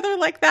each other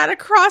like that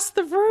across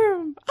the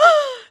room.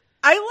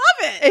 I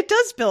love it. It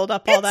does build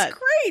up all that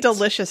great.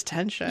 Delicious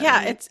tension.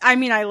 Yeah,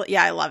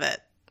 I love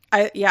it.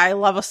 I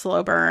love a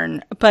slow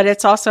burn, but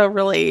it's also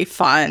really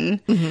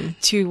fun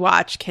to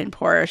watch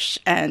KinnPorsche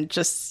and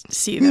just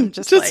see them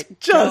just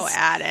go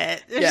at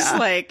it. It's just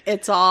like,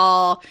 it's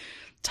all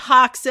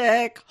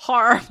toxic,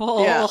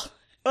 horrible. Yeah.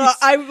 Well,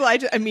 I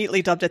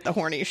immediately dubbed it the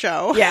horny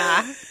show.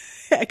 Yeah.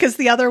 Because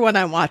the other one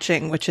I'm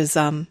watching, which is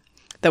the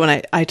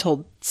one I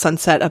told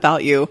Sunset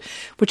about you,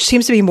 which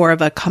seems to be more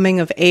of a coming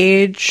of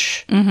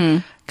age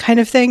kind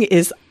of thing,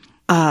 is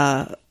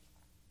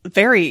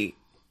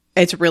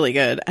it's really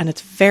good, and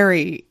it's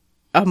very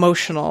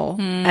emotional,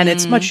 and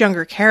it's much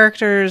younger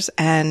characters,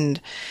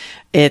 and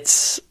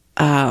it's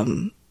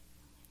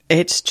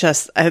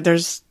just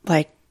there's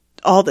like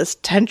all this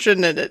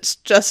tension, and it's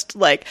just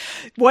like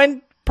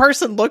one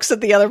person looks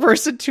at the other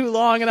person too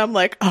long, and I'm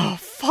like, oh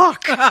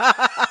fuck.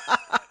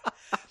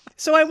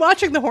 So I'm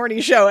watching the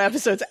horny show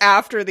episodes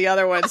after the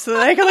other ones so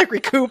that I can like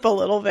recoup a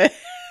little bit.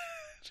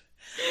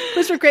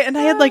 Those were great. And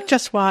I had like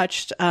just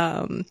watched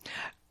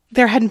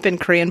there hadn't been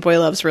Korean boy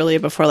loves really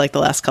before like the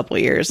last couple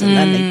of years, and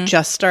then they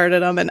just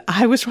started them, and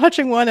I was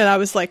watching one and I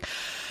was like,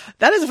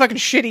 that is a fucking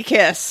shitty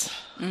kiss.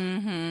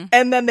 And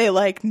then they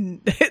like,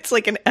 it's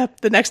like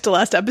the next to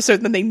last episode,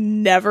 and then they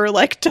never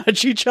like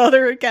touch each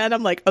other again.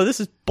 I'm like, oh, this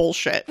is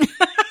bullshit.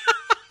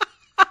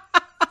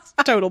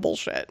 Total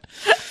bullshit.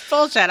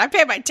 Bullshit. I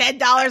paid my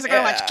 $10 to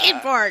go watch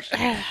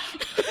KinnPorsche.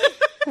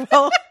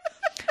 Well,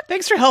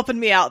 thanks for helping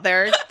me out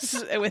there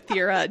with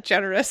your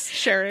generous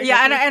sharing.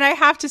 Yeah, and I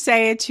have to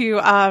say to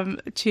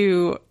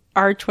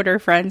our Twitter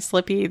friend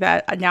Slippy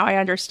that now I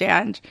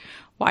understand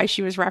why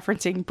she was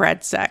referencing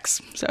bread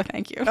sex. So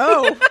thank you.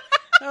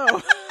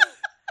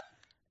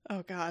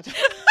 Oh God.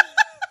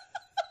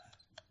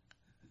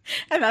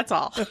 And that's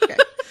all. Okay.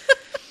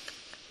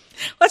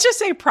 Let's just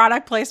say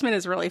product placement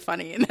is really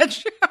funny in that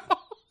show.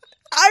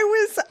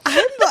 I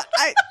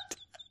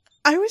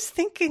was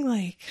thinking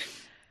like,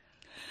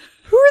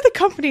 who are the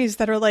companies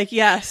that are like,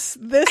 yes,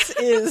 this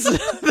is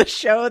the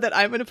show that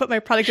I'm going to put my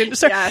product into?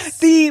 So yes.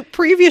 The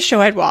previous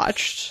show I'd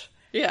watched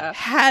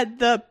had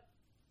the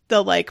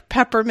like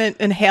peppermint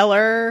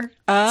inhaler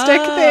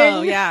stick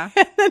thing. Yeah.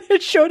 And then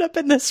it showed up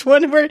in this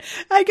one where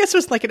I guess it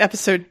was like in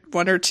episode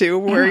 1 or 2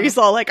 where he's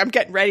all like, I'm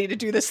getting ready to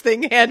do this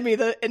thing. Hand me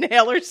the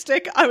inhaler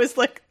stick. I was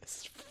like, this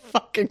is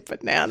fucking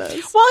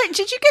bananas. Well,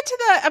 did you get to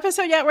the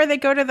episode yet where they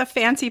go to the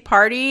fancy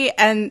party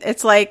and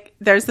it's like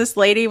there's this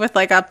lady with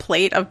like a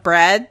plate of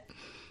bread?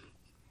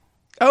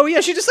 Oh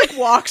yeah, she just like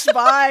walks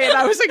by and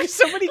I was like, is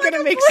somebody Like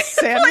gonna make plate of,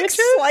 sandwiches?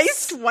 like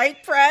sliced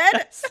white bread?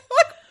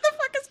 What the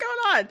fuck is going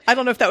on? I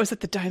don't know if that was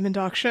at the diamond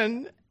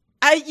auction.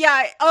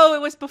 Oh,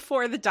 it was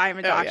before the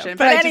diamond auction. Yeah.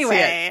 But I did see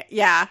anyway,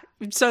 yeah.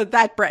 So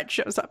that bread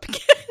shows up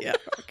again. Yeah,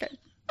 okay.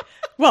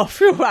 Well,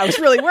 phew, I was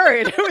really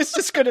worried it was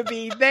just going to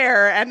be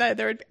there, and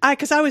there would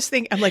because I was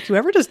thinking, I'm like,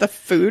 whoever does the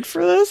food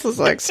for this is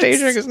like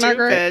staging is not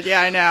great.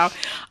 Yeah, I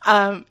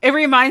know. It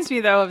reminds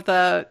me though of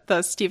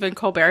the Stephen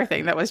Colbert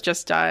thing that was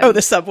just done. Oh,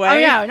 the Subway. Oh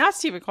yeah, not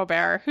Stephen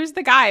Colbert. Who's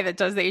the guy that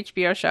does the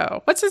HBO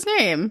show? What's his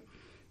name?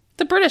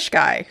 The British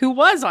guy who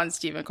was on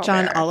Stephen Colbert.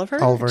 John Oliver.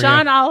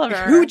 John Oliver.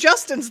 Who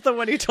Justin's the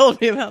one who told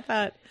me about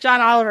that.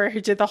 John Oliver, who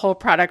did the whole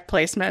product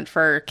placement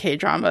for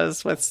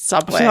K-dramas with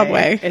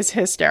Subway, is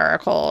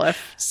hysterical.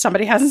 If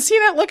somebody hasn't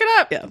seen it, look it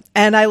up. Yeah.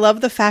 And I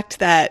love the fact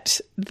that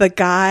the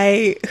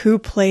guy who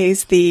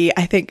plays the,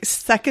 I think,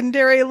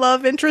 secondary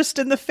love interest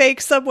in the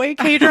fake Subway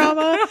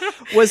K-drama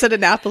was at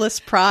Annapolis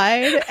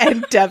Pride,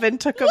 and Devin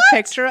took a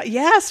picture.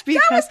 Yes,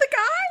 because That was the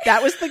guy?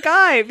 That was the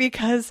guy,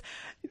 because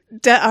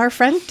our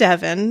friend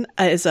Devin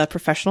is a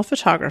professional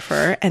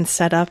photographer and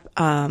set up,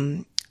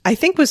 I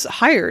think was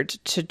hired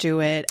to do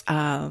it.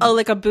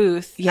 Like a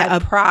booth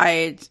at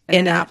Pride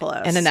in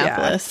Annapolis. In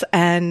Annapolis. Yeah.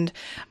 And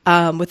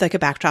with like a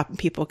backdrop, and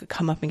people could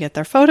come up and get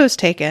their photos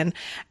taken.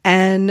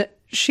 And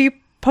she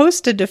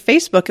posted to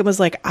Facebook and was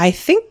like, I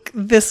think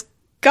this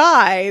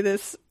guy,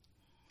 this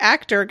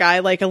actor guy,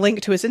 like a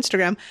link to his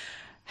Instagram,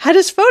 had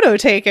his photo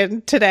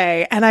taken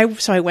today. And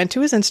so I went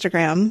to his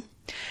Instagram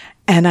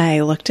and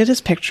I looked at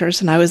his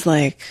pictures and I was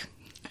like,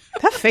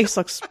 that face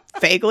looks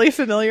vaguely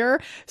familiar.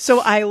 So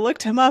I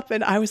looked him up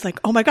and I was like,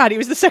 oh my God, he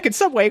was the second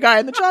Subway guy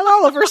in the John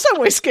Oliver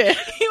Subway skit.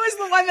 He was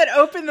the one that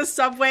opened the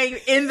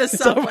Subway in the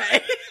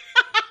Subway.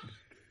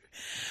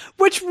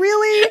 Which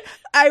really,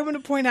 I want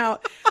to point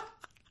out,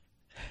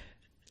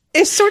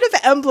 is sort of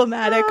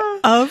emblematic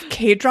of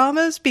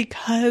K-dramas,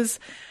 because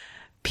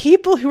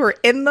people who are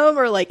in them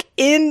are like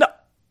in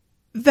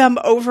them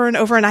over and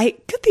over. And I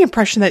get the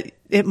impression that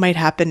it might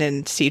happen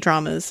in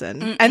C-dramas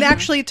and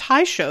actually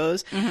Thai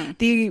shows.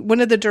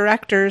 One of the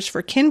directors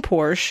for Kin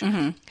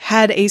Porsche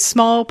had a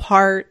small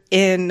part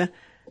in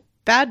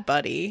Bad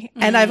Buddy,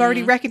 and I've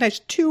already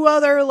recognized 2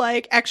 other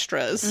like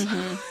extras.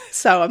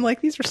 So I'm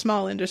like, these are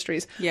small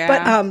industries. Yeah.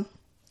 But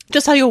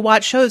just how you'll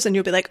watch shows and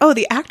you'll be like, oh,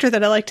 the actor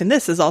that I liked in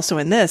this is also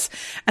in this.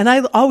 And I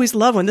always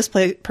love when this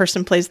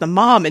person plays the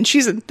mom and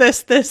she's in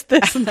this,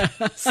 and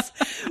this,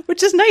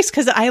 which is nice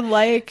because I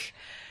like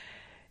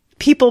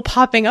people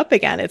popping up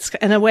again. It's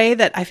in a way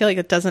that I feel like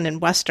it doesn't in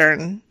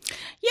Western.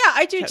 Yeah,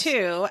 I do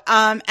too.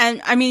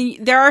 And I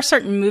mean, there are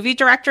certain movie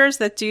directors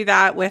that do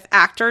that with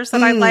actors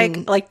that I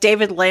like. Like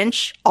David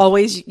Lynch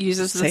always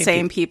uses the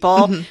same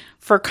people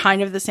for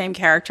kind of the same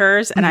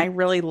characters. And I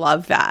really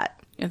love that.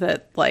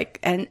 That like,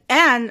 and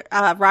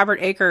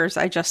Robert Akers,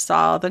 I just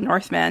saw The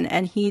Northman,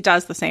 and he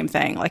does the same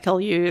thing. Like he'll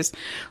use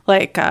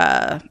like,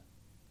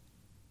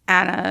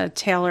 Anna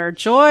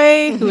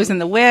Taylor-Joy, who was in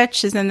The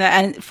Witch, is in the,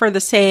 and for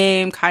the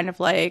same kind of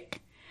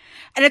like,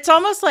 and it's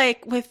almost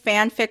like with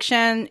fan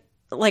fiction,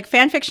 like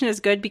fan fiction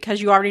is good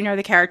because you already know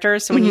the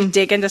characters. So when you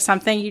dig into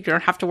something, you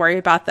don't have to worry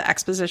about the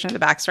exposition of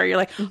the backstory. You're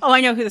like, oh,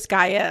 I know who this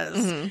guy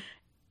is.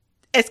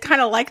 It's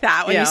kind of like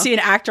that when you see an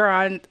actor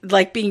on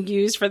like being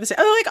used for this.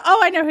 Oh, like,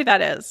 oh, I know who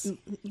that is.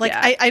 Like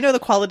I know the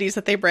qualities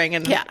that they bring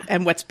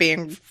and what's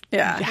being,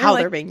 how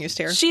they're being used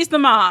here. She's the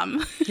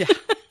mom. Yeah.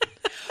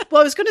 Well,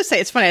 I was going to say,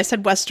 it's funny. I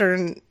said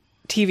Western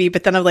TV,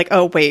 but then I'm like,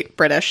 oh, wait,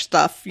 British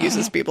stuff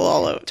uses people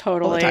all the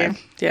time.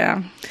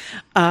 Yeah.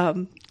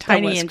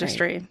 Tiny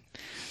industry. Great.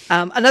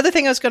 Another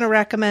thing I was going to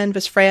recommend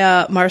was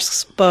Freya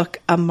Marsk's book,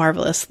 A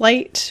Marvelous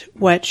Light,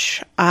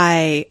 which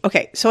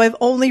so I've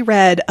only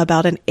read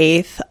about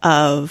 1/8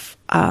 of,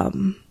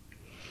 I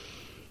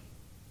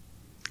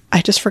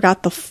just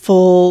forgot the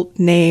full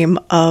name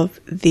of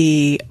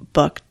the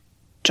book.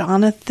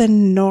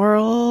 Jonathan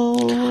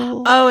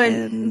Norrell. Oh,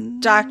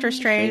 and Doctor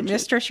Strange,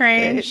 Mr.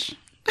 Strange.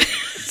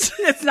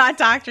 It's not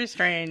Doctor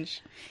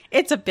Strange.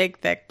 It's a big,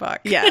 thick book.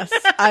 Yes.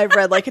 I've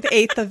read like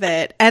 1/8 of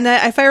it. And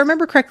if I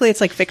remember correctly,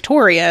 it's like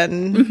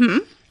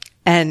Victorian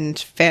and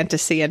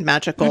fantasy and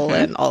magical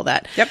and all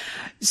that. Yep.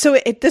 So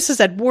this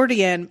is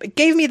Edwardian. It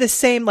gave me the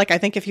same, like, I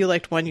think if you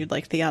liked one, you'd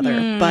like the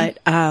other. But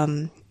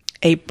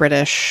a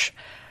British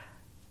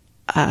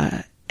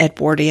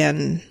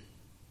Edwardian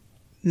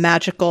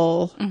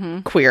magical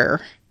queer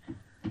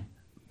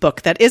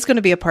book that is going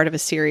to be a part of a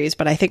series,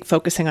 but I think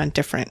focusing on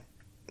different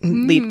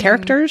lead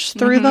characters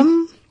through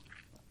them.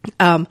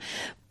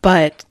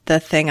 But the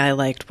thing I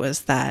liked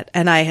was that,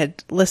 and I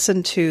had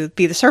listened to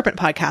Be the Serpent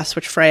podcast,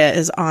 which Freya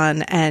is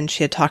on, and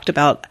she had talked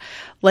about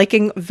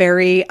liking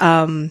very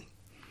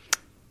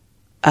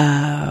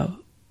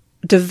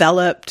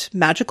developed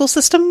magical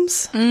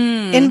systems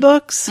in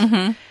books.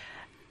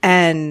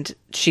 And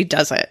she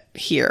does it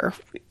here.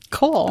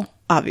 Cool.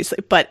 Obviously,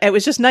 but it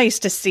was just nice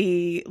to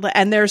see,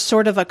 and there's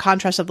sort of a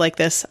contrast of like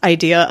this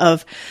idea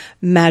of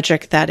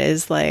magic that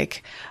is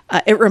like,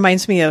 it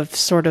reminds me of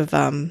sort of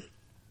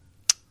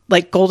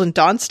like Golden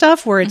Dawn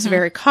stuff where it's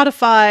very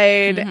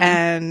codified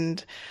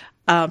and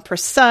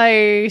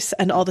precise,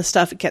 and all the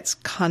stuff gets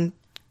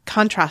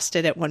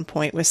contrasted at one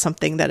point with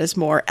something that is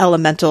more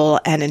elemental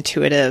and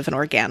intuitive and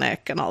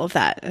organic and all of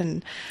that,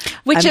 and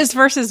witches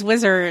versus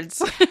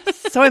wizards.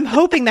 So I'm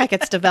hoping that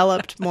gets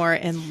developed more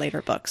in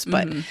later books,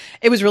 but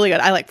it was really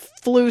good. I like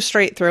flew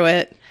straight through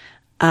it.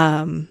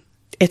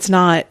 It's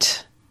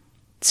not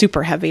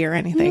super heavy or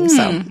anything.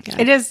 So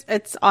yeah.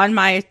 It's on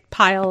my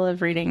pile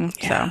of reading.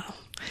 Yeah.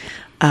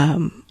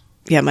 So,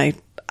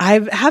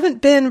 I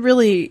haven't been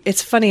really,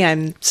 it's funny.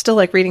 I'm still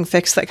like reading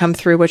fics that come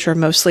through, which are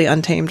mostly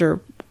Untamed or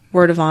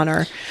Word of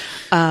Honor.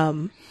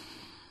 But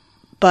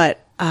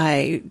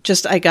I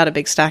got a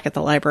big stack at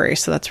the library.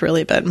 So that's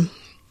really been,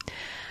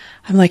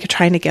 I'm like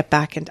trying to get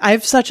back, and I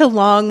have such a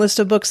long list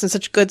of books and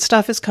such good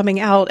stuff is coming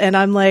out, and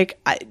I'm like,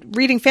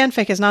 reading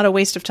fanfic is not a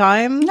waste of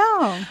time.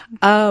 No.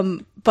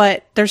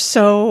 But there's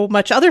so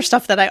much other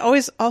stuff that I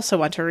always also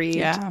want to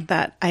read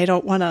that I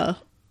don't want to,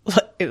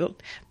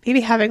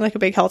 maybe having like a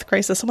big health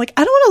crisis. I'm like,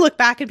 I don't want to look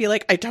back and be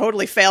like, I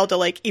totally failed to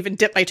like even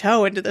dip my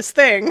toe into this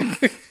thing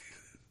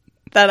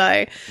that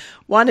I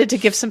wanted to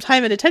give some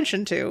time and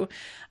attention to.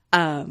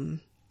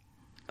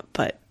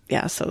 But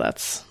yeah, so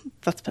that's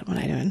been what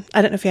I'm doing.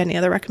 I don't know if you had any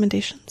other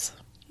recommendations.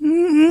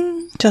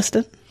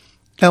 Justin?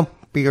 No,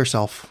 be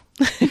yourself.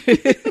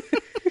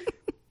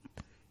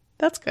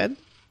 That's good.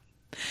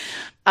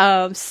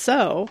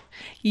 So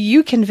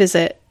you can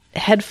visit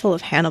Headful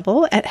of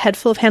Hannibal at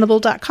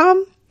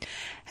headfulofhannibal.com,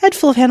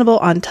 Headful of Hannibal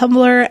on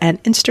Tumblr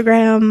and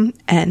Instagram,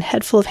 and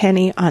Headful of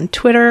Hanny on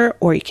Twitter,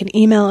 or you can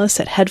email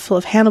us at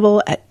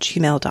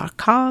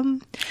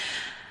headfulofhannibal@gmail.com.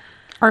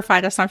 Or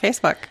find us on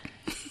Facebook.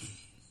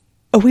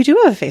 Oh, we do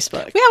have a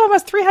Facebook. We have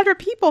almost 300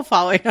 people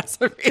following us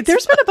on Facebook.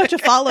 There's been a bunch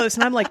of follows,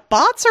 and I'm like,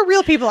 bots are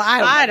real people?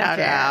 I don't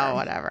know.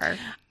 Whatever.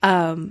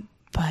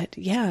 But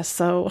yeah,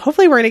 so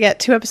hopefully we're going to get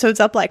 2 episodes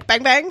up like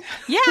bang, bang.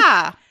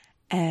 Yeah.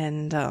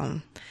 And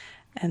then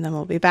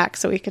we'll be back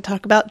so we can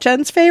talk about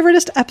Jen's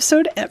favoriteest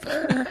episode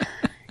ever.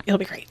 It'll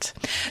be great.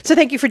 So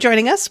thank you for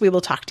joining us. We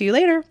will talk to you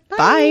later.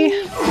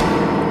 Bye.